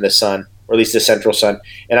away from the sun, or at least the central sun.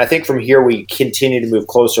 And I think from here we continue to move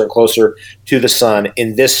closer and closer to the sun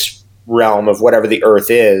in this realm of whatever the earth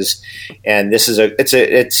is. And this is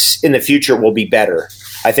it's in the future will be better.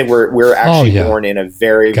 I think we're actually born in a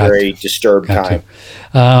very, very disturbed time.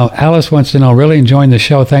 Alice wants to know, really enjoying the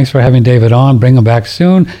show. Thanks for having David on. Bring him back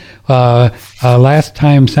soon. Last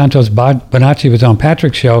time Santos Bonacci was on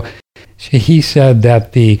Patrick's show, he said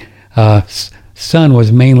that the sun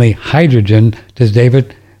was mainly hydrogen. Does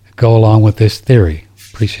David go along with this theory?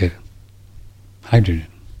 Appreciate it. Hydrogen.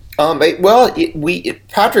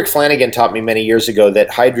 Patrick Flanagan taught me many years ago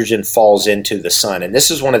that hydrogen falls into the sun, and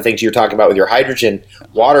this is one of the things you're talking about with your hydrogen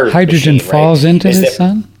water. Hydrogen machine, falls into the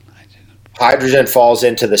sun? Hydrogen falls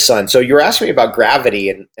into the sun. So you're asking me about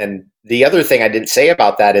gravity, and the other thing I didn't say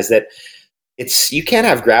about that is that you can't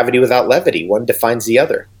have gravity without levity. One defines the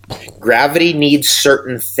other. Gravity needs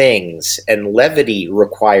certain things, and levity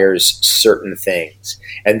requires certain things,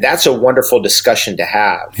 and that's a wonderful discussion to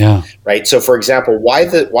have. Yeah. Right. So, for example, why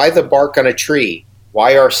the bark on a tree?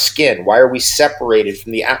 Why our skin? Why are we separated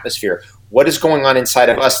from the atmosphere? What is going on inside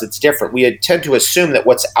of us that's different? We tend to assume that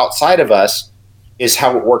what's outside of us is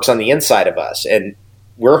how it works on the inside of us, and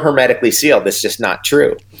we're hermetically sealed. That's just not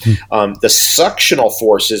true. The suctional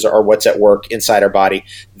forces are what's at work inside our body.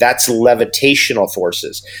 That's levitational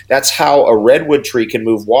forces. That's how a redwood tree can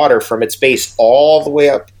move water from its base all the way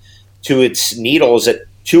up to its needles at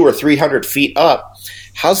 200 or 300 feet up.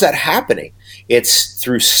 How's that happening? It's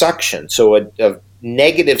through suction. So a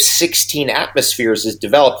negative 16 atmospheres is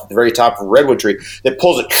developed at the very top of a redwood tree that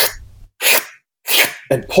pulls it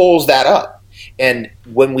and pulls that up. And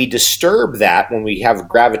when we disturb that, when we have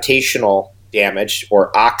gravitational damage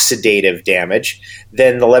or oxidative damage,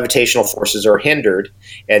 then the levitational forces are hindered.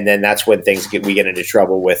 And then that's when we get into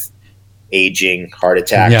trouble with aging, heart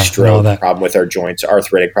attack, stroke, problem with our joints,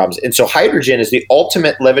 arthritic problems. And so hydrogen is the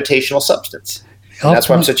ultimate levitational substance. And that's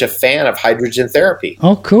why I'm such a fan of hydrogen therapy.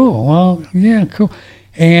 Oh, cool. Well, yeah, cool.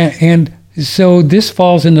 And so this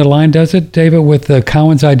falls into line, does it, David, with the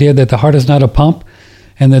Cowan's idea that the heart is not a pump?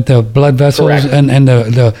 And that the blood vessels and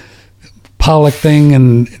the Pollock thing,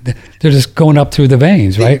 and they're just going up through the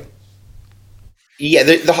veins, right? Yeah,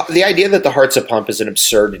 the idea that the heart's a pump is an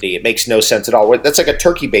absurdity. It makes no sense at all. That's like a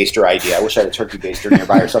turkey baster idea. I wish I had a turkey baster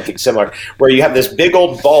nearby or something similar, where you have this big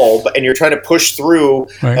old bulb and you're trying to push through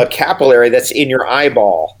a capillary that's in your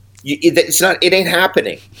eyeball. It ain't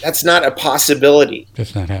happening. That's not a possibility.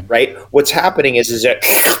 That's not happening. Right? What's happening is that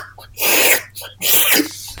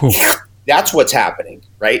that's what's happening,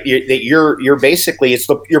 right? You're basically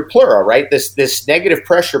you're pleural, right? This negative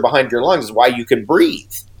pressure behind your lungs is why you can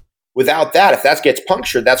breathe. Without that, if that gets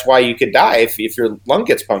punctured, that's why you could die if your lung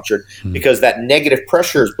gets punctured, because that negative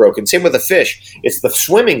pressure is broken. Same with a fish. It's the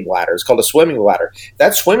swimming bladder. It's called a swimming bladder.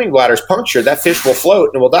 That swimming bladder is punctured. That fish will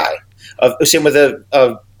float and will die. Same with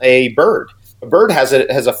a bird. A bird has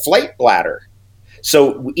a flight bladder.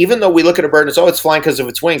 So even though we look at a bird and it's flying because of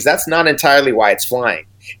its wings, that's not entirely why it's flying.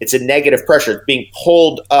 It's a negative pressure. It's being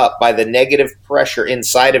pulled up by the negative pressure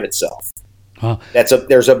inside of itself. Wow.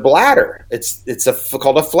 There's a bladder. It's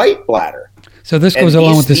called a flight bladder. So this goes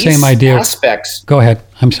along with the same idea. Aspects. Go ahead.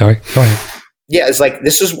 I'm sorry. Go ahead. Yeah, it's like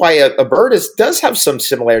this is why a bird does have some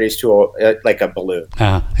similarities to like a balloon.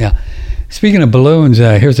 Yeah. Speaking of balloons,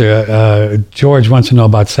 here's George wants to know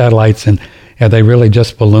about satellites, and are they really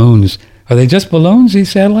just balloons? Are they just balloons, these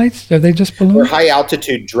satellites? Are they just balloons? They're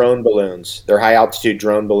high-altitude drone balloons.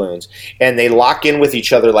 And they lock in with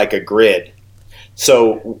each other like a grid.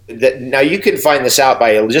 So now you can find this out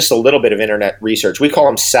by just a little bit of internet research. We call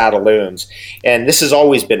them satelloons, and this has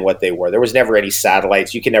always been what they were. There was never any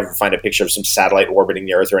satellites. You can never find a picture of some satellite orbiting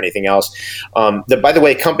the Earth or anything else. By the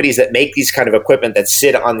way, companies that make these kind of equipment that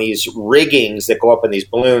sit on these riggings that go up in these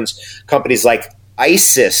balloons, companies like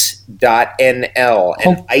ISIS.NL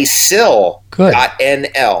and ISIL.NL.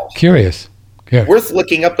 Curious. Yeah. Worth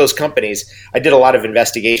looking up those companies. I did a lot of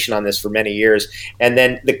investigation on this for many years. And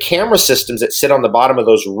then the camera systems that sit on the bottom of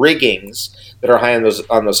those riggings that are high on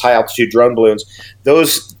those high altitude drone balloons,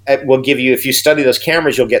 those will give you, if you study those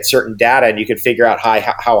cameras, you'll get certain data and you can figure out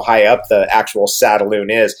how high up the actual satelloon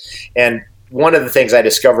is. And one of the things I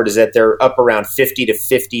discovered is that they're up around 50 to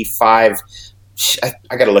 55.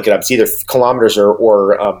 I got to look it up. It's either kilometers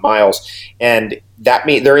or miles. And that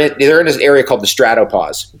means they're in this area called the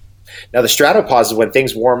stratopause. Now, the stratopause is when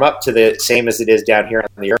things warm up to the same as it is down here on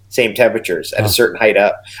the Earth, same temperatures at a certain height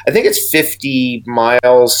up. I think it's 50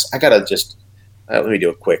 miles. I got to just let me do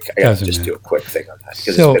a quick. I got to just do a quick thing on that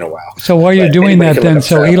because it's been a while. So while you're doing that, then,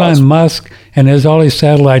 so Elon Musk and there's all these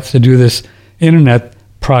satellites to do this internet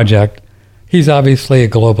project. He's obviously a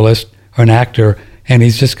globalist or an actor, and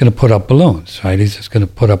he's just going to put up balloons, right? He's just going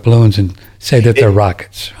to put up balloons and say that they're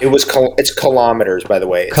rockets. It's kilometers, by the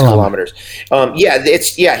way. It's kilometers.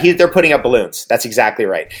 They're putting up balloons. That's exactly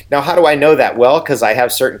right. Now, how do I know that? Well, because I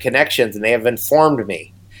have certain connections, and they have informed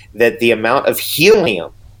me that the amount of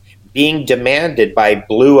helium being demanded by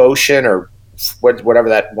Blue Ocean or whatever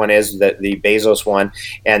that one is, the Bezos one,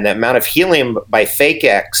 and the amount of helium by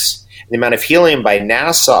FakeX, the amount of helium by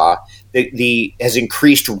NASA, has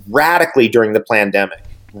increased radically during the pandemic.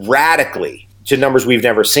 Radically. To numbers we've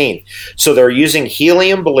never seen. So they're using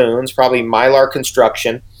helium balloons, probably Mylar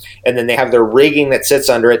construction, and then they have their rigging that sits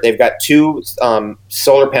under it. They've got two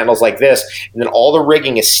solar panels like this, and then all the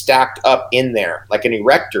rigging is stacked up in there like an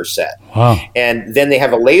erector set. Wow. And then they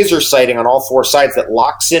have a laser sighting on all four sides that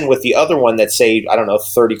locks in with the other one that's, say,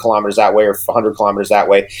 30 kilometers that way or 100 kilometers that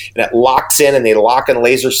way. And it locks in, and they lock and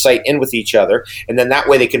laser sight in with each other, and then that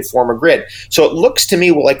way they can form a grid. So it looks to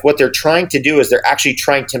me like what they're trying to do is they're actually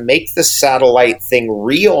trying to make the satellite thing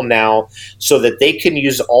real now so that they can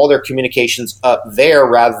use all their communications up there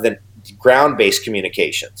rather than ground-based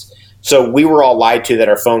communications. So we were all lied to that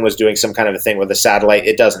our phone was doing some kind of a thing with a satellite.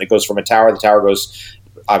 It doesn't. It goes from a tower. The tower goes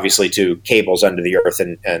obviously to cables under the earth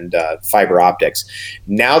and fiber optics.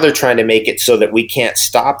 Now they're trying to make it so that we can't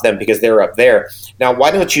stop them because they're up there. Now,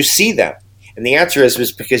 why don't you see them? And the answer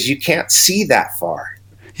is because you can't see that far.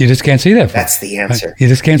 You just can't see that far. That's the answer. You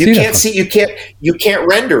just can't see that far. You can't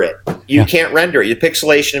render it. You can't render it. The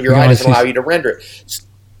pixelation of your eye doesn't allow you to render it.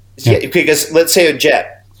 Yeah. Because let's say a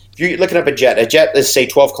jet. If you're looking up a jet is, say,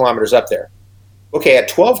 12 kilometers up there. Okay, at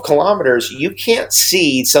 12 kilometers, you can't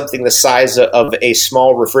see something the size of a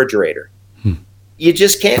small refrigerator. You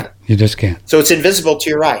just can't. You just can't. So it's invisible to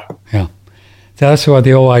your eye. Yeah. That's what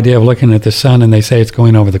the old idea of looking at the sun and they say it's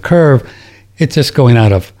going over the curve. It's just going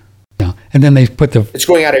out of, and then they put it's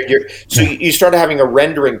going out of your, so you start having a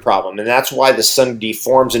rendering problem, and that's why the sun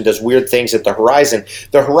deforms and does weird things at the horizon.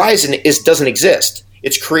 The horizon doesn't exist.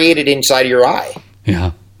 It's created inside of your eye.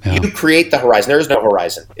 Yeah. Yeah. You create the horizon. There is no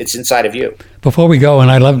horizon. It's inside of you. Before we go, and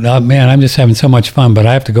I love, man, I'm just having so much fun, but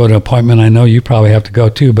I have to go to an appointment. I know you probably have to go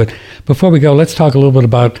too. But before we go, let's talk a little bit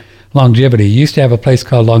about longevity. You used to have a place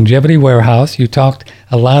called Longevity Warehouse. You talked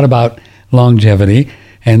a lot about longevity.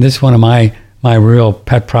 And this is one of my real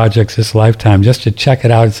pet projects this lifetime, just to check it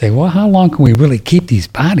out and say, well, how long can we really keep these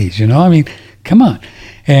bodies? I mean, come on.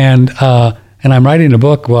 And I'm writing a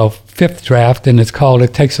book, fifth draft, and it's called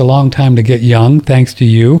It Takes a Long Time to Get Young, thanks to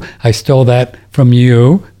you. I stole that from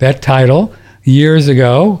you, that title, years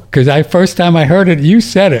ago, because first time I heard it, you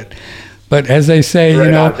said it. But as they say,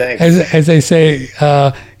 as they say,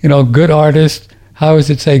 good artists, how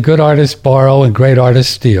does it say, good artists borrow and great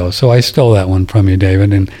artists steal? So I stole that one from you,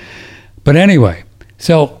 David. But anyway,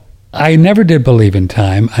 so I never did believe in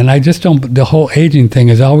time, and I just don't, the whole aging thing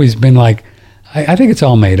has always been like, I think it's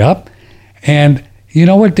all made up. And you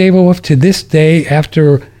know what, David Wolf, to this day,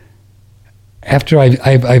 after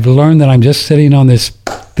I've learned that I'm just sitting on this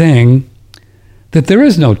thing, that there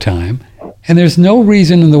is no time, and there's no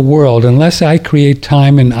reason in the world, unless I create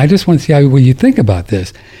time, and I just want to see what you think about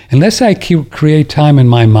this, unless I create time in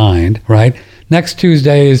my mind, right? Next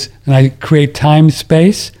Tuesday and I create time,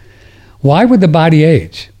 space, why would the body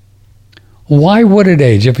age? why would it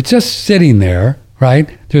age? If it's just sitting there, right?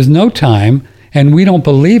 There's no time, and we don't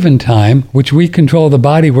believe in time, which we control the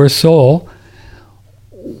body, we're soul.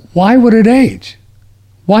 Why would it age?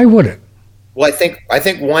 Why would it? Well, I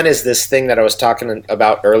think one is this thing that I was talking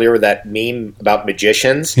about earlier, that meme about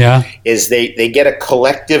magicians. Yeah. Is they get a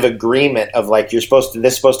collective agreement of like, this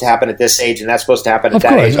is supposed to happen at this age and that's supposed to happen at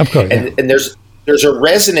that age. Of course. And there's a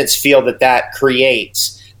resonance field that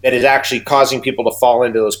creates that is actually causing people to fall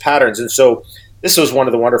into those patterns. And so this was one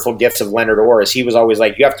of the wonderful gifts of Leonard Orr, is he was always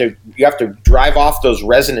like, you have to drive off those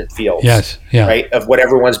resonant fields, yes, yeah, right, of what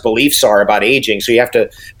everyone's beliefs are about aging. So you have to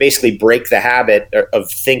basically break the habit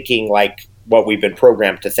of thinking like what we've been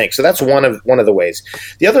programmed to think. So that's one of the ways.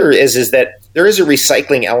 The other is that there is a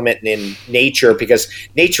recycling element in nature, because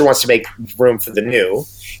nature wants to make room for the new.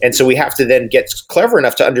 And so we have to then get clever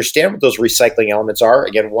enough to understand what those recycling elements are.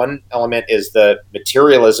 Again, one element is the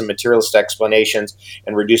materialist explanations,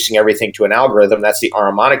 and reducing everything to an algorithm. That's the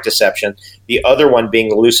Ahrimanic deception. The other one being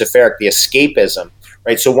the Luciferic, the escapism.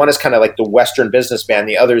 Right, so one is kind of like the Western businessman.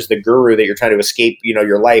 The other is the guru, that you're trying to escape,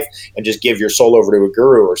 your life and just give your soul over to a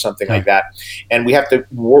guru or something like that. And we have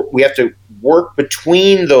to work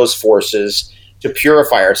between those forces to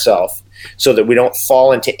purify ourselves, so that we don't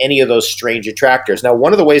fall into any of those strange attractors. Now,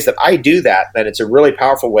 one of the ways that I do that, and it's a really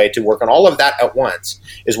powerful way to work on all of that at once,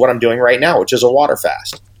 is what I'm doing right now, which is a water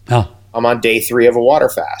fast. Oh. I'm on day 3 of a water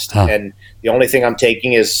fast, and the only thing I'm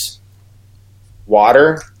taking is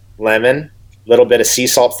water, lemon, little bit of sea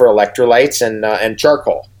salt for electrolytes, and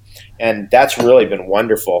charcoal, and that's really been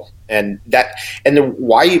wonderful. And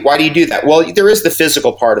why do you do that? Well, there is the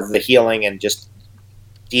physical part of the healing and just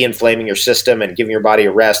de-inflaming your system and giving your body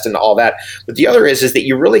a rest and all that. But the other is that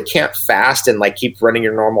you really can't fast and like keep running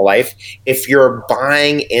your normal life if you're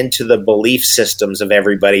buying into the belief systems of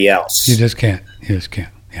everybody else. You just can't.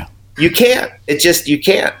 Yeah. You can't. You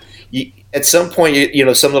can't. At some point,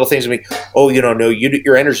 some little things will be,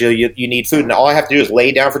 your energy, you need food. And all I have to do is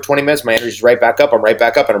lay down for 20 minutes. My energy's right back up. I'm right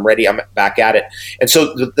back up, and I'm ready. I'm back at it. And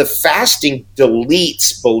so the fasting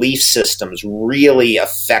deletes belief systems really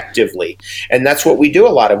effectively. And that's what we do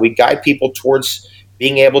a lot of. We guide people towards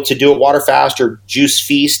being able to do a water fast or juice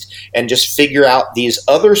feast, and just figure out these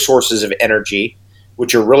other sources of energy,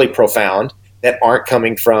 which are really profound, that aren't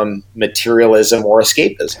coming from materialism or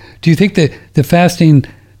escapism. Do you think that the fasting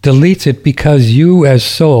deletes it because you as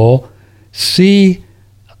soul see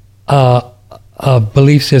a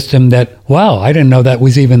belief system that, wow, I didn't know that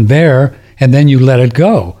was even there, and then you let it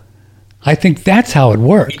go? I think that's how it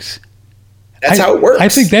works. That's how it works. I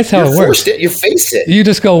think that's how it works. You face it. You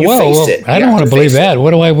just go, whoa, I don't want to believe that.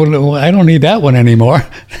 I don't need that one anymore.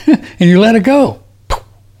 And you let it go.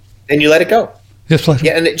 And you let it go.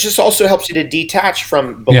 Yeah, and it just also helps you to detach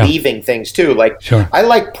from believing things too. Like, sure. I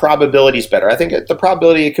like probabilities better. I think the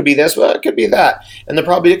probability it could be this, well, it could be that, and the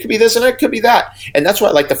probability it could be this, and it could be that. And that's why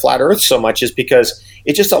I like the flat Earth so much, is because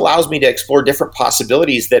it just allows me to explore different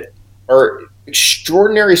possibilities that are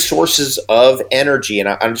extraordinary sources of energy. And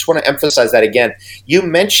I just want to emphasize that again. You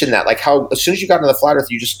mentioned that, like how as soon as you got into the flat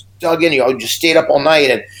Earth, you just dug in, you just stayed up all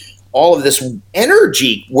night, and all of this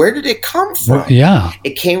energy, where did it come from? Yeah.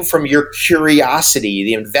 It came from your curiosity,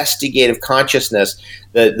 the investigative consciousness,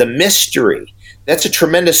 the mystery. That's a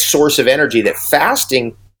tremendous source of energy that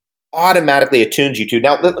fasting automatically attunes you to.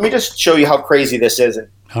 Now, let me just show you how crazy this is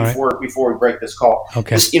before we break this call.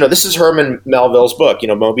 Okay. This is Herman Melville's book,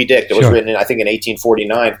 Moby Dick, that was written in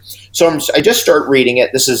 1849. So I just start reading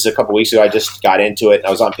it. This is a couple weeks ago. I just got into it, and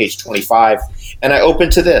I was on page 25. And I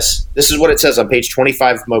opened to this. This is what it says on page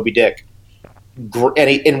 25 of Moby Dick.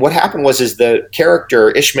 And what happened was the character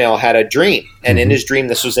Ishmael had a dream, and in his dream,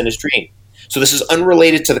 this was in his dream. So this is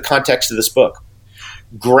unrelated to the context of this book.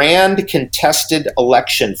 Grand contested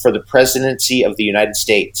election for the presidency of the United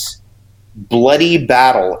States. Bloody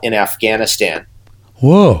battle in Afghanistan.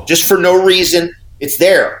 Whoa! Just for no reason. It's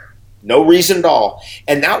there. No reason at all.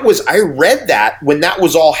 And I read that when that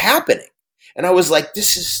was all happening, and I was like,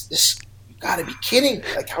 this. Got to be kidding.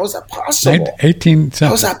 Like, how is that possible? 18 something.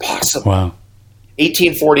 How is that possible? Wow.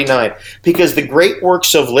 1849. Because the great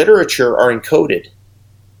works of literature are encoded.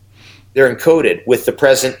 They're encoded with the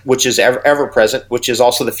present, which is ever present, which is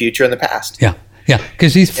also the future and the past. Yeah.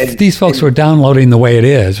 Because these folks were downloading the way it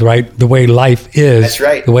is, right? The way life is. That's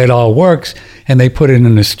right. The way it all works, and they put it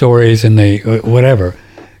in the stories and they whatever.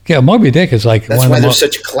 Yeah, Moby Dick is like that's one why of the they're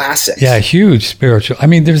such classics. Yeah, huge spiritual. I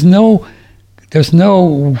mean, there's no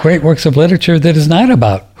great works of literature that is not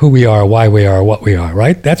about who we are, why we are, what we are,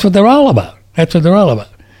 right? That's what they're all about.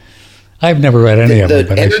 I've never read any of them.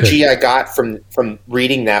 The energy I got from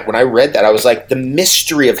reading that, when I read that, I was like, the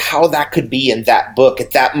mystery of how that could be in that book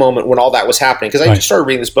at that moment when all that was happening. Because I just started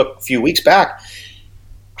reading this book a few weeks back.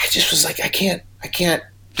 I just was like, I can't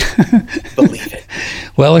believe it.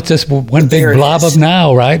 Well, it's just one big blob of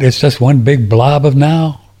now, right? It's just one big blob of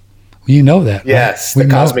now. You know that, yes, right?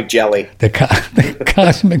 The cosmic jelly. The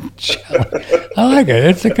cosmic jelly. I like it.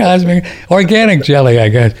 It's the cosmic, organic jelly, I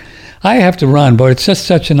guess. I have to run, but it's just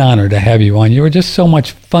such an honor to have you on. You were just so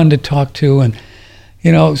much fun to talk to, and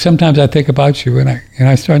sometimes I think about you, and I'm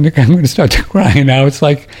going to start to cry now. It's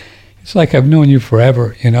like I've known you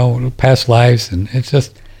forever, past lives, and it's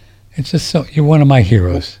just so you're one of my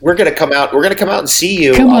heroes. We're going to come out. We're going to come out and see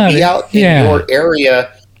you. I'll be out in your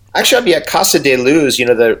area. Actually, I'll be at Casa de Luz, the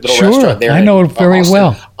little restaurant there. I know it very Austin,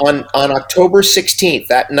 well. On October 16th,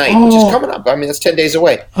 that night, which is coming up. I mean, that's 10 days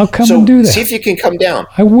away. I'll come and do that. See if you can come down.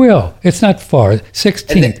 I will. It's not far.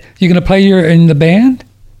 16th. You going to play in the band?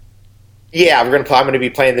 Yeah, I'm going to be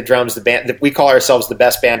playing the drums. The band, we call ourselves the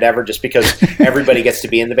best band ever, just because everybody gets to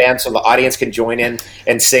be in the band, so the audience can join in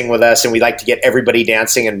and sing with us. And we like to get everybody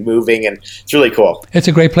dancing and moving, and it's really cool. It's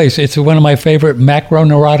a great place. It's one of my favorite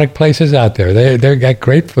macroneurotic places out there. They got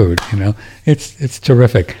great food. It's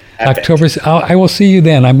terrific. October. I will see you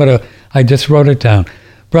then. I just wrote it down,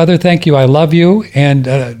 brother. Thank you. I love you. And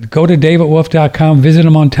go to davidwolf.com. Visit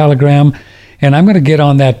him on Telegram. And I'm going to get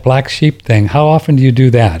on that black sheep thing. How often do you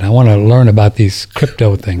do that? I want to learn about these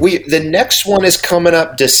crypto things. The next one is coming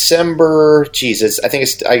up December. Jesus, I think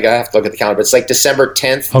I have to look at the calendar. But it's like December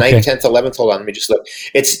 10th, 9th, 10th, 11th. Hold on, let me just look.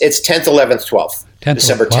 It's 10th, 11th, 12th.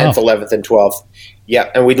 December 10th, 11th, and 12th.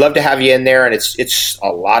 Yeah, and we'd love to have you in there, and it's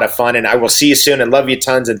a lot of fun. And I will see you soon, and love you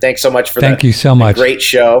tons. And thanks so much for Thank you so much. Great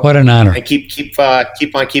show. What an honor. And keep on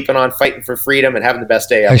keeping on, fighting for freedom, and having the best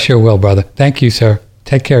day ever. I sure will, brother. Thank you, sir.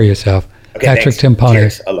 Take care of yourself. Okay, Patrick thanks.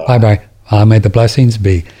 Timpone. Bye-bye. May the blessings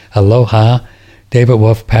be. Aloha. David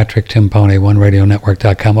Wolf, Patrick Timpone,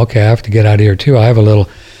 OneRadioNetwork.com. Okay, I have to get out of here, too. I have a little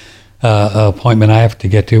appointment I have to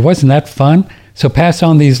get to. Wasn't that fun? So pass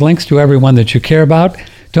on these links to everyone that you care about.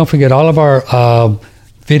 Don't forget, all of our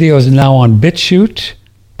videos are now on BitChute.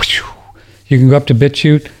 You can go up to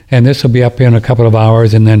BitChute, and this will be up in a couple of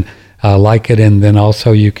hours, and then like it, and then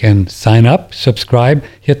also you can sign up, subscribe,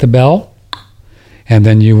 hit the bell, and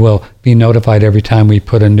then you will be notified every time we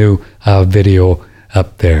put a new video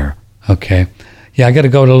up there. Okay. Yeah, I got to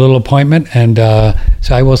go to a little appointment, and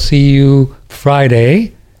so I will see you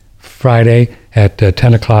Friday at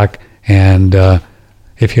 10 o'clock. And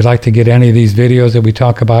if you'd like to get any of these videos that we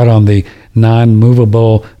talk about on the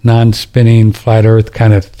non-movable, non-spinning, flat earth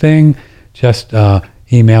kind of thing, just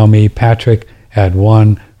email me, Patrick, at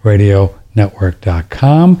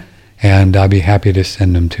OneRadioNetwork.com, and I'll be happy to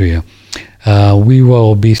send them to you. We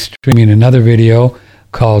will be streaming another video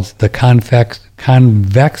called The Convex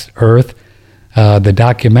Earth, the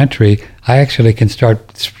documentary. I actually can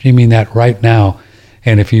start streaming that right now.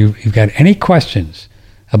 And if you've got any questions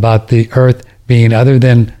about the Earth being other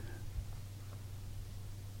than,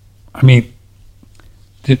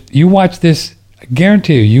 you watch this, I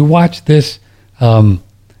guarantee you watch this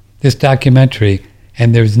this documentary,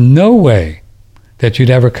 and there's no way that you'd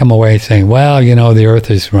ever come away saying, well, the Earth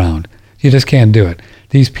is round. You just can't do it.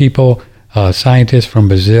 These people, scientists from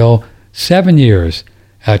Brazil, 7 years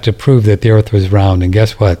to prove that the Earth was round, and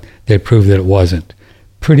guess what? They proved that it wasn't.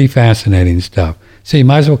 Pretty fascinating stuff. So you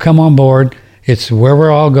might as well come on board. It's where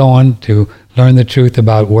we're all going to learn the truth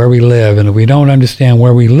about where we live, and if we don't understand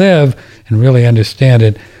where we live and really understand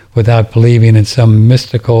it without believing in some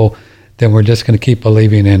mystical, then we're just going to keep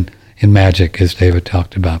believing in magic, as David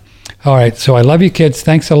talked about. All right, so I love you, kids.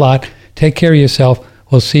 Thanks a lot. Take care of yourself.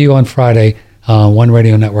 We'll see you on Friday on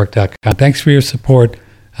OneRadioNetwork.com. Thanks for your support.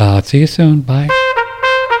 See you soon. Bye.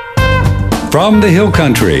 From the Hill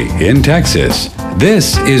Country in Texas,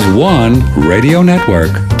 this is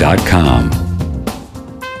OneRadioNetwork.com.